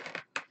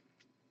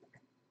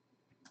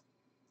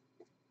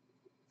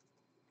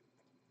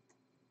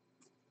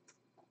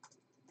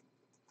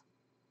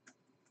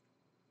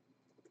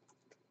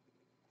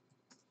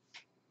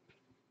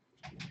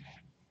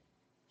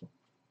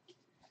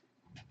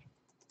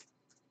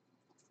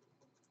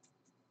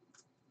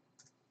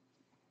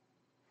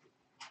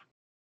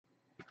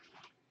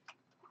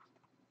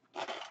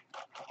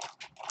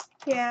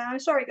 Yeah, I'm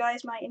sorry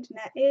guys, my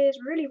internet is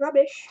really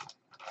rubbish.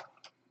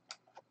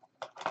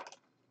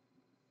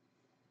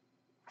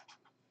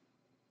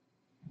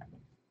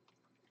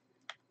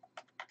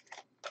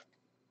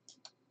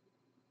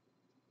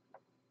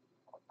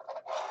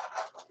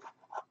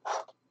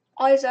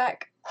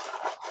 Isaac.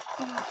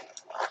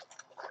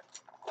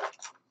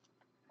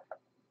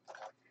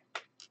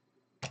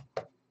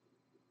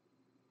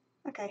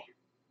 Okay.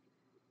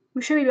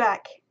 We should be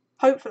back.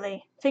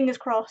 Hopefully. Fingers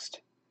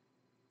crossed.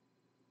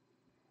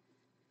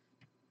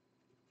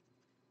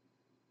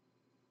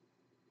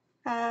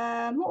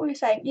 What were we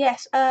saying?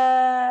 Yes,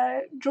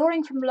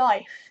 drawing from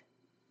life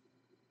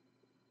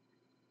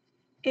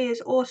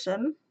is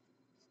awesome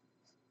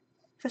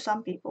for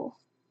some people.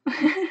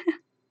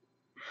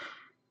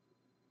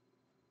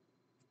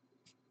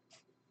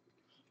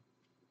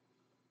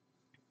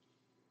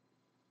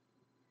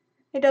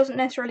 It doesn't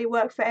necessarily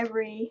work for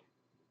every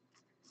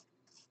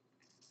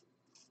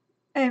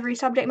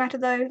subject matter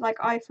though. Like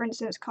I, for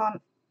instance,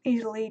 can't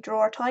easily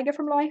draw a tiger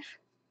from life.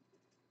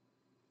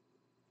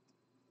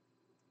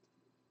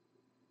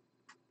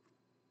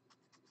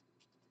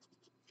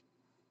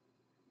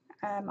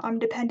 I'm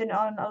dependent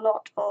on a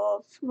lot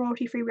of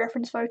royalty-free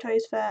reference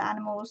photos for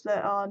animals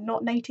that are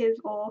not native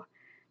or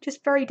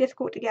just very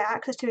difficult to get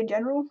access to in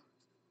general.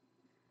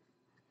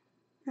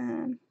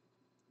 I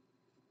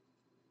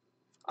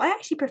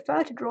actually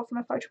prefer to draw from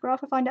a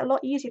photograph. I find it a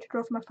lot easier to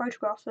draw from a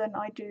photograph than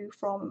I do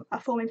from a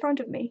form in front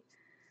of me.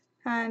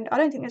 And I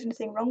don't think there's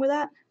anything wrong with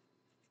that.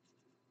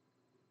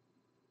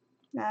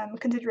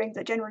 Considering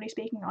that generally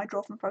speaking I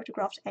draw from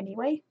photographs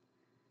anyway.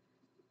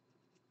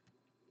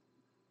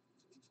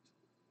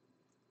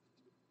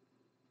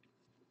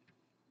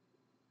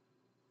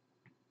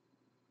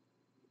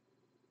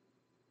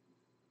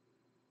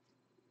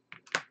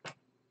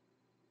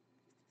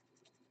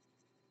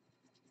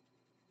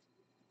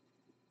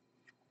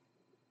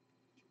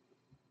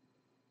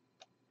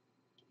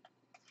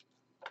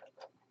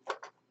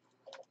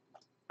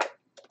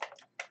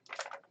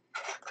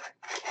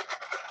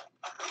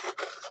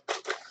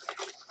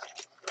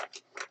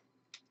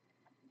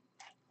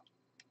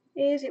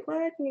 Is it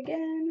working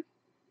again?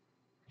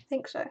 I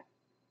think so.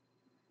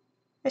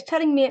 It's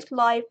telling me it's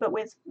live but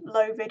with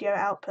low video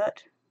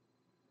output.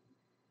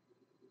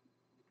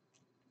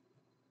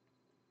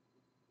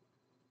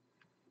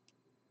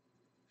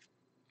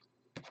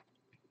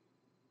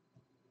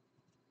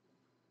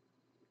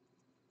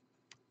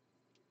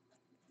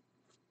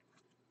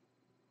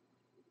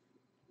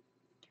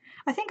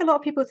 I think a lot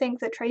of people think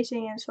that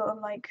tracing is sort of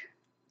like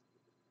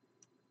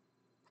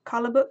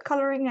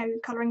colouring in a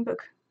colouring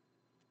book.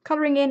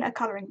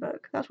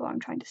 That's what I'm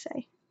trying to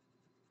say.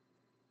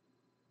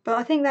 But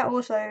I think that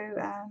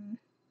also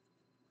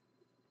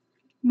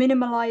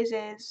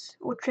minimalizes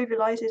or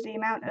trivializes the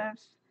amount of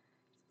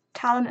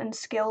talent and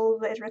skill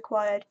that is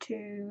required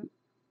to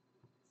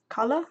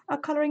colour a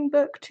colouring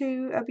book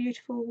to a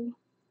beautiful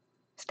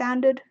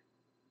standard.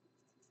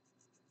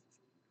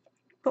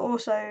 But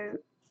also,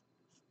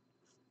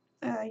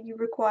 you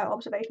require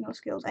observational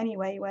skills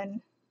anyway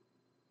when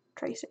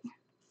tracing.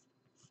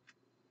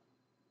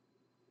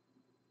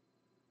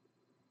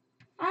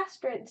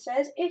 Astrid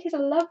says, "It is a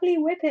lovely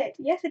whippet."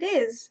 Yes, it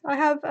is. I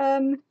have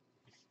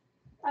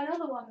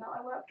another one that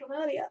I worked on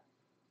earlier.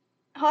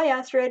 Hi,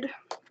 Astrid.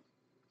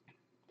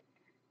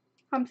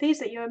 I'm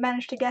pleased that you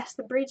managed to guess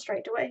the breed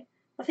straight away.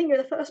 I think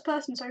you're the first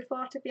person so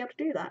far to be able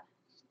to do that.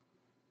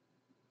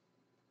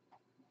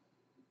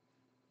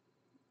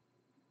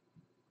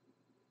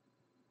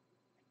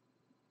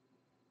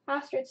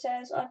 Astrid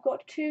says, "I've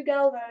got 2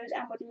 Galvos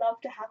and would love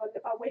to have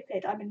a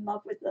whippet. I'm in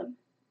love with them.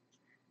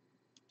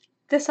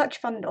 They're such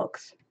fun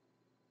dogs."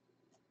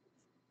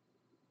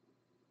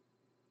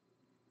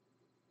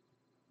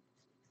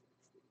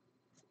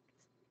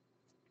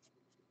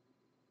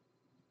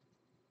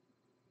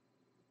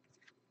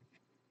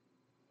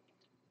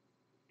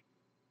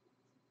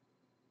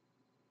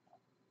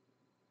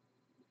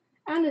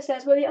 Anna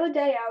says, "Well, the other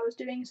day I was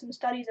doing some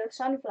studies of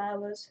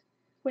sunflowers.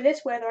 With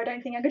this weather, I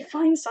don't think I could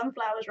find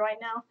sunflowers right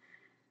now."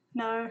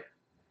 No.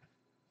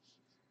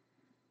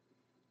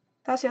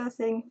 That's the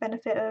other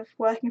benefit of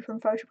working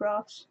from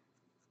photographs.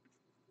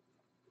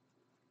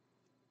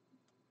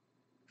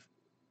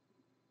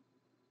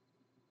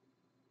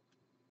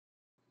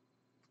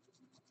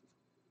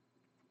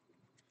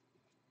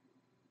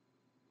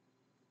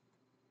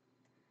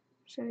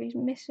 So he's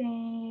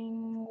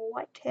missing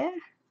white here.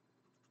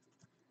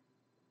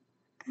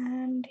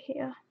 And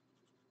here.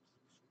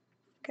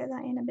 Get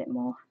that in a bit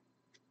more.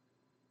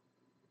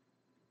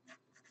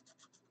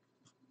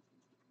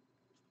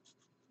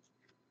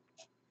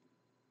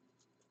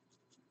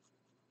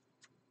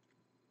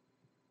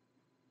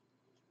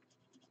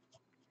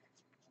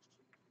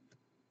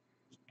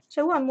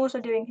 So what I'm also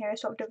doing here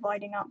is sort of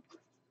dividing up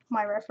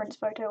my reference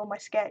photo or my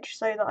sketch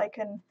so that I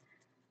can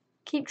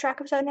keep track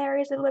of certain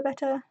areas a little bit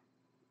better.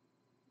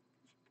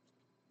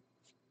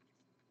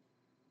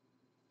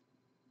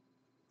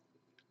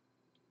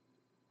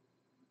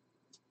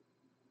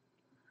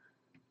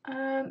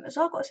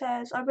 Zargot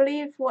says, "I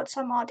believe what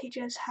some art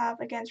teachers have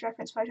against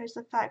reference photos is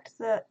the fact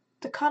that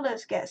the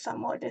colours get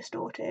somewhat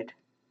distorted."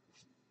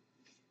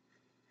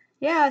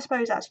 Yeah, I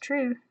suppose that's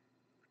true.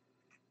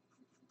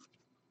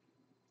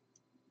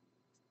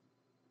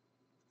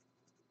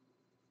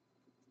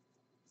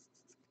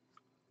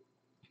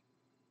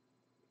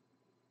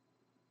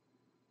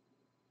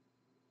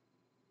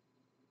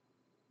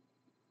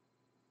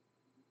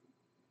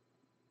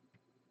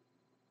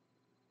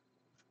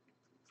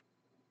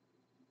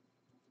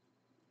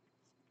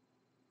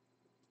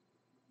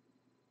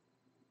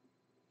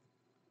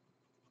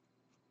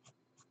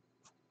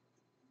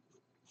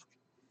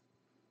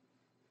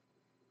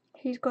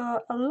 He's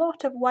got a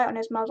lot of white on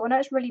his muzzle. I know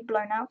it's really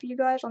blown out for you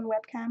guys on the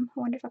webcam. I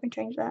wonder if I can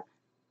change that.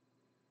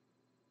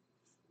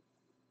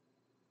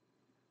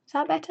 Is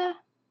that better?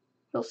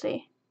 We'll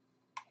see.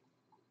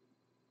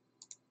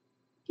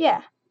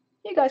 Yeah,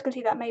 you guys can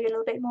see that maybe a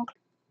little bit more.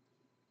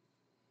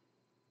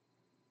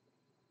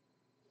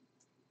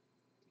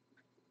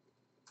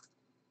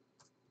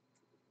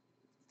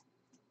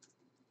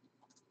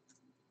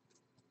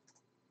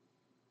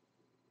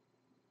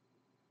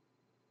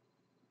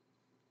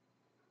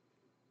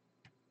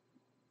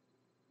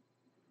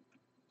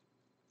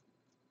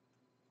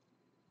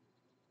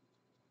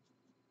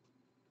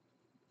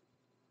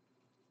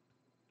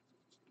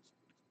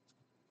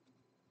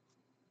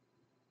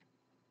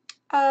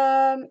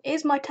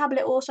 Is my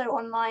tablet also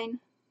online?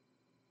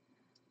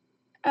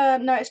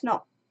 No, it's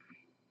not,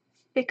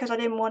 because I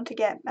didn't want to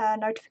get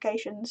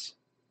notifications.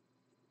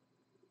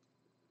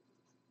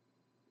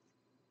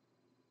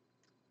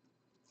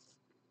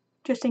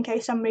 Just in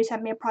case somebody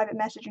sent me a private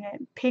message and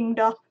it pinged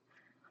up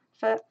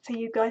for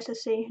you guys to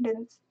see. I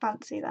didn't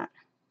fancy that.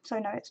 So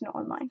no, it's not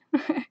online.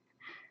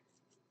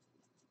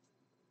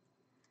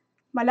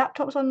 My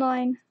laptop's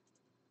online,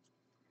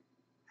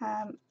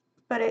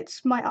 but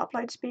it's my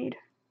upload speed.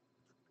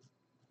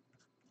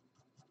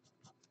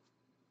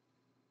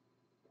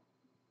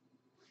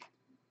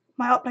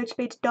 My upload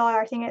speed's dire.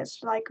 I think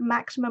it's like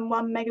maximum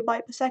 1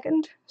 megabyte per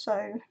second,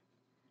 so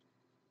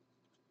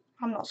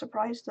I'm not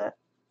surprised that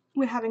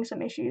we're having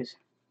some issues.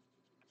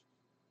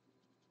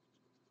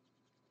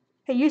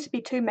 It used to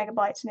be 2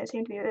 megabytes and it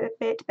seemed to be a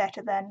bit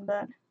better then,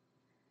 but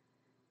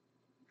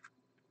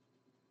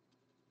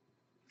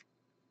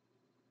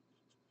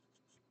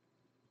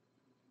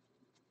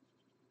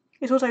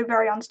It's also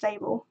very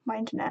unstable, my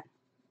internet.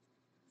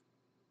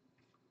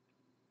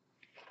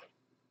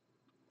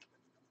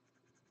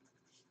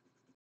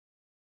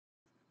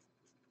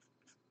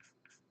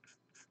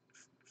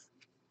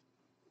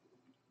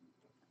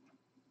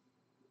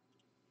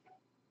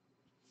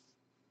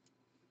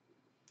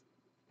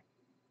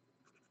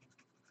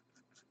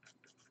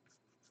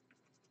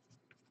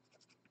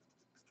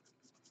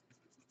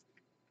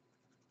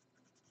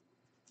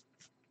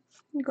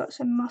 We've got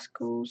some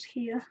muscles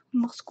here.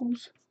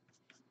 Muscles.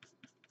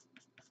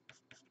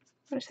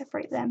 I'm going to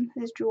separate them.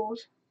 There's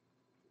jaws.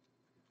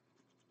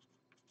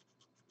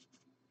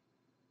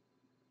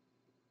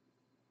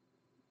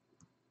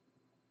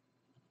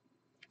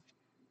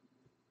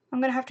 I'm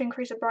going to have to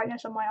increase the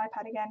brightness on my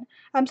iPad again.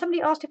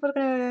 Somebody asked if I was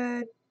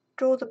going to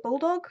draw the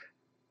bulldog.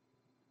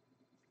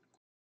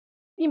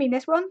 You mean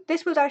this one?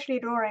 This was actually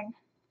a drawing.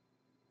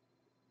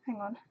 Hang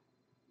on.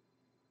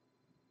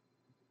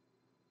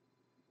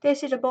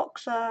 This is a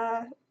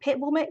boxer pit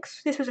bull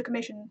mix. This was a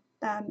commission.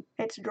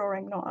 It's a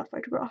drawing, not a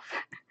photograph.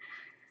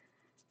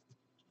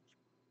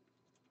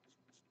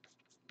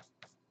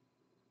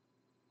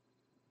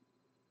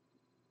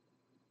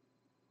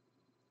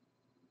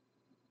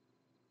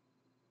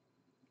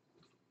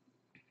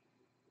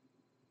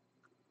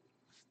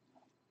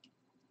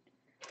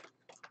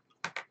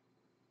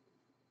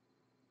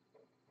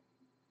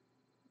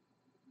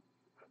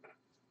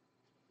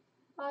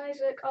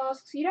 Isaac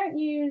asks, you don't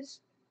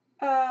use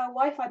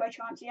Wi-Fi by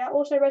chance, yeah?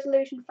 Also,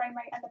 resolution, frame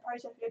rate, and the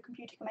processor of your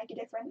computer can make a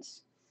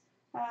difference.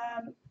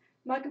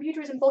 My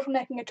computer isn't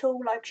bottlenecking at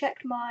all. I've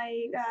checked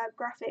my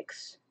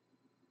graphics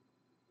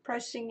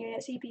processing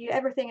unit, CPU,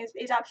 everything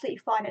is absolutely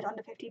fine. It's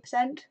under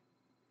 50%.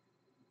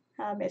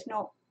 It's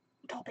not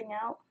topping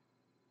out.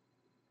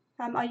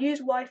 I use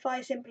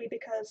Wi-Fi simply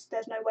because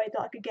there's no way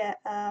that I could get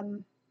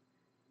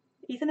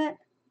Ethernet.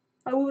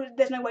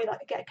 There's no way that I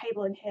could get a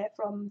cable in here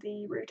from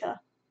the router.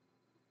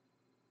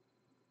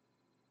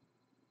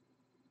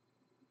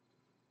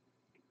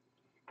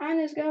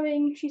 Anna's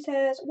going, she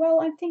says, well,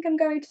 I think I'm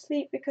going to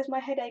sleep because my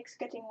headache's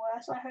getting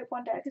worse. I hope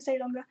one day I can stay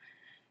longer.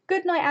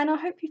 Good night, Anna.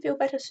 I hope you feel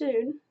better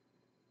soon.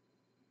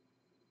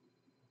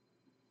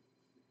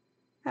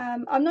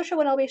 I'm not sure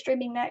when I'll be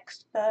streaming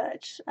next,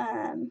 but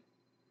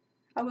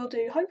I will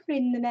do hopefully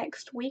in the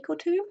next week or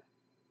two.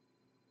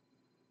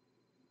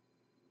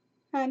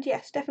 And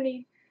yes,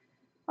 definitely,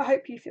 I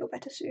hope you feel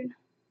better soon.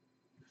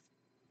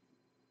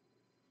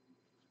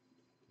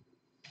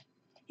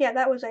 Yeah,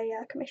 that was a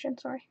commission,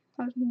 sorry.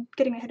 I was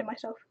getting ahead of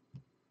myself.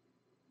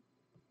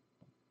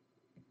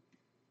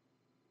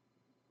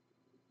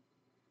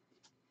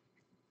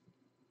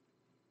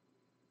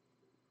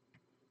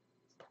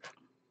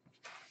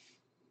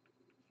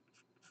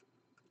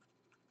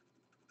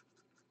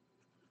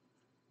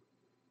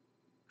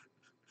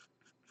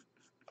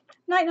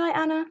 Night night,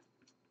 Anna.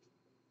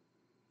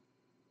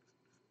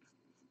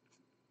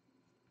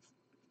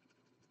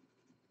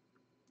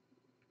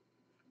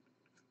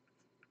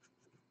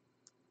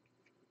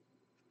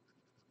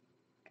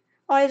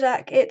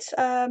 Isaac, it's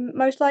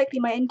most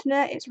likely my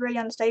internet. It's really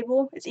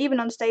unstable. It's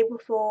even unstable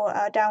for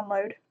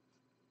download.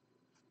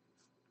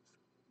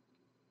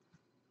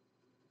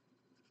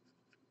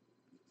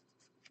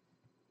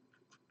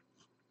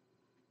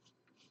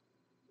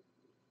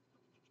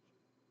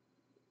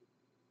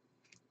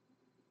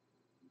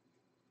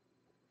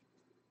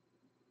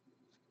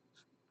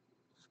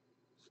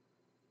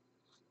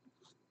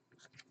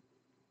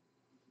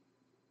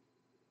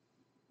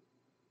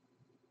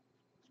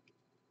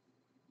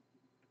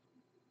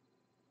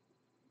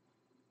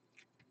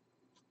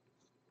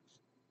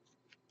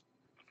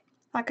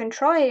 I can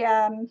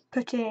try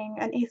putting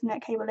an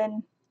Ethernet cable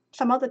in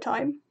some other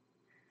time.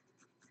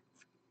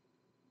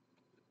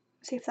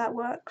 See if that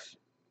works.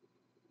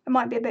 It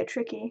might be a bit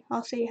tricky.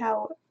 I'll see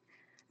how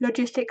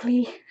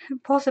logistically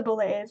possible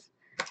it is.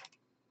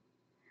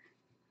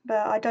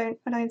 But I don't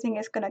think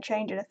it's going to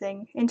change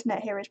anything.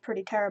 Internet here is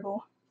pretty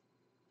terrible.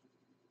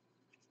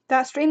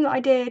 That stream that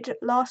I did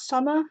last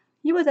summer,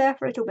 you were there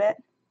for a little bit.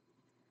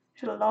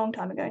 It's a long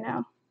time ago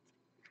now.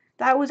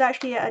 That was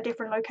actually at a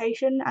different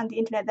location, and the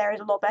internet there is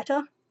a lot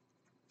better.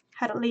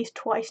 Had at least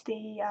twice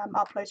the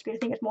upload speed. I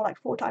think it's more like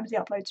 4 times the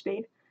upload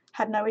speed.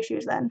 Had no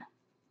issues then.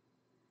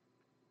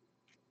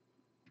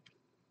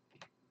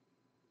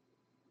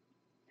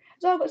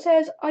 Zargot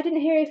says, I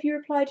didn't hear if you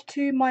replied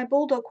to my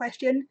bulldog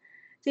question.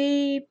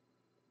 I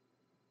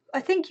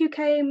think you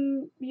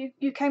came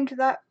to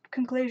that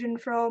conclusion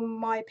from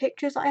my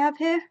pictures that I have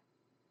here.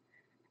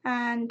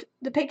 And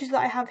the pictures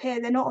that I have here,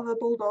 they're not of a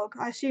bulldog.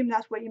 I assume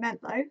that's what you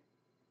meant though.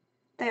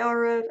 They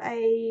are of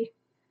a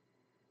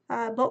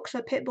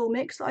boxer pit bull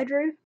mix that I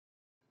drew.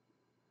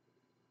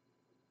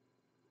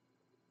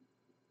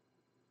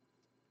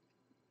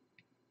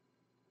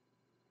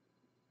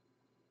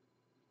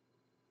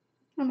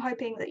 I'm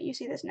hoping that you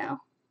see this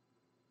now.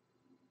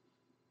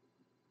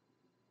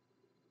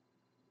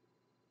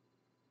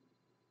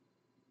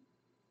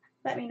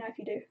 Let me know if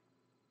you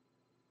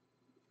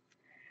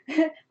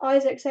do.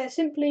 Isaac says,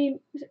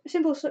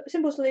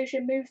 simple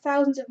solution, move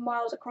thousands of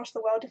miles across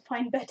the world to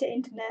find better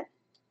internet.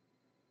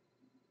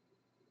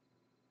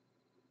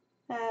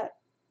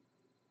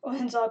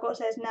 And Zargot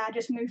says, nah,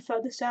 just move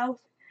further south.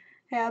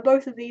 Yeah,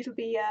 both of these would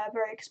be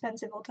very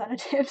expensive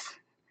alternatives.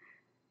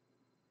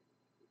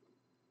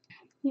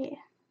 Yeah.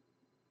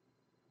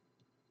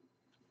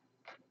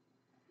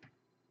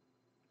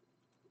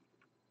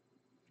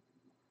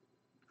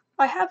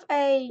 I have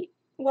a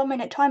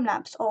 1-minute time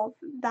lapse of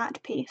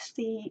that piece,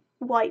 the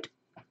white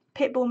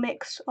pitbull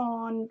mix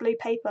on blue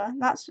paper.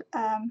 That's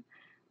on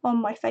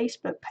my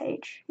Facebook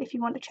page if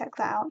you want to check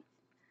that out.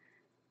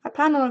 I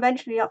plan on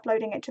eventually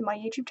uploading it to my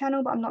YouTube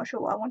channel, but I'm not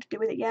sure what I want to do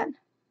with it yet.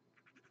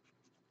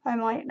 I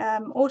might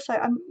also,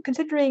 I'm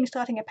considering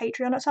starting a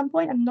Patreon at some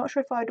point. I'm not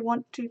sure if I'd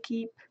want to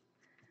keep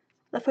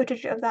the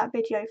footage of that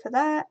video for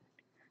that,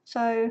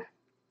 so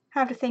I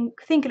have to think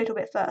a little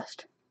bit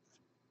first.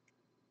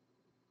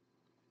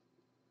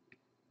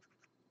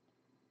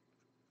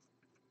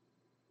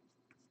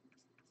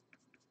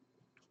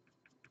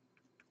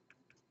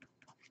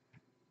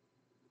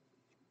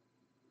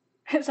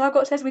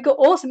 Zargot says we got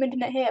awesome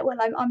internet here. Well,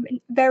 I'm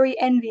very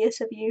envious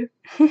of you.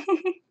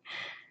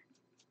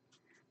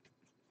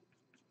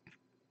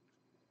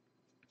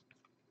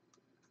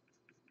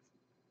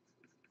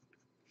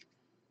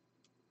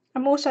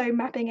 I'm also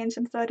mapping in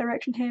some third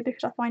direction here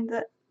because I find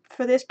that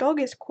for this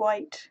dog it's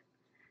quite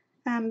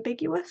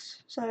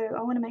ambiguous, so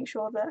I want to make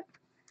sure that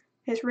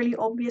it's really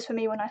obvious for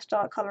me when I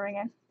start colouring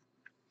in,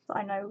 that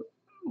I know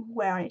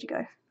where I need to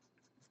go.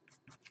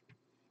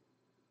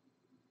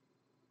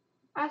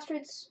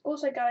 Astrid's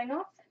also going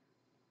off.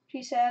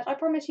 She says, I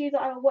promise you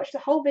that I will watch the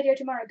whole video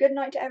tomorrow. Good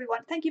night to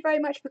everyone. Thank you very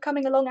much for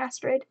coming along,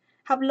 Astrid.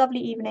 Have a lovely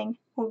evening,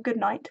 or good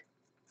night.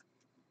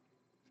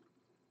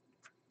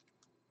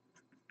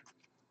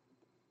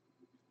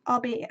 I'll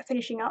be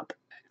finishing up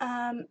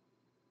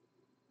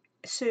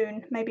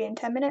soon, maybe in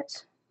 10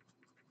 minutes.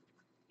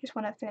 Just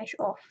want to finish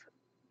off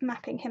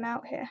mapping him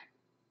out here.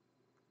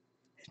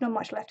 There's not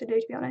much left to do,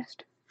 to be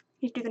honest.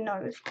 Need to do the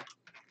nose.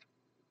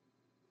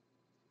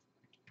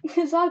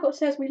 Zargot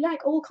says we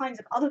like all kinds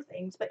of other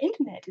things, but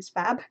internet is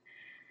fab.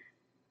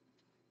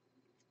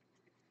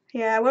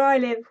 Yeah, where I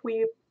live,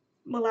 we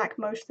lack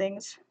most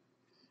things.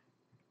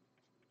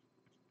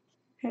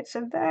 It's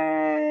a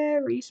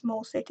very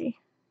small city.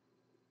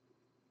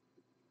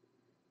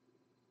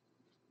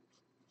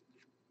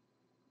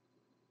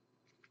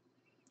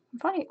 I'm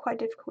finding it quite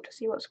difficult to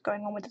see what's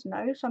going on with his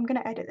nose, so I'm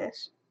going to edit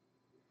this.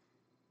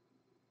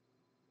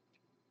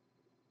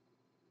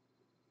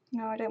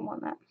 No, I don't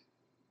want that.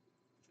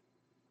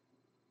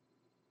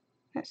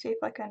 Let's see if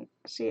I can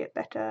see it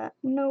better.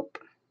 Nope.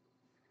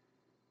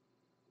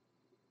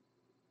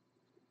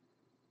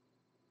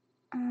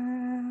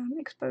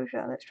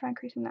 Exposure, let's try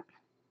increasing that.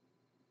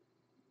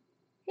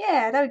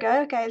 Yeah, there we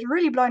go. Okay, it's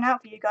really blown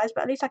out for you guys,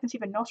 but at least I can see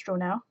the nostril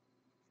now.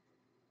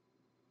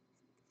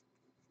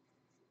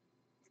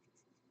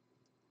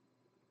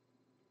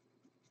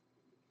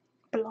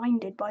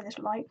 Blinded by this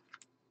light.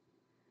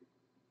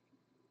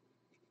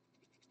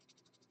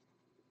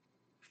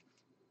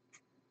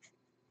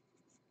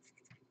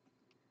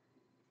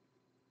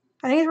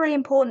 I think it's really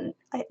important.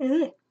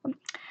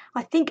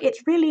 I think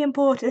it's really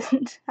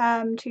important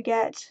to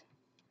get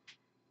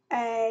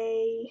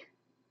a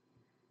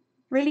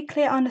really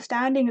clear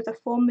understanding of the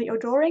form that you're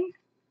drawing.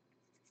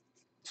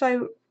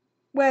 So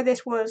where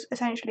this was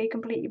essentially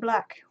completely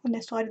black on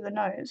this side of the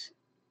nose,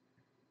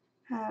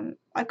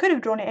 I could have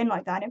drawn it in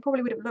like that and it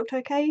probably would have looked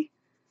okay,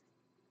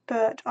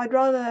 but I'd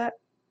rather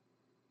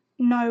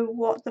know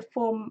what the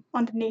form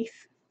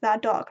underneath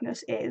that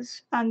darkness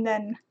is and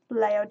then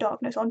layer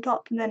darkness on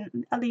top, and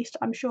then at least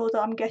I'm sure that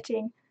I'm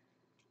getting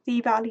the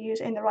values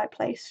in the right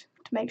place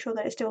to make sure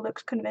that it still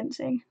looks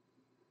convincing.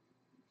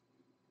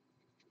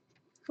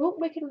 Oh,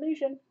 Wicked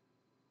Illusion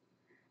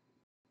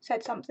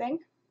said something,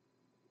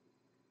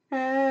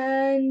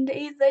 and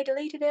either they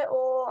deleted it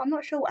or I'm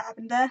not sure what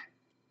happened there.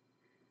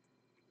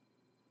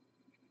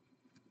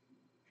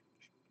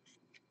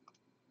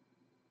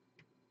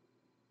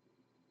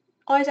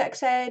 Isaac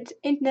said,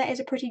 internet is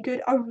a pretty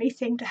good only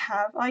thing to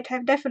have. I'd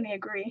definitely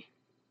agree.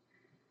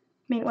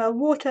 I mean, well,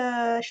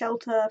 water,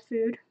 shelter,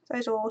 food,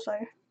 those are also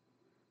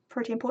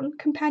pretty important.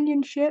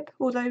 Companionship,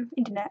 although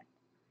internet,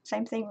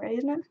 same thing really,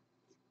 isn't it?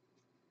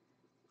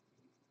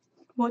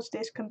 What's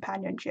this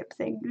companionship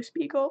thing you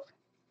speak of?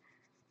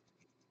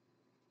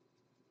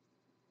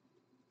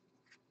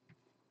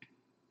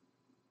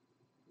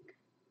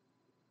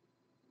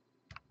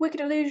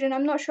 Wicked Illusion,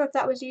 I'm not sure if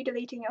that was you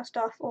deleting your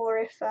stuff or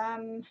if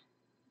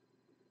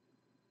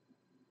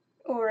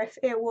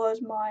it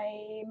was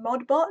my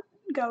mod bot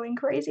going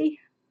crazy.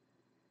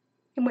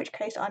 In which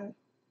case, I'm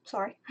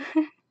sorry.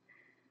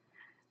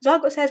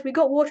 Zargot says, we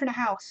got water in a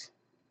house.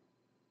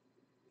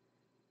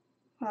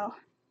 Well,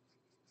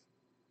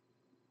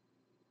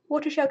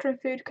 water, shelter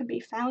and food can be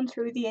found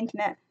through the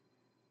internet.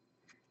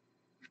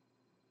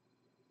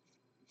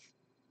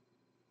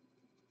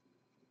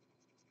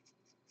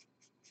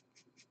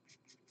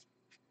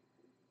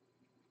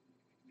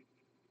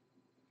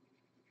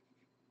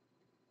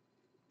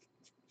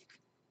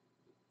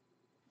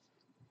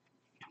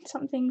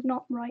 Something's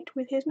not right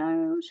with his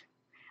nose.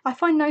 I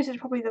find noses are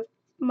probably the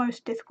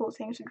most difficult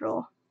things to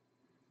draw.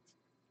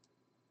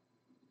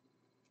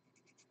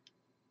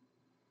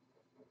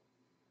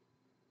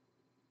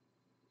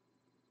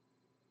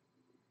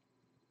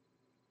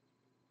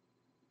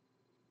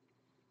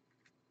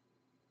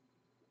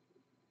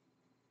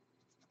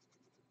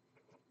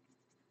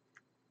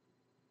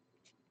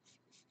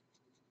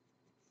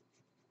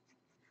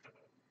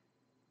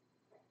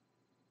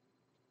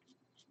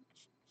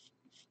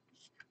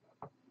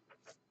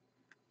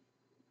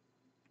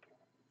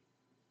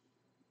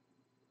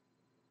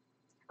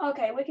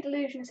 Okay, Wicked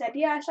Illusion said,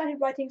 yeah, I started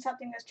writing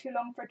something that's too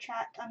long for a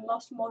chat and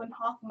lost more than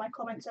half of my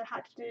comments and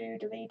had to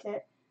delete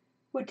it.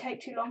 Would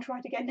take too long to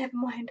write again, never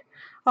mind.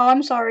 Oh,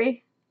 I'm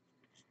sorry.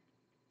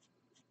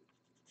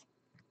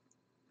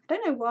 I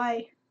don't know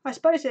why. I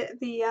suppose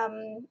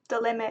the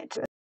limit,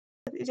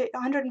 is it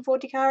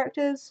 140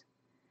 characters?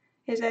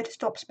 Is there to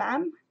stop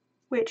spam?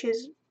 Which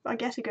is, I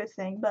guess, a good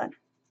thing, but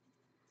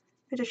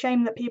it's a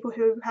shame that people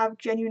who have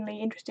genuinely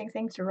interesting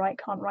things to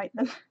write can't write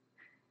them.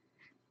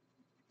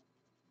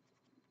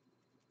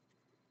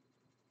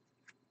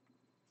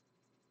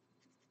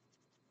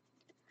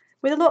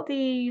 With a lot of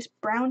these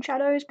brown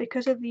shadows,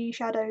 because of the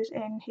shadows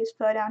in his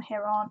fur down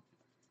here aren't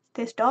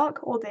this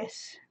dark or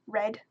this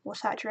red or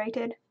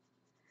saturated,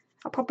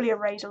 I'll probably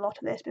erase a lot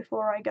of this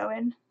before I go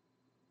in.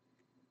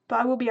 But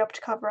I will be able to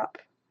cover up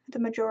the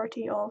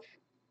majority of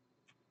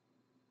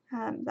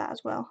that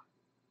as well.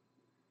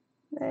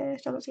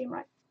 This doesn't seem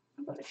right.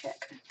 I've got to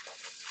check.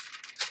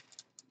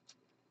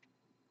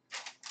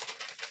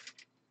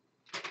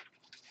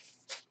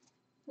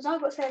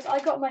 Zargot says, I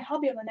got my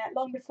hubby on the net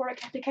long before it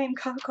became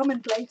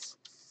commonplace.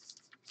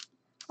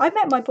 I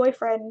met my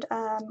boyfriend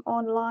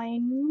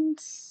online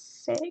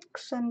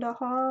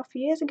 6.5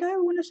 years ago, I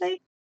want to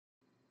say.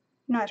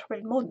 No, it's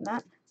probably more than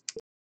that.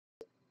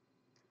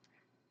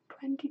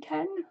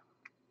 2010?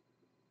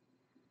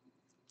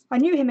 I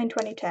knew him in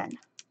 2010.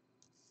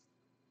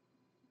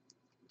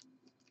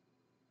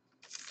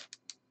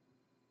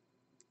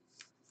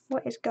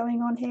 What is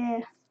going on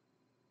here?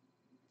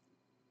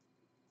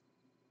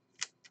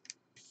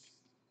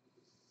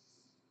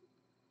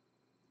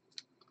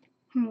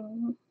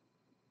 Oh,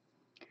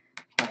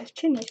 his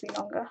chin needs to be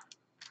longer.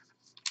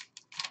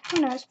 Oh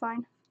no, it's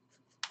fine.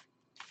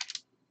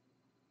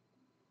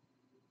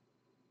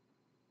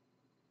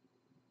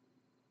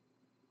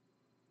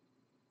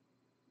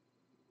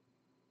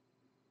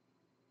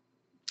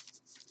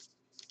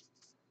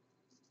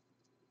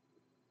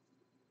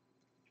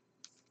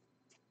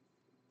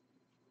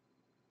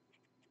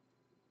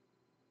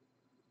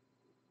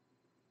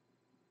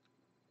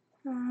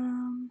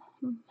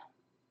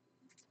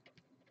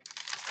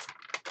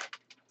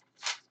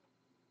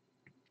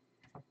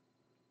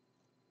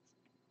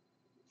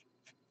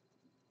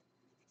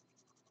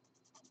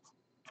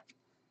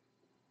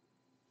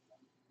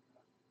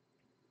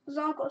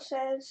 Zargot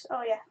says,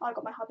 oh yeah, I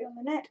got my hubby on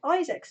the net.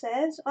 Isaac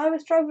says, I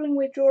was struggling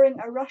with drawing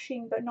a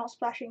rushing but not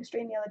splashing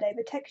stream the other day.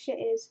 The texture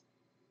is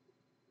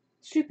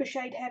super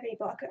shade heavy,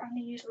 but I could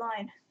only use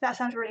line. That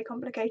sounds really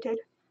complicated.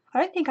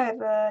 I don't think I've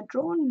ever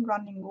drawn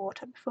running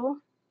water before.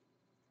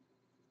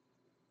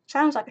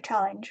 Sounds like a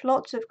challenge.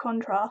 Lots of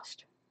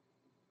contrast.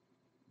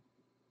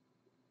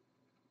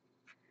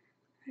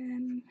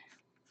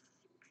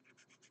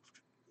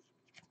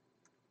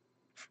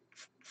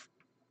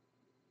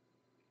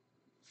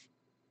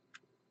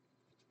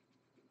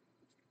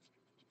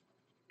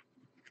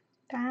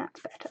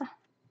 That's better.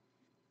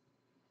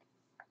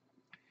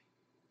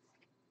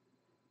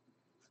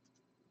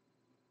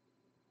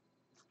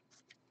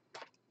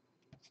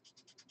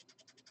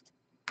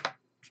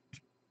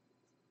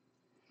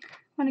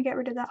 I'm going to get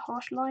rid of that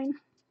harsh line.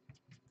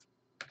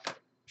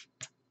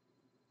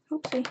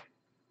 Oopsie.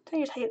 Don't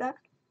you just hate that?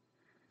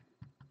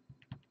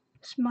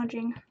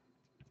 Smudging.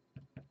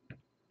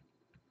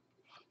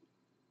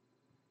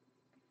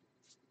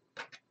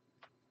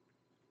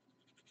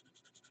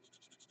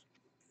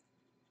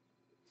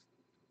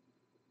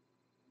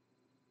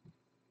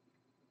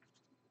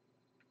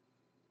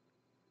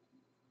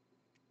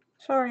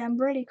 Sorry, I'm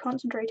really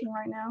concentrating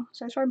right now,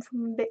 so sorry if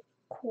I'm a bit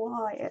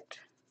quiet.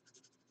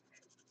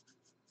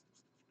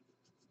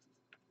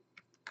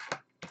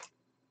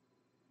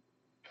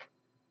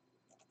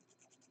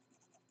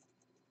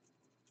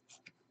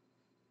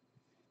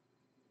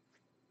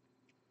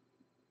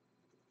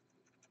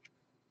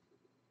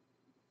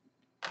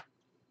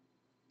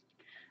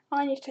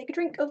 I need to take a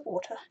drink of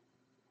water.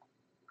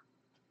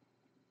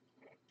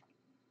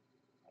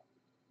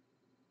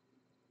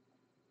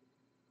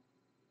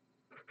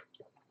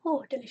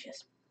 Oh,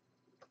 delicious.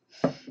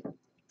 Do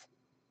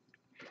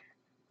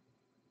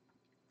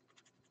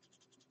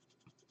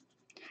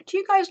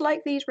you guys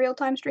like these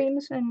real-time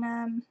streams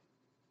and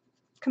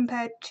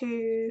compared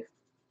to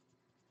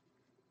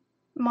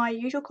my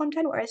usual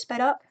content where it's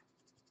sped up?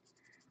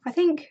 I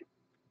think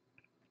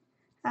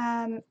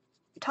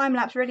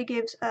time-lapse really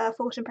gives a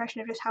false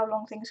impression of just how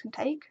long things can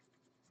take.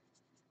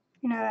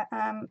 You know,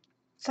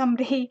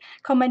 somebody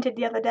commented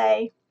the other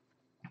day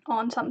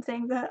on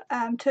something that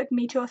took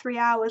me 2 or 3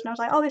 hours, and I was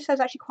like, oh, this says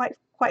actually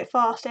quite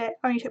fast. It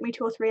only took me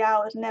 2 or 3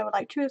 hours, and they were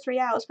like, 2 or 3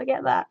 hours,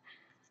 forget that.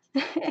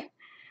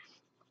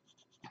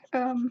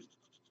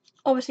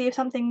 Obviously, if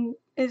something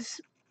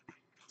is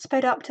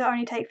sped up to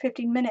only take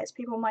 15 minutes,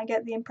 people might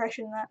get the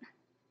impression that,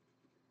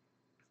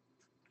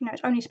 you know,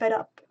 it's only sped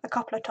up a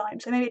couple of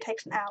times, so maybe it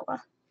takes an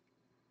hour.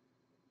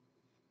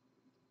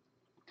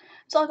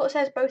 Zargot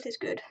says both is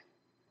good.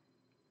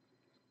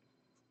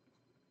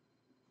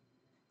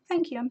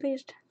 Thank you, I'm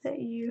pleased that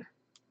you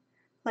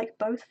like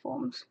both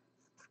forms.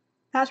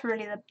 That's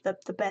really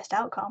the best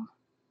outcome.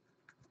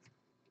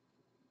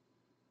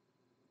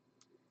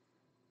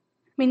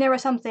 mean, there are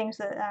some things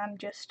that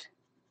just,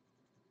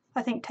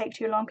 I think, take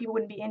too long. People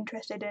wouldn't be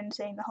interested in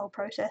seeing the whole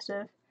process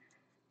of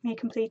me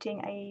completing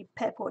a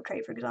pet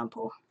portrait, for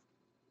example.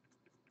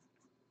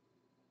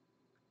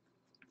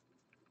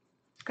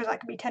 Because that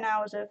could be 10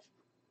 hours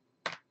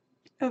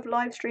of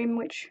live stream,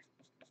 which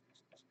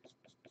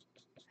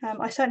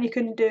I certainly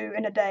couldn't do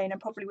in a day, and I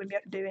probably wouldn't be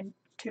able to do in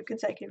 2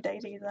 consecutive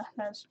days either.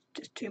 That's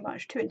just too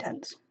much, too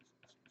intense.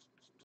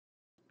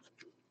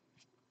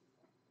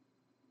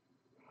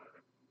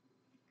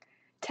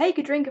 Take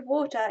a drink of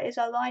water is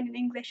a line in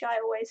English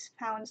I always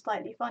found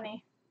slightly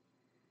funny.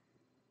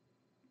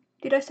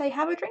 Did I say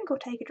have a drink or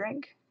take a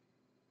drink?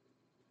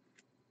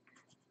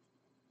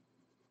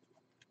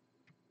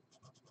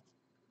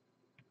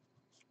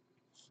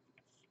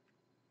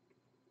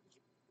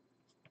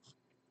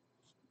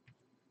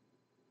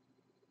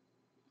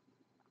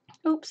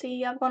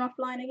 Oopsie, I've gone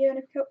offline again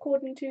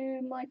according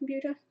to my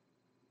computer.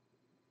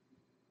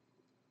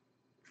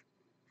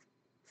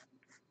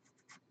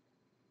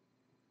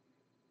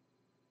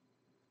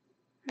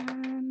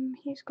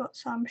 He's got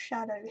some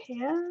shadow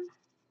here.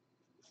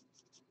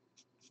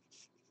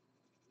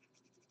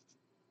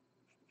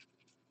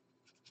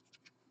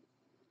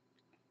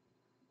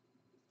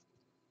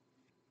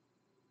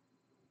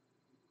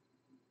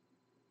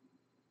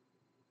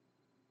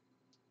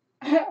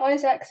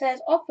 Isaac says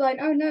offline,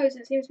 oh no, it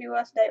seems to be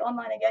worse today,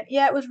 online again.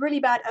 Yeah, it was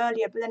really bad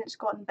earlier, but then it's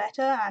gotten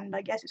better, and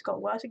I guess it's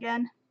got worse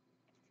again.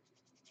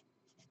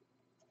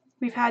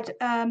 We've had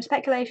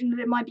speculation that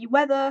it might be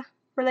weather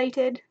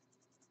related.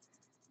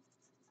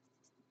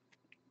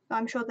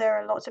 I'm sure there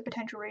are lots of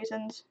potential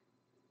reasons.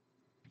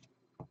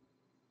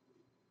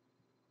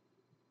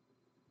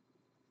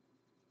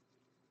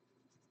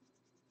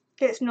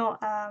 It's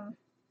not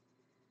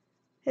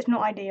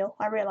ideal,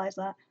 I realise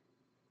that.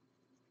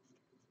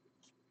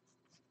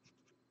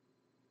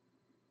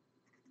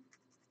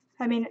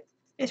 I mean,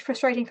 it's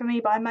frustrating for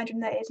me, but I imagine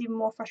that it's even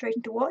more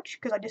frustrating to watch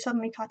because I just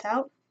suddenly cut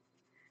out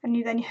and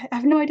you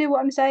have no idea what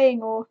I'm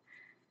saying, or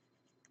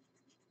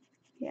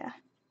yeah,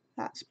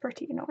 that's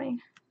pretty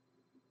annoying.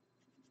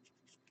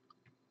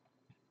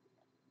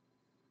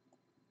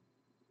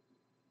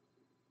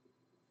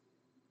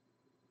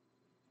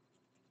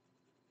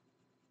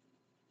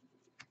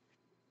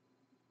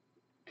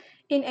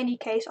 In any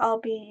case, I'll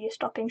be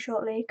stopping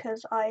shortly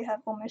because I have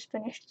almost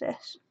finished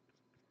this.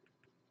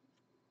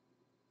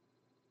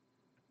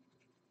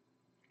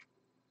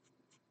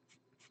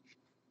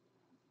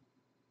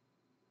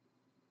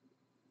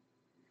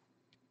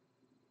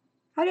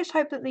 I just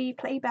hope that the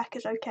playback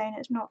is okay and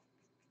it's not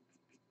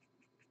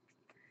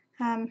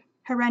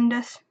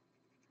horrendous.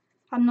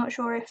 I'm not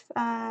sure if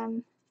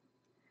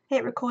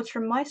it records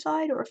from my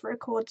side or if it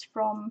records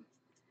from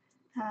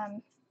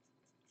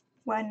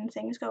when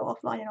things go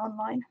offline and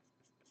online.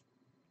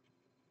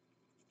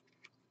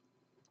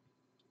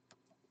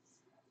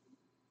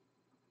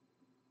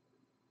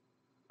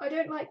 I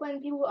don't like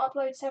when people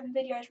upload 7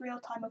 videos real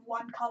time of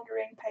one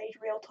colouring page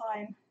real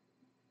time.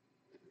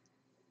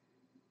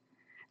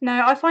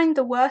 No, I find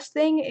the worst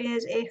thing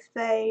is if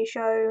they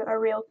show a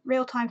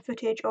real time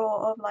footage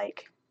or of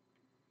like,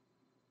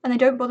 and they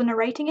don't bother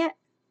narrating it,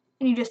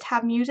 and you just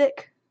have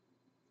music.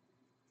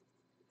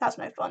 That's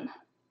no fun.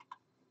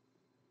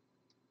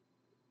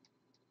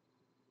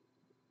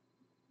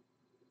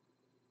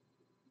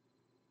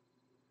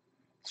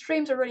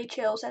 Streams are really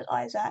chill, says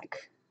Isaac.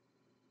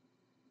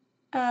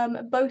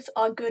 Both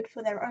are good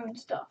for their own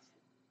stuff.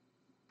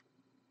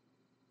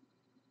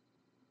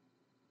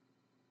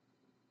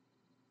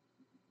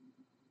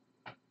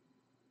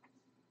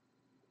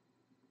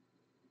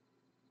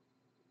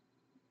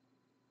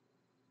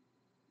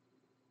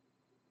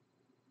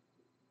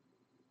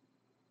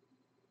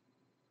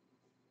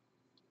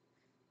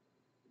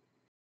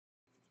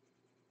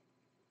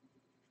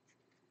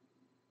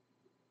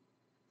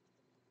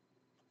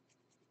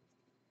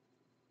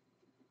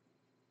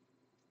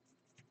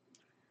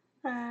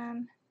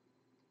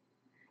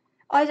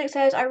 Isaac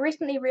says, I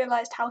recently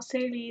realised how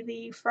silly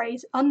the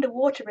phrase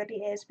underwater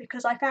really is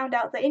because I found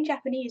out that in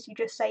Japanese you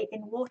just say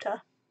in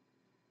water.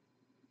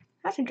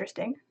 That's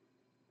interesting.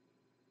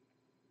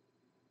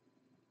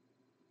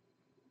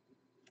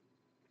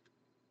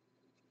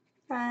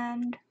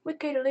 And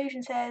Wicked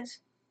Illusion says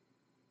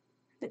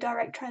the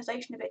direct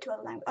translation of it to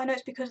other languages. I know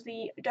it's because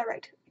the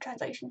direct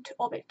translation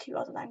of it to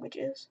other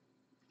languages.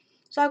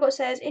 Sargot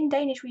says, in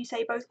Danish we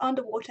say both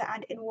underwater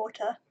and in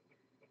water,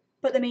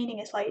 but the meaning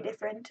is slightly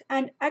different.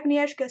 And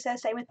Agnieszka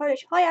says same with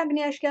Polish. Hi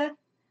Agnieszka!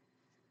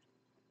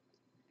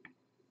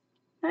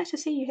 Nice to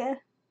see you here.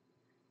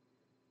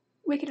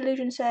 Wicked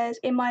Illusion says,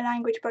 in my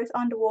language both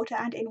underwater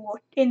and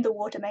in the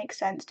water makes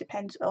sense,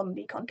 depends on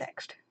the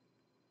context.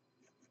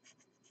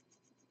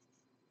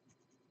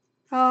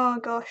 Oh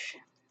gosh,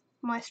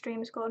 my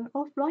stream's gone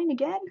offline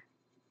again.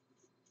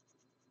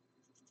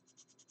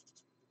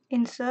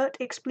 Insert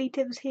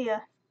expletives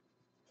here.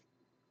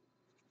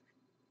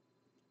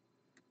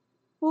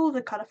 All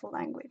the colourful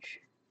language.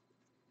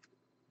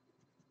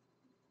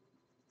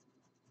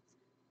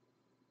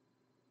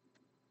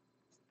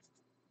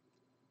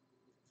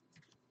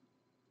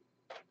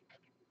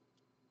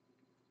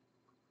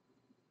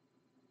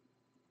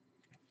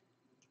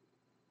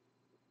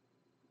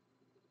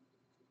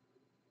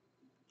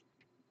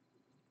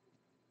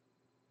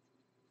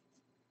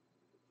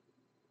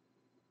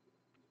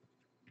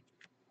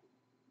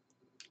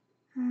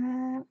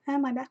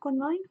 Am I back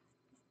online?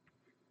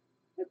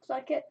 Looks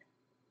like it.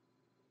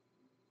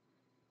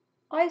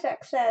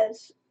 Isaac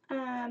says,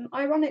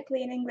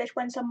 ironically in English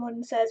when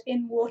someone says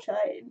in water,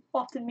 it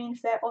often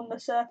means they're on the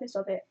surface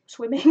of it,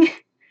 swimming.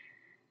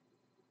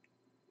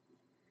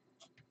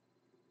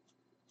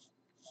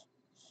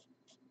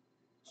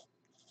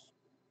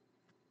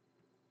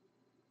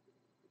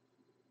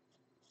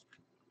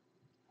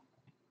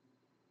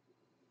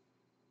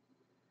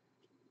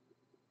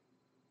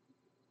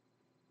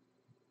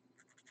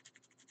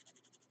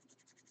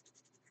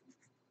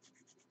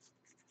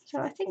 So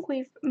I think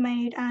we've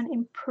made an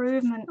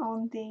improvement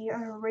on the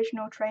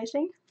original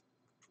tracing.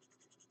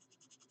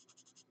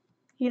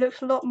 He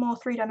looks a lot more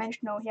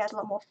three-dimensional, he has a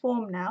lot more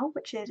form now,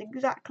 which is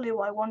exactly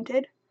what I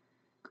wanted.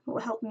 It will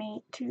help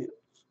me to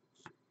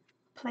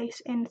place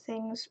in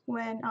things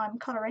when I'm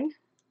colouring.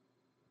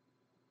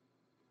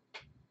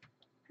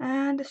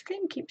 And the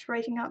stream keeps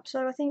breaking up,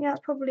 so I think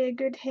that's probably a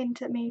good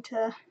hint at me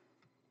to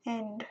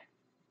end.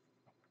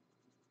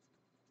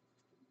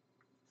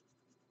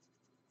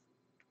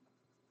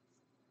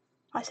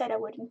 I said I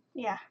wouldn't.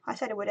 Yeah, I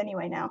said I would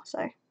anyway now,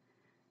 so.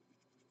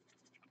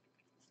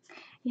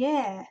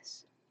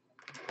 Yes.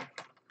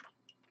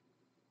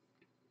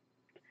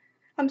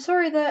 I'm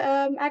sorry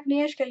that,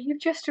 Agnieszka, you've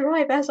just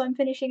arrived as I'm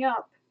finishing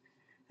up.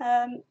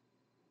 I'm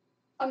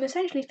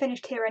essentially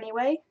finished here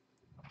anyway.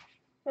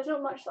 There's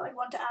not much that I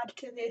want to add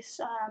to this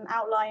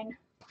outline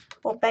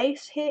or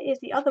base. Here is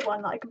the other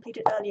one that I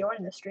completed earlier on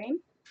in the stream.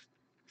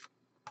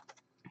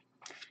 I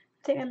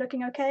think they're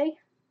looking okay.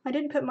 I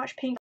didn't put much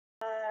pink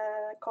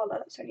collar,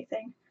 that's the only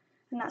thing.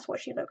 And that's what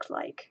she looks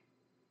like.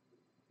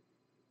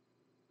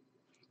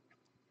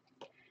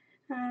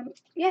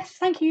 Yes,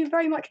 thank you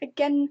very much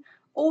again,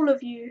 all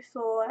of you,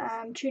 for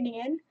tuning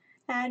in.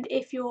 And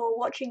if you're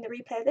watching the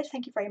replay of this,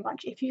 thank you very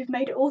much. If you've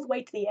made it all the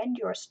way to the end,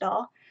 you're a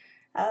star.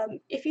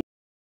 If you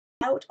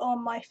out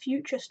on my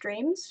future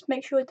streams,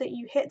 make sure that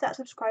you hit that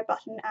subscribe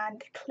button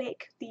and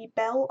click the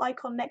bell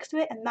icon next to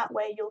it, and that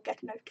way you'll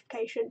get a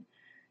notification,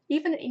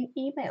 even an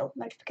email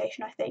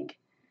notification, I think,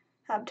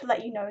 to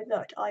let you know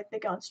that I've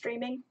begun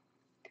streaming.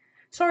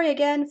 Sorry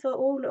again for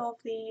all of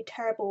the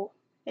terrible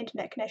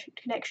internet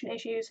connection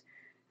issues.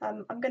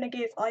 I'm going to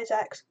give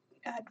Isaac's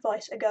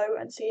advice a go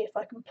and see if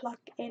I can plug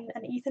in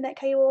an Ethernet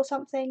cable or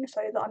something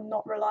so that I'm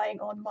not relying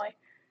on my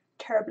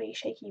terribly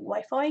shaky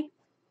Wi-Fi.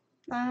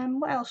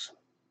 What else?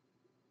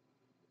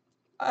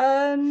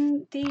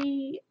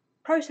 The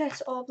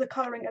process of the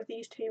colouring of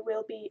these two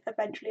will be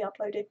eventually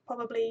uploaded,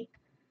 probably,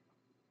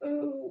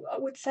 I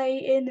would say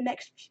in the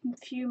next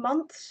few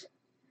months.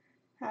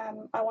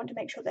 I want to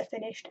make sure they're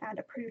finished and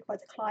approved by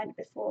the client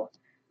before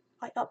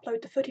I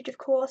upload the footage, of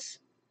course.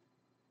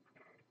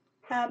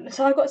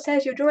 Zargot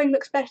says your drawing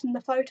looks better than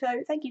the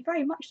photo. Thank you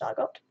very much,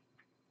 Zargot.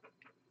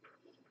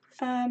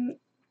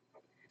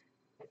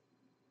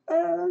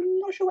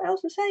 Not sure what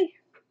else to say,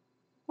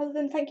 other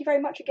than thank you very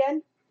much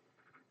again.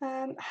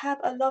 Have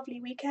a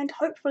lovely weekend.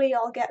 Hopefully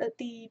I'll get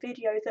the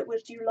video that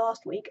was due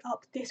last week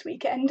up this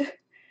weekend.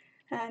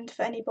 And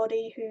for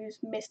anybody who's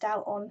missed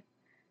out on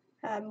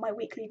my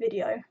weekly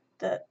video,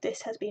 that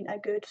this has been a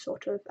good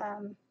sort of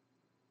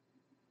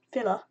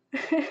filler.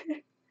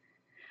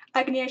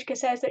 Agnieszka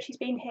says that she's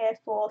been here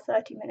for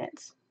 30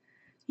 minutes.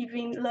 You've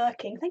been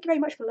lurking. Thank you very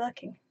much for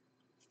lurking.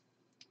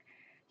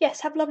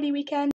 Yes, have a lovely weekend.